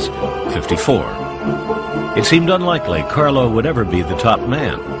boss, 54. It seemed unlikely Carlo would ever be the top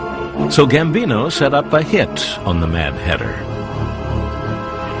man. So Gambino set up a hit on the Mad Hatter.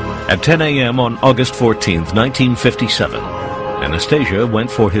 At 10 a.m. on August 14th, 1957, Anastasia went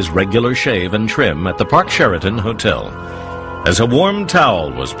for his regular shave and trim at the Park Sheraton Hotel. As a warm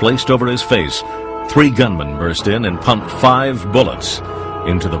towel was placed over his face, 3 gunmen burst in and pumped 5 bullets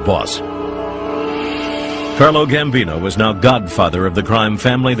into the boss. Carlo Gambino was now godfather of the crime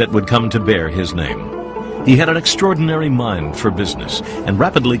family that would come to bear his name. He had an extraordinary mind for business and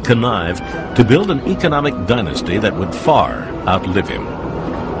rapidly connived to build an economic dynasty that would far outlive him.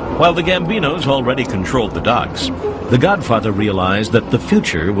 While the Gambinos already controlled the docks, the Godfather realized that the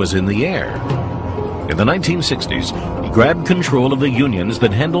future was in the air. In the 1960s, he grabbed control of the unions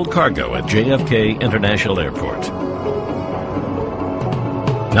that handled cargo at JFK International Airport.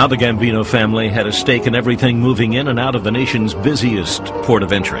 Now the Gambino family had a stake in everything moving in and out of the nation's busiest port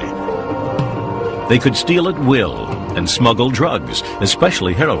of entry. They could steal at will and smuggle drugs,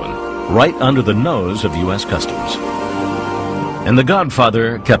 especially heroin, right under the nose of U.S. Customs. And the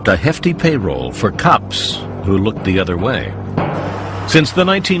Godfather kept a hefty payroll for cops who looked the other way. Since the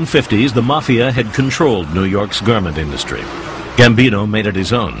 1950s, the Mafia had controlled New York's garment industry. Gambino made it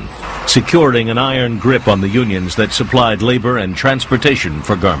his own, securing an iron grip on the unions that supplied labor and transportation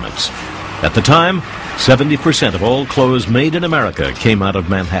for garments. At the time, 70% of all clothes made in America came out of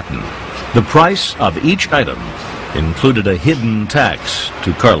Manhattan. The price of each item included a hidden tax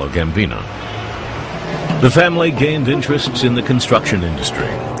to Carlo Gambino. The family gained interests in the construction industry.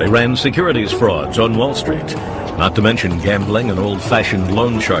 They ran securities frauds on Wall Street. Not to mention gambling and old-fashioned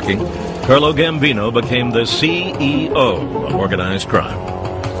loan sharking, Carlo Gambino became the CEO of organized crime.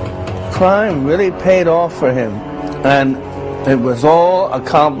 Crime really paid off for him, and it was all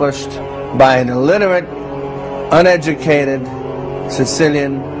accomplished by an illiterate, uneducated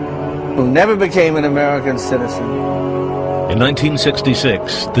Sicilian who never became an American citizen. In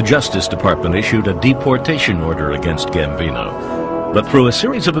 1966, the Justice Department issued a deportation order against Gambino. But through a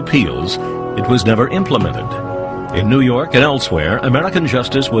series of appeals, it was never implemented. In New York and elsewhere, American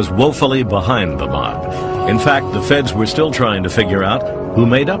justice was woefully behind the mob. In fact, the feds were still trying to figure out who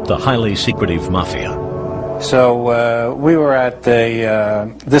made up the highly secretive Mafia. So we were at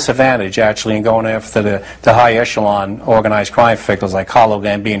a disadvantage, actually, in going after the high echelon organized crime figures like Carlo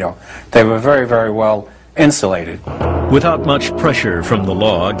Gambino. They were very, very well insulated. Without much pressure from the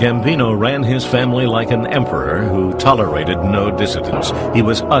law, Gambino ran his family like an emperor who tolerated no dissidents. He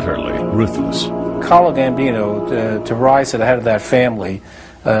was utterly ruthless. Carlo Gambino, to rise to the head of that family,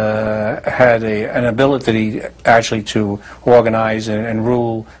 had an ability actually to organize and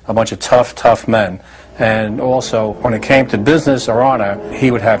rule a bunch of tough men. And also, when it came to business or honor,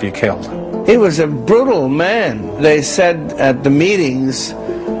 he would have you killed. He was a brutal man. They said at the meetings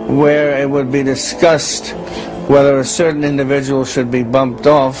where it would be discussed whether a certain individual should be bumped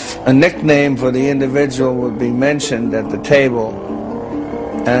off, a nickname for the individual would be mentioned at the table.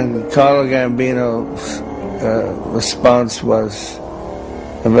 And Carlo Gambino's response was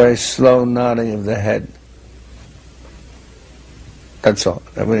a very slow nodding of the head. That's all.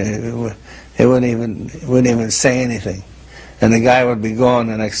 He wouldn't even say anything. And the guy would be gone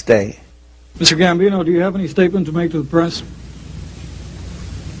the next day. Mr. Gambino, do you have any statement to make to the press?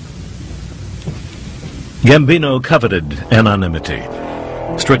 Gambino coveted anonymity.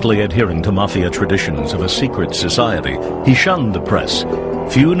 Strictly adhering to Mafia traditions of a secret society, he shunned the press.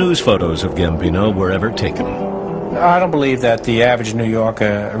 Few news photos of Gambino were ever taken. I don't believe that the average New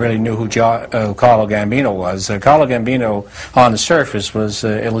Yorker really knew who Carlo Gambino was. Carlo Gambino, on the surface, was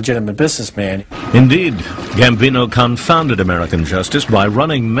a illegitimate businessman. Indeed, Gambino confounded American justice by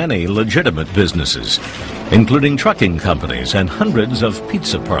running many legitimate businesses, including trucking companies and hundreds of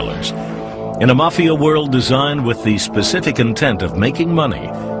pizza parlors. In a Mafia world designed with the specific intent of making money,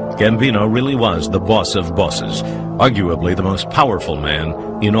 Gambino really was the boss of bosses, arguably the most powerful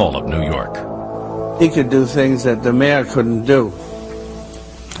man in all of New York. He could do things that the mayor couldn't do.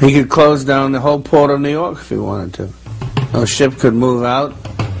 He could close down the whole port of New York if he wanted to. No ship could move out.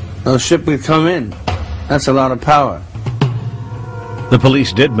 No ship could come in. That's a lot of power. The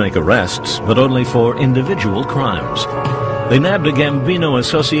police did make arrests, but only for individual crimes. They nabbed a Gambino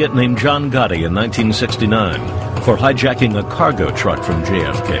associate named John Gotti in 1969 for hijacking a cargo truck from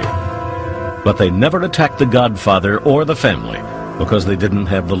JFK. But they never attacked the Godfather or the family because they didn't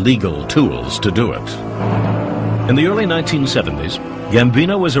have the legal tools to do it. In the early 1970s,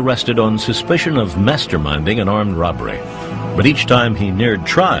 Gambino was arrested on suspicion of masterminding an armed robbery. But each time he neared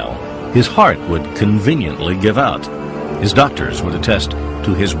trial, his heart would conveniently give out. His doctors would attest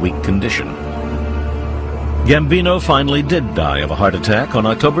to his weak condition. Gambino finally did die of a heart attack on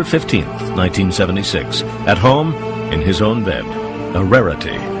October 15, 1976, at home in his own bed, a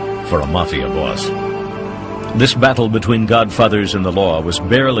rarity for a Mafia boss. This battle between godfathers and the law was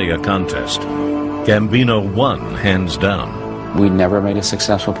barely a contest. Gambino won, hands down. We never made a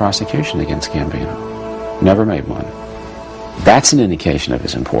successful prosecution against Gambino. Never made one. That's an indication of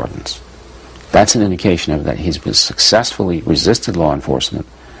his importance. That's an indication of that he was successfully resisted law enforcement,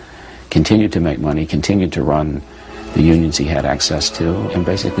 continued to make money, continued to run the unions he had access to, and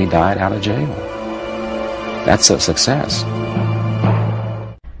basically died out of jail. That's a success.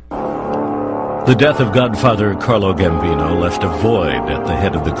 The death of Godfather Carlo Gambino left a void at the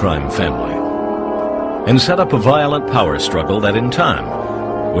head of the crime family and set up a violent power struggle that in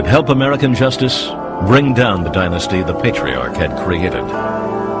time would help American justice bring down the dynasty the patriarch had created.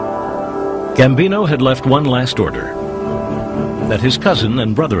 Gambino had left one last order: that his cousin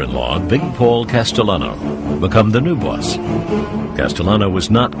and brother-in-law, Big Paul Castellano, become the new boss. Castellano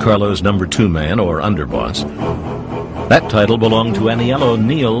was not Carlo's number 2 man or underboss. That title belonged to Aniello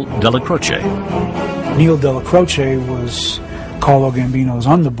Neil Della Croce. Neil Della Croce was Carlo Gambino's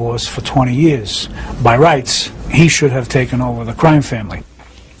underboss for 20 years. By rights, he should have taken over the crime family.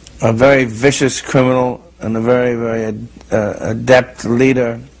 A very vicious criminal and a very, very adept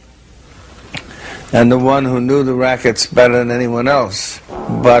leader, and the one who knew the rackets better than anyone else.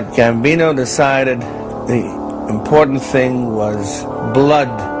 But Gambino decided the important thing was blood.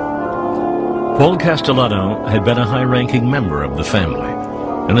 Paul Castellano had been a high-ranking member of the family.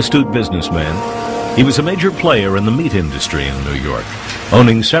 An astute businessman, he was a major player in the meat industry in New York,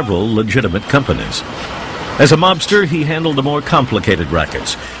 owning several legitimate companies. As a mobster, he handled the more complicated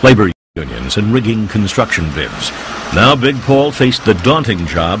rackets, labor unions, and rigging construction bids. Now Big Paul faced the daunting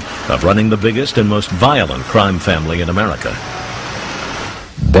job of running the biggest and most violent crime family in America.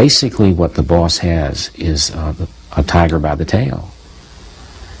 Basically, what the boss has is a tiger by the tail.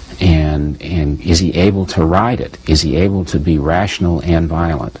 And is he able to ride it? Is he able to be rational and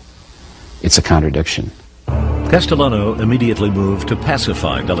violent? It's a contradiction. Castellano immediately moved to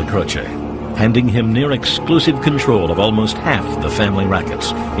pacify Della Croce, handing him near exclusive control of almost half the family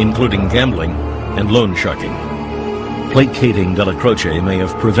rackets, including gambling and loan sharking. Placating Della Croce may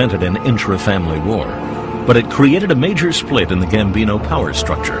have prevented an intra-family war, but it created a major split in the Gambino power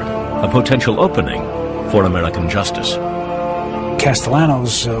structure, a potential opening for American justice.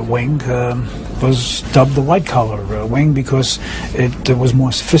 Castellano's wing was dubbed the white-collar wing because it was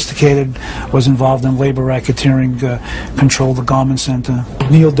more sophisticated, was involved in labor racketeering, controlled the garment center.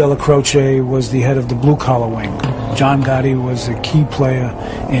 Neil Della Croce was the head of the blue-collar wing. John Gotti was a key player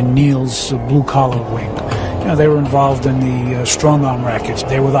in Neil's blue-collar wing. You know, they were involved in the strong-arm rackets.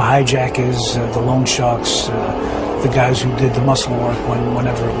 They were the hijackers, the loan sharks, the guys who did the muscle work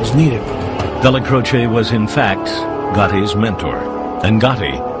whenever it was needed. Della Croce was, in fact, Gotti's mentor, and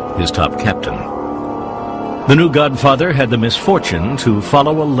Gotti his top captain. The new godfather had the misfortune to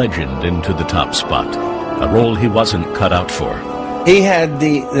follow a legend into the top spot, a role he wasn't cut out for. He had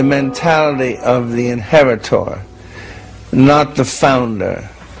the mentality of the inheritor, not the founder.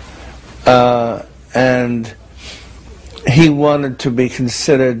 And he wanted to be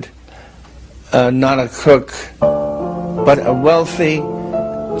considered not a crook, but a wealthy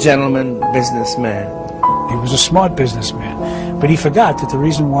gentleman businessman. He was a smart businessman, but he forgot that the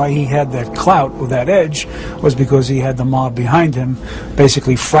reason why he had that clout or that edge was because he had the mob behind him,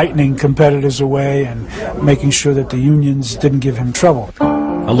 basically frightening competitors away and making sure that the unions didn't give him trouble.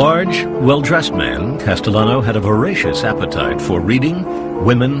 A large, well-dressed man, Castellano had a voracious appetite for reading,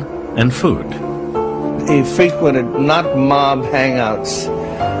 women, and food. He frequented not mob hangouts,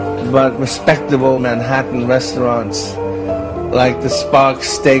 but respectable Manhattan restaurants like the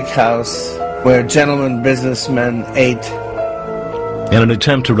Sparks Steakhouse, where gentlemen businessmen ate. In an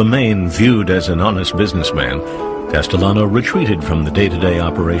attempt to remain viewed as an honest businessman, Castellano retreated from the day-to-day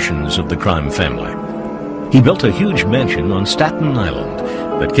operations of the crime family. He built a huge mansion on Staten Island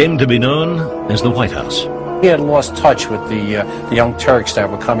that came to be known as the White House. He had lost touch with the young Turks that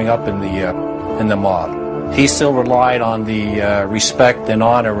were coming up in the mob. He still relied on the respect and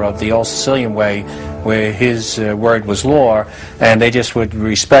honor of the old Sicilian way, where his word was law, and they just would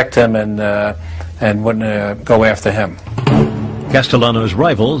respect him and wouldn't go after him. Castellano's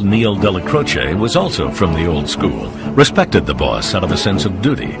rival, Neil Della Croce, was also from the old school, respected the boss out of a sense of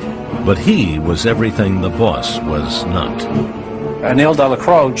duty, but he was everything the boss was not. Neil Della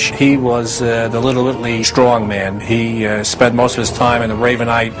Croce, he was the Little Italy strong man. He spent most of his time in the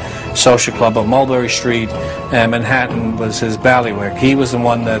Ravenite social club on Mulberry Street, and Manhattan was his bailiwick. He was the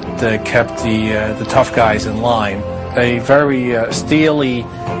one that kept the tough guys in line. A very steely,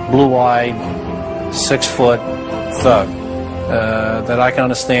 blue-eyed, 6-foot thug that I can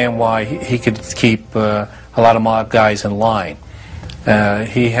understand why he could keep a lot of mob guys in line.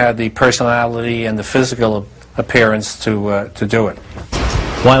 He had the personality and the physical appearance to do it.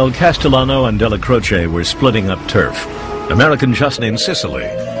 While Castellano and Della Croce were splitting up turf, American justice in Sicily,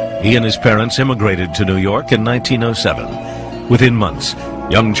 he and his parents immigrated to New York in 1907. Within months,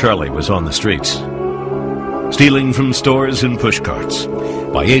 young Charlie was on the streets, stealing from stores and pushcarts.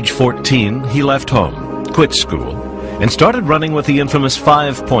 By age 14, he left home, quit school, and started running with the infamous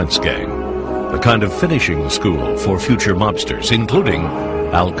 5 Points Gang, a kind of finishing school for future mobsters, including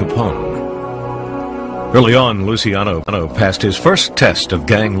Al Capone. Early on, Luciano passed his first test of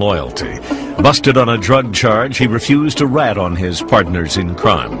gang loyalty. Busted on a drug charge, he refused to rat on his partners in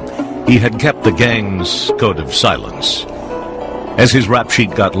crime. He had kept the gang's code of silence. As his rap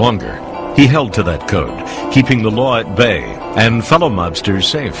sheet got longer, he held to that code, keeping the law at bay and fellow mobsters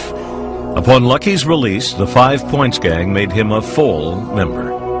safe. Upon Lucky's release, the 5 Points Gang made him a full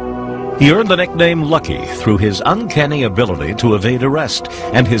member. He earned the nickname Lucky through his uncanny ability to evade arrest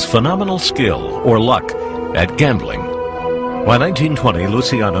and his phenomenal skill, or luck, at gambling. By 1920,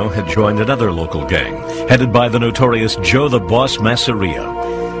 Luciano had joined another local gang, headed by the notorious Joe the Boss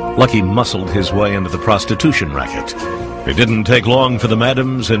Masseria. Lucky muscled his way into the prostitution racket. It didn't take long for the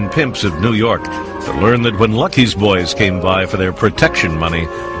madams and pimps of New York to learn that when Lucky's boys came by for their protection money,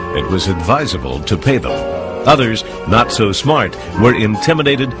 it was advisable to pay them. Others, not so smart, were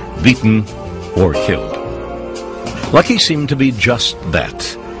intimidated, beaten, or killed. Lucky seemed to be just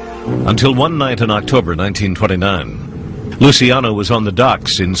that, until one night in October 1929. Luciano was on the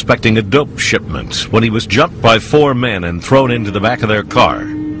docks inspecting a dope shipment when he was jumped by 4 men and thrown into the back of their car.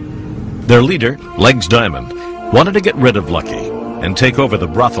 Their leader, Legs Diamond, wanted to get rid of Lucky and take over the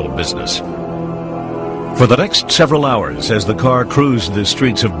brothel business. For the next several hours, as the car cruised the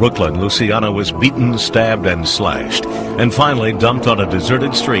streets of Brooklyn, Luciano was beaten, stabbed, and slashed, and finally dumped on a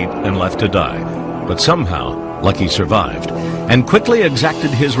deserted street and left to die. But somehow, Lucky survived, and quickly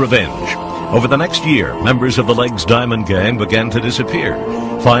exacted his revenge. Over the next year, members of the Legs Diamond gang began to disappear.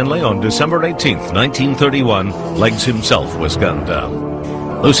 Finally, on December 18th, 1931, Legs himself was gunned down.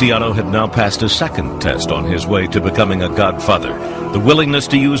 Luciano had now passed a second test on his way to becoming a godfather, the willingness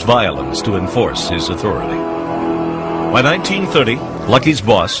to use violence to enforce his authority. By 1930, Lucky's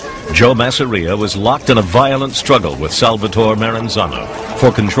boss, Joe Masseria, was locked in a violent struggle with Salvatore Maranzano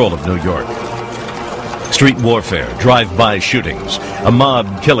for control of New York. Street warfare, drive-by shootings, a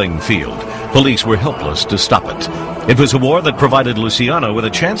mob killing field. Police were helpless to stop it. It was a war that provided Luciano with a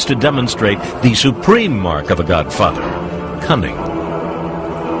chance to demonstrate the supreme mark of a godfather: cunning.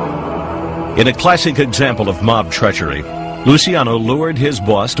 In a classic example of mob treachery, Luciano lured his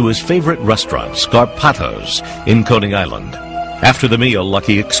boss to his favorite restaurant, Scarpato's, in Coney Island. After the meal,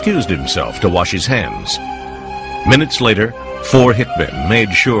 Lucky excused himself to wash his hands. Minutes later, 4 hitmen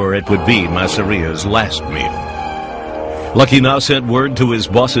made sure it would be Masseria's last meal. Lucky now sent word to his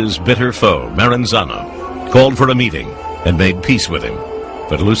boss's bitter foe, Maranzano, called for a meeting, and made peace with him.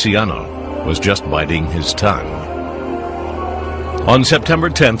 But Luciano was just biding his time. On September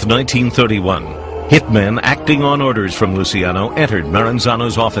 10th, 1931, hitmen acting on orders from Luciano entered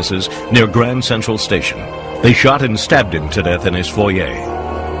Maranzano's offices near Grand Central Station. They shot and stabbed him to death in his foyer.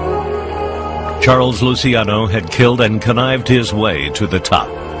 Charles Luciano had killed and connived his way to the top.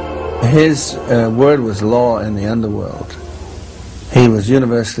 His word was law in the underworld. He was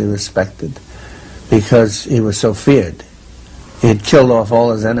universally respected because he was so feared. He had killed off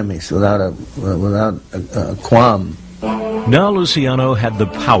all his enemies without a qualm. Now Luciano had the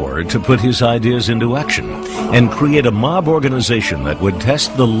power to put his ideas into action and create a mob organization that would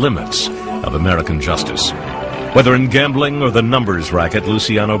test the limits of American justice. Whether in gambling or the numbers racket,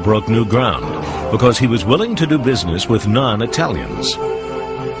 Luciano broke new ground because he was willing to do business with non-Italians.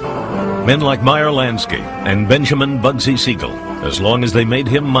 Men like Meyer Lansky and Benjamin Bugsy Siegel, as long as they made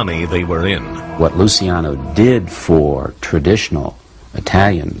him money, they were in. What Luciano did for traditional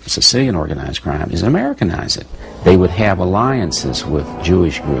Italian, Sicilian organized crime is Americanize it. They would have alliances with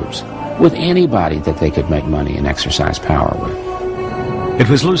Jewish groups, with anybody that they could make money and exercise power with. It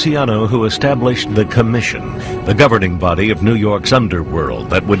was Luciano who established the Commission, the governing body of New York's underworld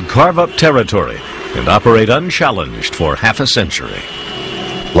that would carve up territory and operate unchallenged for half a century.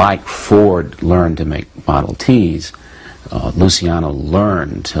 Like Ford learned to make Model Ts, Luciano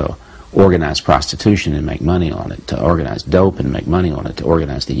learned to organize prostitution and make money on it, to organize dope and make money on it, to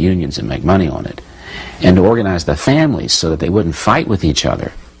organize the unions and make money on it, and to organize the families so that they wouldn't fight with each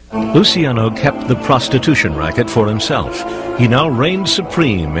other. Luciano kept the prostitution racket for himself. He now reigned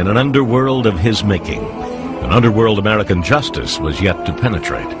supreme in an underworld of his making, an underworld American justice was yet to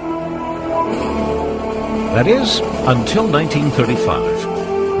penetrate. That is, until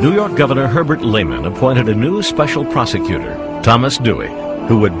 1935. New York Governor Herbert Lehman appointed a new special prosecutor, Thomas Dewey,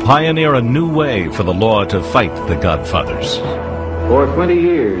 who would pioneer a new way for the law to fight the Godfathers. For 20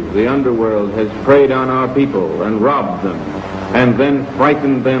 years, the underworld has preyed on our people and robbed them, and then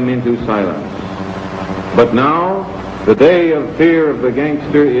frightened them into silence. But now, the day of fear of the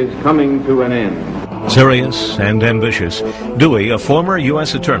gangster is coming to an end. Serious and ambitious, Dewey, a former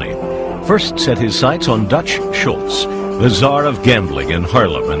U.S. attorney, first set his sights on Dutch Schultz, the czar of gambling in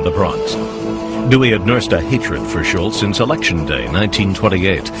Harlem and the Bronx. Dewey had nursed a hatred for Schultz since Election Day,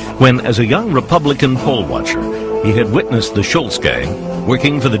 1928, when, as a young Republican poll watcher, he had witnessed the Schultz gang,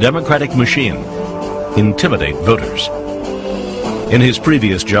 working for the Democratic machine, intimidate voters. In his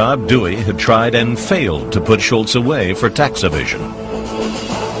previous job, Dewey had tried and failed to put Schultz away for tax evasion.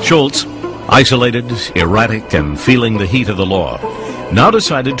 Schultz, isolated, erratic, and feeling the heat of the law, now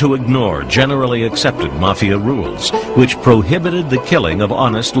decided to ignore generally accepted Mafia rules, which prohibited the killing of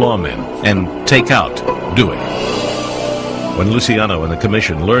honest lawmen, and take out Dewey. When Luciano and the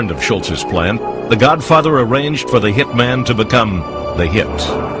Commission learned of Schultz's plan, the Godfather arranged for the hitman to become the hit.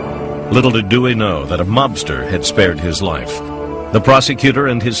 Little did Dewey know that a mobster had spared his life. The prosecutor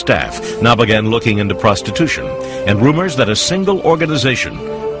and his staff now began looking into prostitution and rumors that a single organization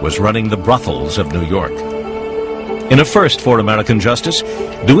was running the brothels of New York. In a first for American justice,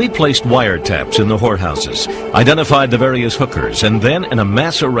 Dewey placed wiretaps in the whorehouses, identified the various hookers, and then, in a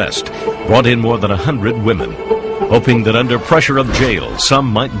mass arrest, brought in more than 100 women. Hoping that under pressure of jail, some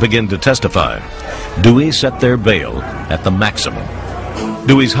might begin to testify, Dewey set their bail at the maximum.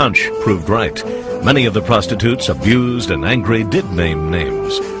 Dewey's hunch proved right. Many of the prostitutes, abused and angry, did name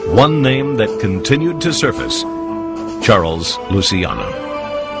names. One name that continued to surface: Charles Luciano.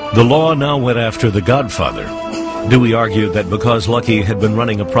 The law now went after the Godfather. Dewey argued that because Lucky had been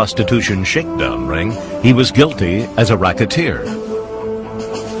running a prostitution shakedown ring, he was guilty as a racketeer.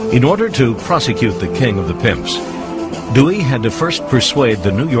 In order to prosecute the king of the pimps, Dewey had to first persuade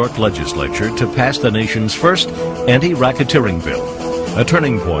the New York legislature to pass the nation's first anti-racketeering bill, a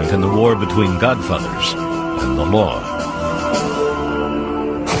turning point in the war between godfathers and the law.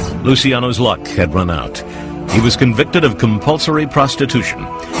 Luciano's luck had run out. He was convicted of compulsory prostitution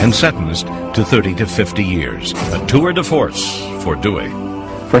and sentenced to 30 to 50 years, a tour de force for Dewey.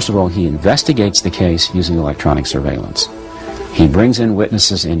 First of all, he investigates the case using electronic surveillance. He brings in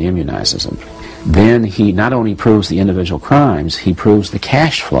witnesses and immunizes them. Then he not only proves the individual crimes, he proves the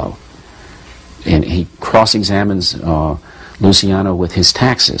cash flow. And he cross-examines Luciano with his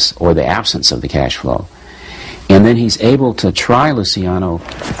taxes, or the absence of the cash flow. And then he's able to try Luciano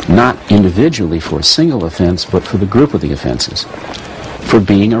not individually for a single offense, but for the group of the offenses, for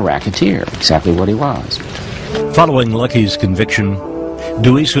being a racketeer, exactly what he was. Following Lucky's conviction,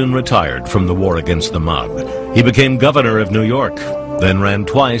 Dewey soon retired from the war against the mob. He became governor of New York, then ran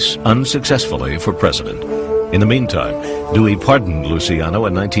twice unsuccessfully for president. In the meantime, Dewey pardoned Luciano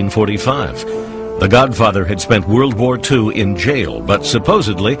in 1945. The Godfather had spent World War II in jail, but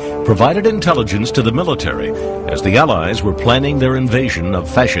supposedly provided intelligence to the military as the Allies were planning their invasion of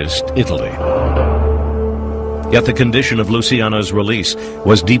fascist Italy. Yet the condition of Luciano's release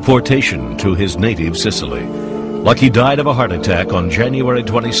was deportation to his native Sicily. Lucky died of a heart attack on January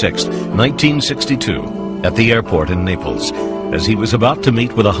 26, 1962, at the airport in Naples, as he was about to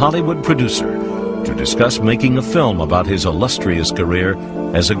meet with a Hollywood producer to discuss making a film about his illustrious career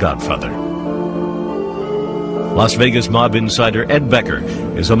as a godfather. Las Vegas mob insider Ed Becker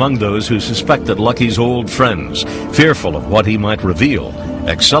is among those who suspect that Lucky's old friends, fearful of what he might reveal,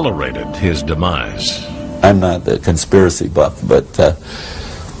 accelerated his demise. I'm not a conspiracy buff, but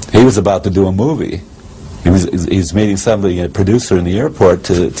he was about to do a movie. He was meeting somebody, a producer in the airport,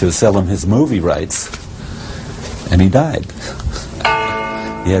 to sell him his movie rights, and he died.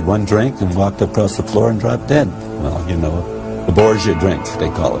 He had one drink and walked across the floor and dropped dead. Well, you know, the Borgia drink, they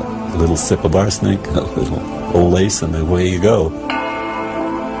call it. A little sip of arsenic, a little old lace, and away you go.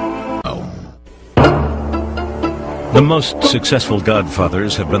 The most successful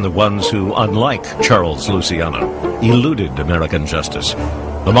godfathers have been the ones who, unlike Charles Luciano, eluded American justice.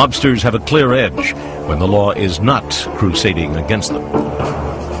 The mobsters have a clear edge when the law is not crusading against them.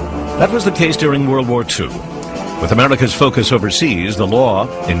 That was the case during World War II. With America's focus overseas, the law,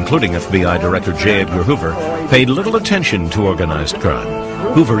 including FBI Director J. Edgar Hoover, paid little attention to organized crime.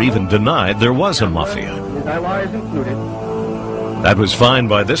 Hoover even denied there was a mafia. That was fine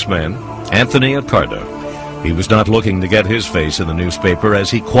by this man, Anthony Accardo. He was not looking to get his face in the newspaper as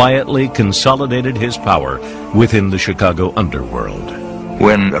he quietly consolidated his power within the Chicago underworld.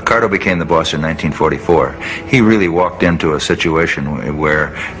 When Accardo became the boss in 1944, he really walked into a situation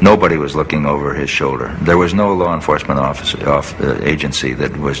where nobody was looking over his shoulder. There was no law enforcement agency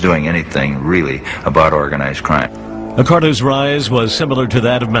that was doing anything really about organized crime. Accardo's rise was similar to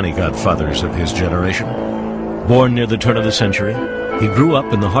that of many godfathers of his generation. Born near the turn of the century, he grew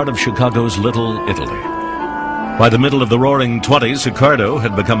up in the heart of Chicago's Little Italy. By the middle of the Roaring '20s, Accardo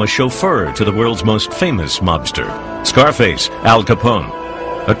had become a chauffeur to the world's most famous mobster, Scarface Al Capone,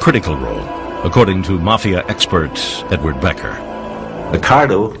 a critical role, according to Mafia expert Edward Becker.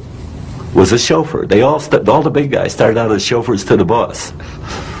 Accardo was a chauffeur. All the big guys started out as chauffeurs to the boss.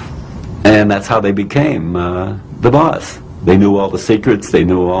 And that's how they became the boss. They knew all the secrets, they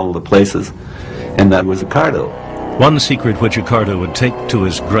knew all the places, and that was Accardo. One secret which Accardo would take to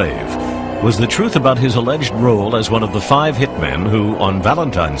his grave was the truth about his alleged role as one of the 5 hitmen who, on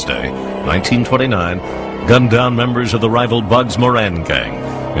Valentine's Day, 1929, gunned down members of the rival Bugs Moran gang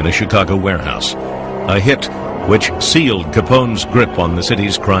in a Chicago warehouse. A hit which sealed Capone's grip on the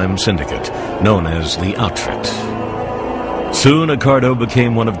city's crime syndicate, known as the Outfit. Soon Accardo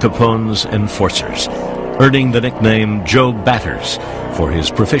became one of Capone's enforcers, earning the nickname Joe Batters for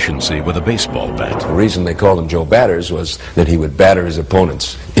his proficiency with a baseball bat. The reason they called him Joe Batters was that he would batter his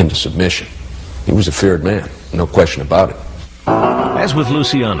opponents into submission. He was a feared man, no question about it. As with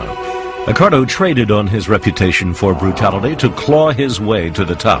Luciano, Accardo traded on his reputation for brutality to claw his way to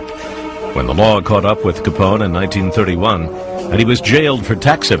the top. When the law caught up with Capone in 1931, and he was jailed for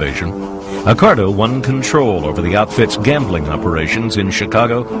tax evasion, Accardo won control over the outfit's gambling operations in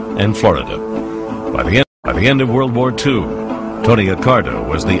Chicago and Florida. By the end of World War II, Tony Accardo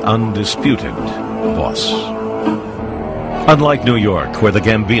was the undisputed boss. Unlike New York, where the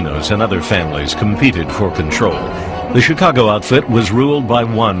Gambinos and other families competed for control, the Chicago outfit was ruled by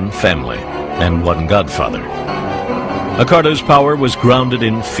one family and one godfather. Accardo's power was grounded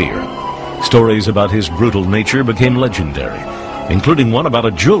in fear. Stories about his brutal nature became legendary, including one about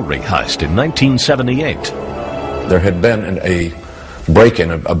a jewelry heist in 1978. There had been a break-in,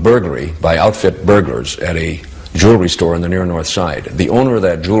 a burglary by outfit burglars at a jewelry store in the near North Side. The owner of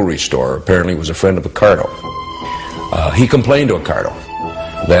that jewelry store apparently was a friend of Accardo. He complained to Accardo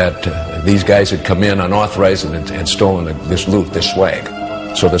that these guys had come in unauthorized and had stolen this loot, this swag.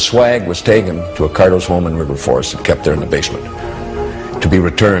 So the swag was taken to Accardo's home in River Forest and kept there in the basement, to be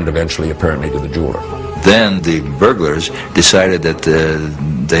returned eventually, apparently, to the jeweler. Then the burglars decided that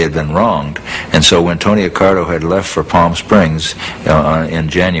they had been wronged, and so when Tony Accardo had left for Palm Springs in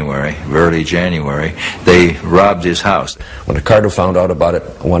January, early January, they robbed his house. When Accardo found out about it,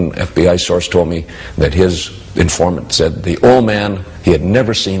 one FBI source told me that his informant said the old man, he had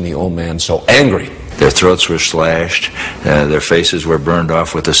never seen the old man so angry. Their throats were slashed, their faces were burned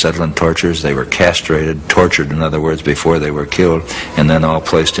off with acetylene torches, they were castrated, tortured in other words, before they were killed, and then all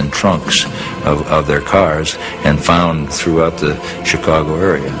placed in trunks of their cars and found throughout the Chicago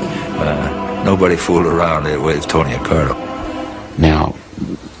area. Nobody fooled around with Tony Accardo. Now,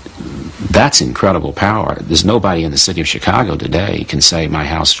 that's incredible power. There's nobody in the city of Chicago today can say my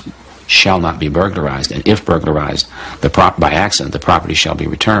house shall not be burglarized, and if burglarized by accident, the property shall be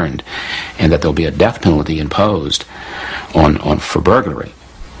returned, and that there'll be a death penalty imposed for burglary.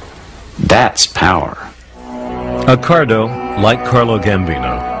 That's power. Accardo, like Carlo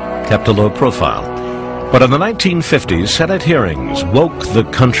Gambino, kept a low profile. But in the 1950s, Senate hearings woke the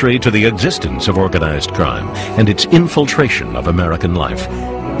country to the existence of organized crime and its infiltration of American life.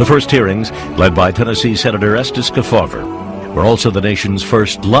 The first hearings, led by Tennessee Senator Estes Kefauver, were also the nation's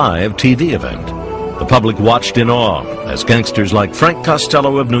first live TV event. The public watched in awe as gangsters like Frank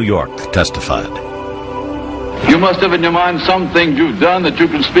Costello of New York testified. You must have in your mind some things you've done that you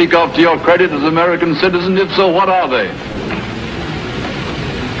can speak of to your credit as American citizens. If so, what are they?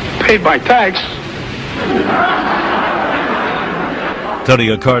 Paid by tax. Tony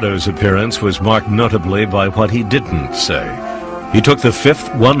Accardo's appearance was marked notably by what he didn't say. He took the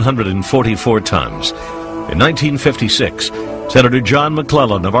fifth 144 times. In 1956, Senator John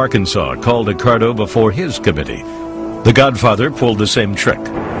McClellan of Arkansas called Accardo before his committee. The Godfather pulled the same trick.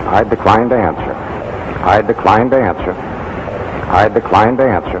 I decline to answer. I decline to answer. I decline to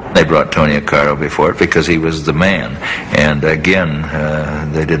answer. They brought Tony Accardo before it because he was the man. And again,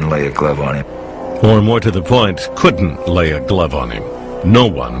 they didn't lay a glove on him. Or more to the point, couldn't lay a glove on him. No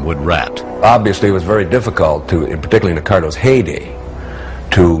one would rat. Obviously, it was very difficult to, particularly in Accardo's heyday,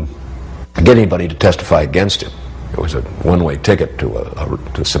 to get anybody to testify against him. It was a one-way ticket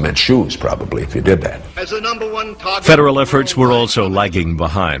to cement shoes, probably, if you did that. As the #1 target, Federal efforts were also lagging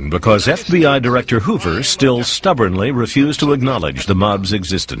behind because FBI Director Hoover still stubbornly refused to acknowledge the mob's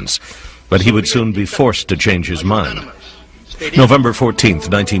existence. But he would soon be forced to change his mind. November 14th,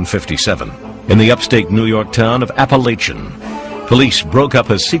 1957, in the upstate New York town of Appalachian, police broke up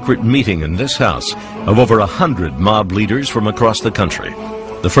a secret meeting in this house of over 100 mob leaders from across the country.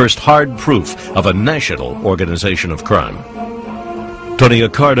 The first hard proof of a national organization of crime. Tony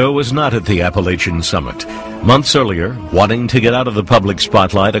Accardo was not at the Appalachian Summit. Months earlier, wanting to get out of the public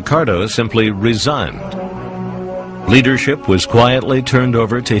spotlight, Accardo simply resigned. Leadership was quietly turned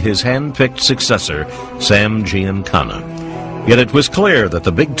over to his hand-picked successor, Sam Giancana. Yet it was clear that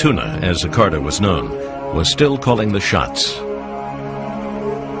the Big Tuna, as Accardo was known, was still calling the shots.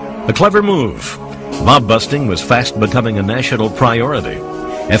 A clever move. Mob busting was fast becoming a national priority.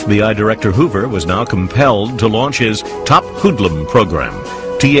 FBI Director Hoover was now compelled to launch his Top Hoodlum program,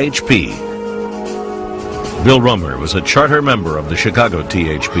 THP. Bill Romer was a charter member of the Chicago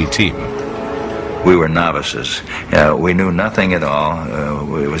THP team. We were novices. We knew nothing at all.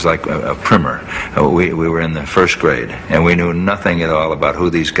 It was like a primer. We were in the first grade, and we knew nothing at all about who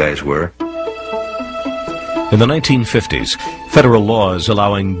these guys were. In the 1950s, federal laws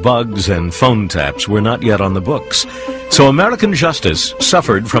allowing bugs and phone taps were not yet on the books. So American justice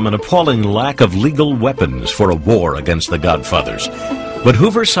suffered from an appalling lack of legal weapons for a war against the Godfathers. But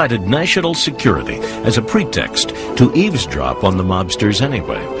Hoover cited national security as a pretext to eavesdrop on the mobsters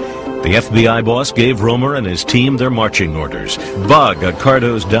anyway. The FBI boss gave Romer and his team their marching orders. Bug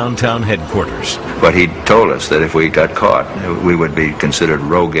Accardo's downtown headquarters. But he told us that if we got caught, we would be considered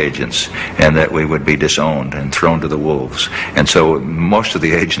rogue agents and that we would be disowned and thrown to the wolves. And so most of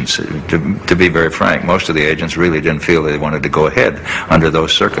the agents, to be very frank, most of the agents really didn't feel they wanted to go ahead under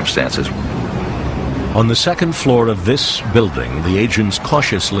those circumstances. On the second floor of this building, the agents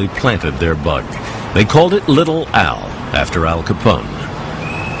cautiously planted their bug. They called it Little Al, after Al Capone.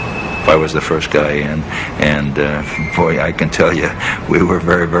 I was the first guy in, and boy, I can tell you, we were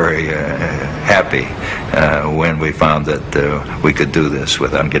very, very happy when we found that we could do this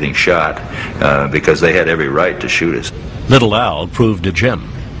without getting shot, because they had every right to shoot us. Little Al proved a gem.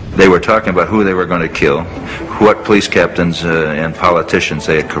 They were talking about who they were going to kill, what police captains and politicians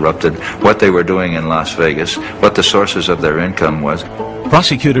they had corrupted, what they were doing in Las Vegas, what the sources of their income was.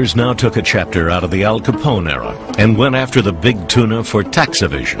 Prosecutors now took a chapter out of the Al Capone era and went after the big tuna for tax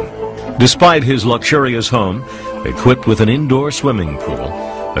evasion. Despite his luxurious home, equipped with an indoor swimming pool,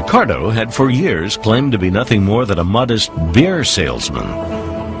 Accardo had for years claimed to be nothing more than a modest beer salesman.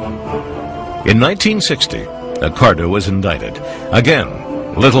 In 1960, Accardo was indicted. Again,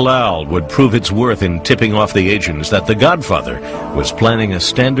 Little Al would prove its worth in tipping off the agents that the Godfather was planning a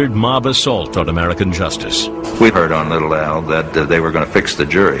standard mob assault on American justice. We heard on Little Al that they were going to fix the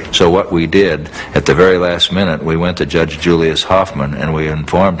jury. So what we did, at the very last minute, we went to Judge Julius Hoffman and we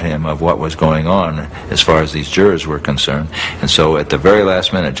informed him of what was going on as far as these jurors were concerned. And so at the very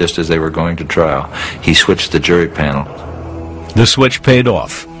last minute, just as they were going to trial, he switched the jury panel. The switch paid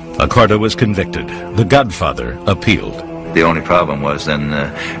off. Accardo was convicted. The Godfather appealed. The only problem was then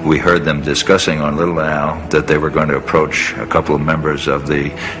we heard them discussing on Little Al that they were going to approach a couple of members of the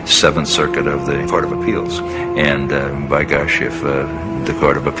 7th Circuit of the Court of Appeals. And by gosh, if the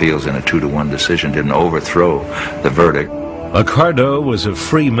Court of Appeals in a 2-to-1 decision didn't overthrow the verdict. Accardo was a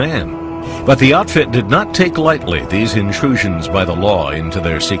free man, but the outfit did not take lightly these intrusions by the law into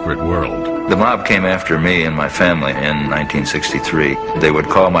their secret world. The mob came after me and my family in 1963. They would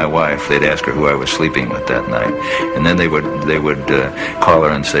call my wife. They'd ask her who I was sleeping with that night. And then they would call her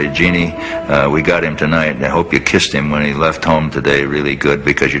and say, Jeannie, we got him tonight. I hope you kissed him when he left home today really good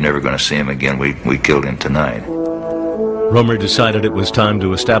because you're never going to see him again. We killed him tonight. Romer decided it was time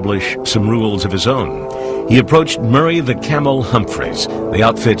to establish some rules of his own. He approached Murray the Camel Humphreys, the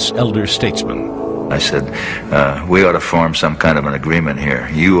outfit's elder statesman. I said, we ought to form some kind of an agreement here.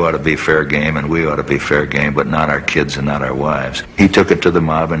 You ought to be fair game and we ought to be fair game, but not our kids and not our wives. He took it to the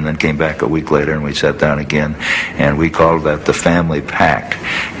mob and then came back a week later and we sat down again and we called that the family pact.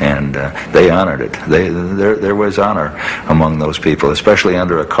 And they honored it. There was honor among those people, especially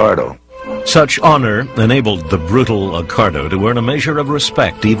under Accardo. Such honor enabled the brutal Accardo to earn a measure of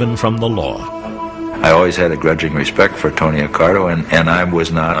respect even from the law. I always had a grudging respect for Tony Accardo, and I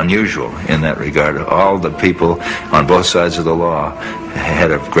was not unusual in that regard. All the people on both sides of the law had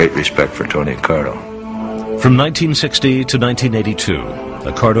a great respect for Tony Accardo. From 1960 to 1982,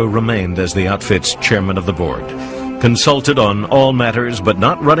 Accardo remained as the outfit's chairman of the board, consulted on all matters but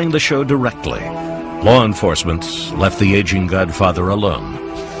not running the show directly. Law enforcement left the aging Godfather alone.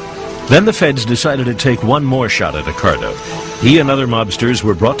 Then the feds decided to take one more shot at Accardo. He and other mobsters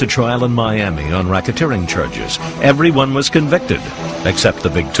were brought to trial in Miami on racketeering charges. Everyone was convicted, except the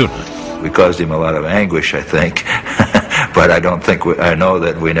big tuna. We caused him a lot of anguish, I think, but I don't think I know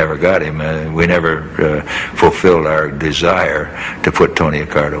that we never got him. We never fulfilled our desire to put Tony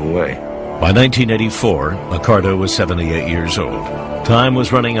Accardo away. By 1984, Accardo was 78 years old. Time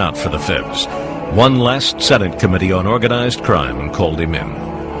was running out for the feds. One last Senate Committee on Organized Crime called him in.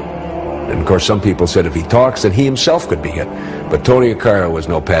 And of course, some people said if he talks, then he himself could be hit. But Tony Accardo was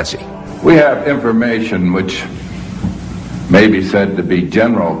no patsy. We have information which may be said to be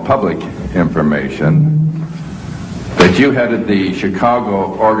general public information that you headed the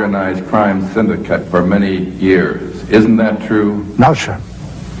Chicago Organized Crime Syndicate for many years. Isn't that true? No, sir.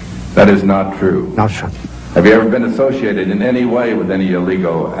 That is not true? No, sir. Have you ever been associated in any way with any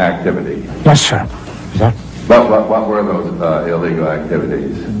illegal activity? Yes, sir. Sir? What were those illegal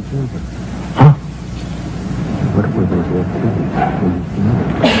activities? Huh? What were those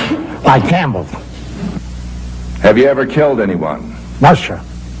activities? I gambled. Have you ever killed anyone? No, sir.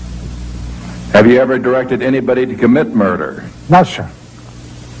 Have you ever directed anybody to commit murder? No, sir.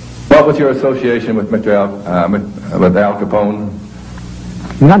 What was your association with with Al Capone?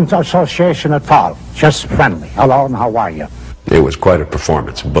 None association at all. Just friendly. Hello, and how are you? It was quite a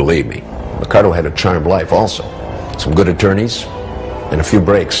performance, believe me. Accardo had a charmed life also. Some good attorneys and a few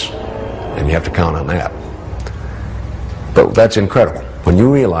breaks, and you have to count on that. But that's incredible. When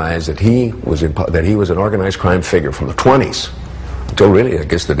you realize that he was an organized crime figure from the 20s until really, I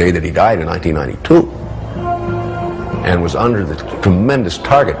guess, the day that he died in 1992, and was under the tremendous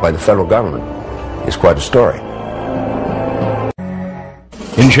target by the federal government, is quite a story.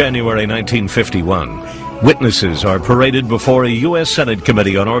 In January 1951, witnesses are paraded before a U.S. Senate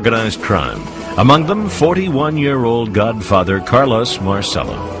Committee on Organized Crime. Among them, 41-year-old godfather Carlos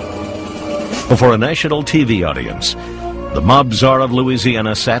Marcello. Before a national TV audience, the mob czar of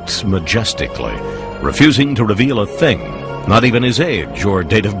Louisiana sat majestically, refusing to reveal a thing, not even his age or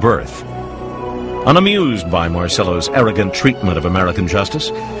date of birth. Unamused by Marcello's arrogant treatment of American justice,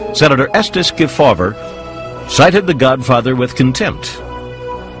 Senator Estes Kefauver cited the godfather with contempt.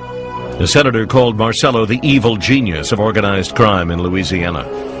 The senator called Marcello the evil genius of organized crime in Louisiana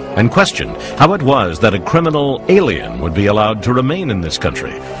and questioned how it was that a criminal alien would be allowed to remain in this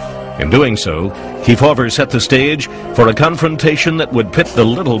country. In doing so, Kefauver set the stage for a confrontation that would pit the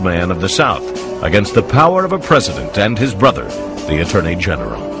little man of the South against the power of a president and his brother, the Attorney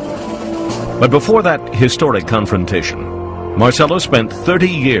General. But before that historic confrontation, Marcello spent 30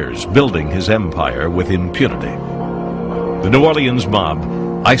 years building his empire with impunity. The New Orleans mob,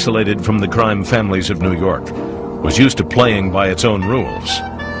 isolated from the crime families of New York, was used to playing by its own rules.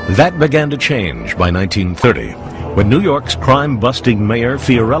 That began to change by 1930, when New York's crime-busting mayor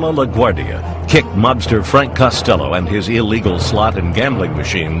Fiorello LaGuardia kicked mobster Frank Costello and his illegal slot and gambling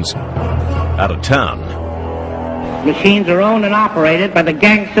machines out of town. Machines are owned and operated by the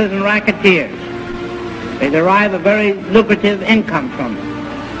gangsters and racketeers. They derive a very lucrative income from them.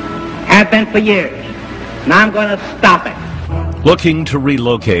 Have been for years. Now I'm going to stop it. Looking to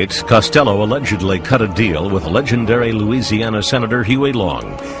relocate, Costello allegedly cut a deal with legendary Louisiana Senator Huey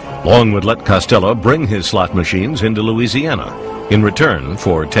Long. Long would let Costello bring his slot machines into Louisiana in return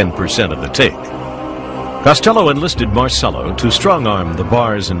for 10% of the take. Costello enlisted Marcello to strong-arm the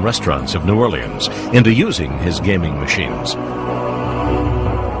bars and restaurants of New Orleans into using his gaming machines.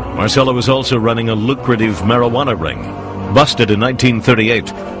 Marcello was also running a lucrative marijuana ring. Busted in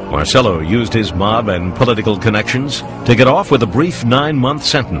 1938, Marcello used his mob and political connections to get off with a brief 9-month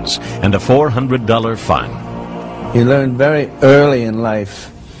sentence and a $400 fine. He learned very early in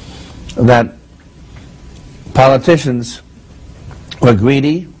life that politicians were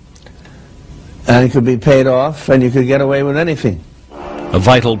greedy and it could be paid off and you could get away with anything. A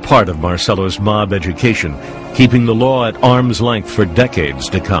vital part of Marcello's mob education, keeping the law at arm's length for decades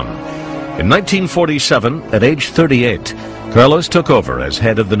to come. In 1947, at age 38, Carlos took over as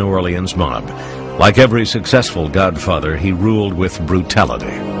head of the New Orleans mob. Like every successful godfather, he ruled with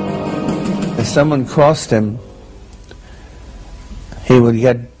brutality. If someone crossed him, he would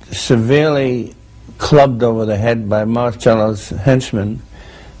get severely clubbed over the head by Marcello's henchmen,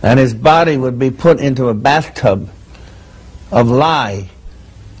 and his body would be put into a bathtub of lye,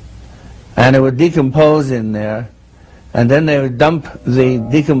 and it would decompose in there, and then they would dump the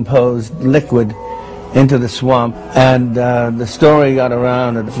decomposed liquid into the swamp, and the story got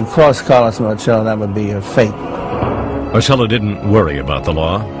around that if you crossed Carlos Marcello, that would be your fate. Marcello didn't worry about the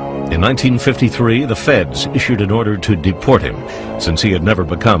law. In 1953, the feds issued an order to deport him, since he had never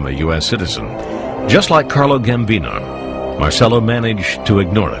become a U.S. citizen. Just like Carlo Gambino, Marcello managed to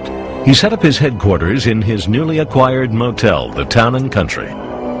ignore it. He set up his headquarters in his newly acquired motel, the Town and Country.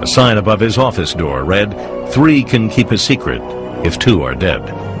 A sign above his office door read, "3 can keep a secret if 2 are dead."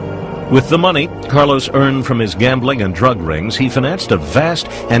 With the money Carlos earned from his gambling and drug rings, he financed a vast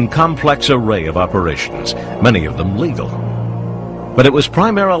and complex array of operations, many of them legal. But it was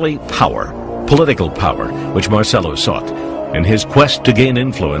primarily power, political power, which Marcello sought. In his quest to gain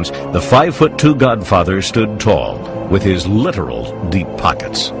influence, the 5'2" godfather stood tall, with his literal deep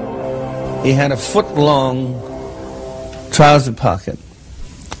pockets. He had a foot-long trouser pocket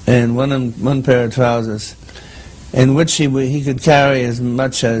and one pair of trousers, in which he could carry as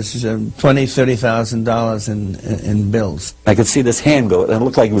much as $20,000, $30,000 in bills. I could see this hand go, and it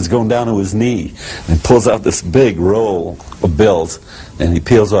looked like it was going down to his knee, and he pulls out this big roll of bills, and he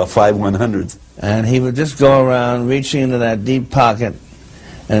peels off 5 100s. And he would just go around reaching into that deep pocket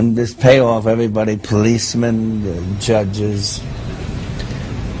and just pay off everybody, policemen, judges,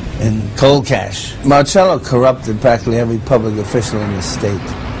 in cold cash. Marcello corrupted practically every public official in the state.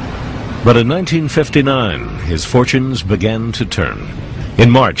 But in 1959, his fortunes began to turn. In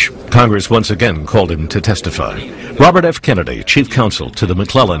March, Congress once again called him to testify. Robert F. Kennedy, chief counsel to the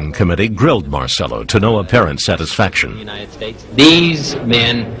McClellan Committee, grilled Marcello to no apparent satisfaction. These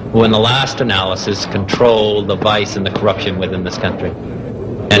men who in the last analysis control the vice and the corruption within this country,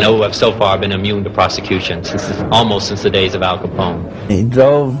 and who have so far been immune to prosecution almost since the days of Al Capone. He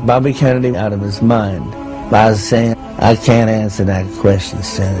drove Bobby Kennedy out of his mind by saying, "I can't answer that question,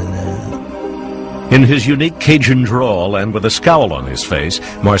 Senator." In his unique Cajun drawl and with a scowl on his face,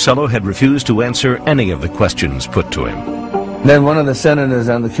 Marcello had refused to answer any of the questions put to him. Then one of the senators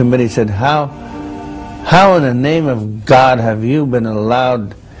on the committee said, how in the name of God have you been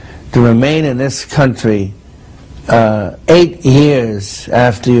allowed to remain in this country 8 years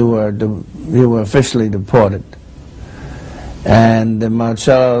after you were officially deported? And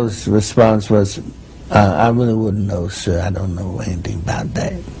Marcello's response was, I really wouldn't know, sir. I don't know anything about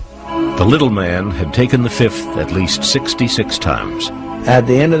that. The little man had taken the fifth at least 66 times. At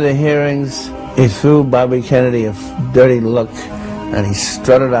the end of the hearings, he threw Bobby Kennedy a dirty look, and he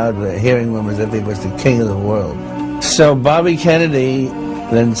strutted out of the hearing room as if he was the king of the world. So Bobby Kennedy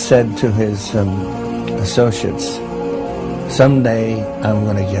then said to his associates, someday I'm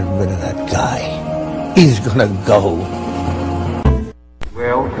going to get rid of that guy. He's going to go.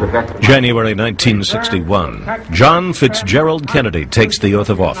 January 1961, John Fitzgerald Kennedy takes the oath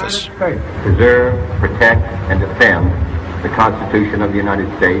of office. Preserve, protect, and defend the Constitution of the United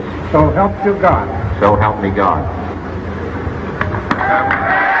States. So help you God. So help me God.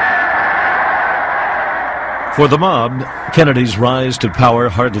 For the mob, Kennedy's rise to power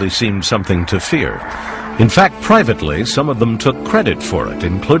hardly seemed something to fear. In fact, privately, some of them took credit for it,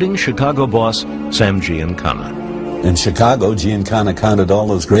 including Chicago boss Sam Giancana. In Chicago, Giancana counted all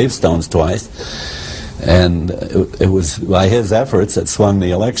those gravestones twice, and it was by his efforts that swung the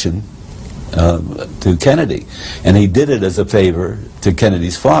election to Kennedy. And he did it as a favor to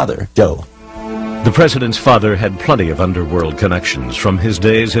Kennedy's father, Joe. The president's father had plenty of underworld connections from his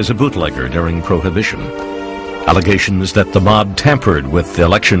days as a bootlegger during Prohibition. Allegations that the mob tampered with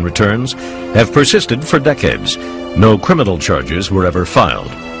election returns have persisted for decades. No criminal charges were ever filed.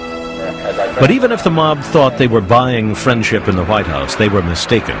 But even if the mob thought they were buying friendship in the White House, they were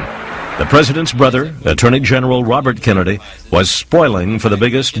mistaken. The president's brother, Attorney General Robert Kennedy, was spoiling for the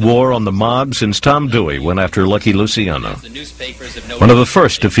biggest war on the mob since Tom Dewey went after Lucky Luciano. One of the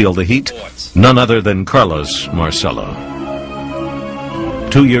first to feel the heat, none other than Carlos Marcello.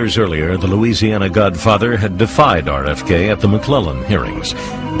 2 years earlier, the Louisiana Godfather had defied RFK at the McClellan hearings.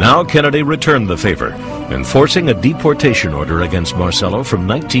 Now Kennedy returned the favor, enforcing a deportation order against Marcello from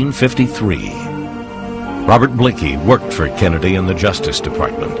 1953. Robert Blakey worked for Kennedy in the Justice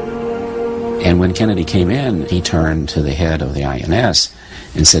Department. And when Kennedy came in, he turned to the head of the INS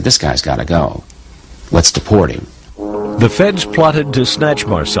and said, this guy's got to go. Let's deport him. The feds plotted to snatch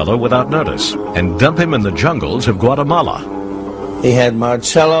Marcello without notice and dump him in the jungles of Guatemala. He had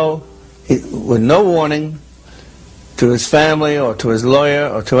Marcello, with no warning to his family or to his lawyer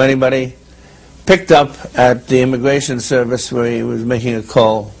or to anybody, picked up at the immigration service where he was making a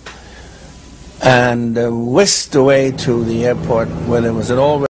call and whisked away to the airport where there was an already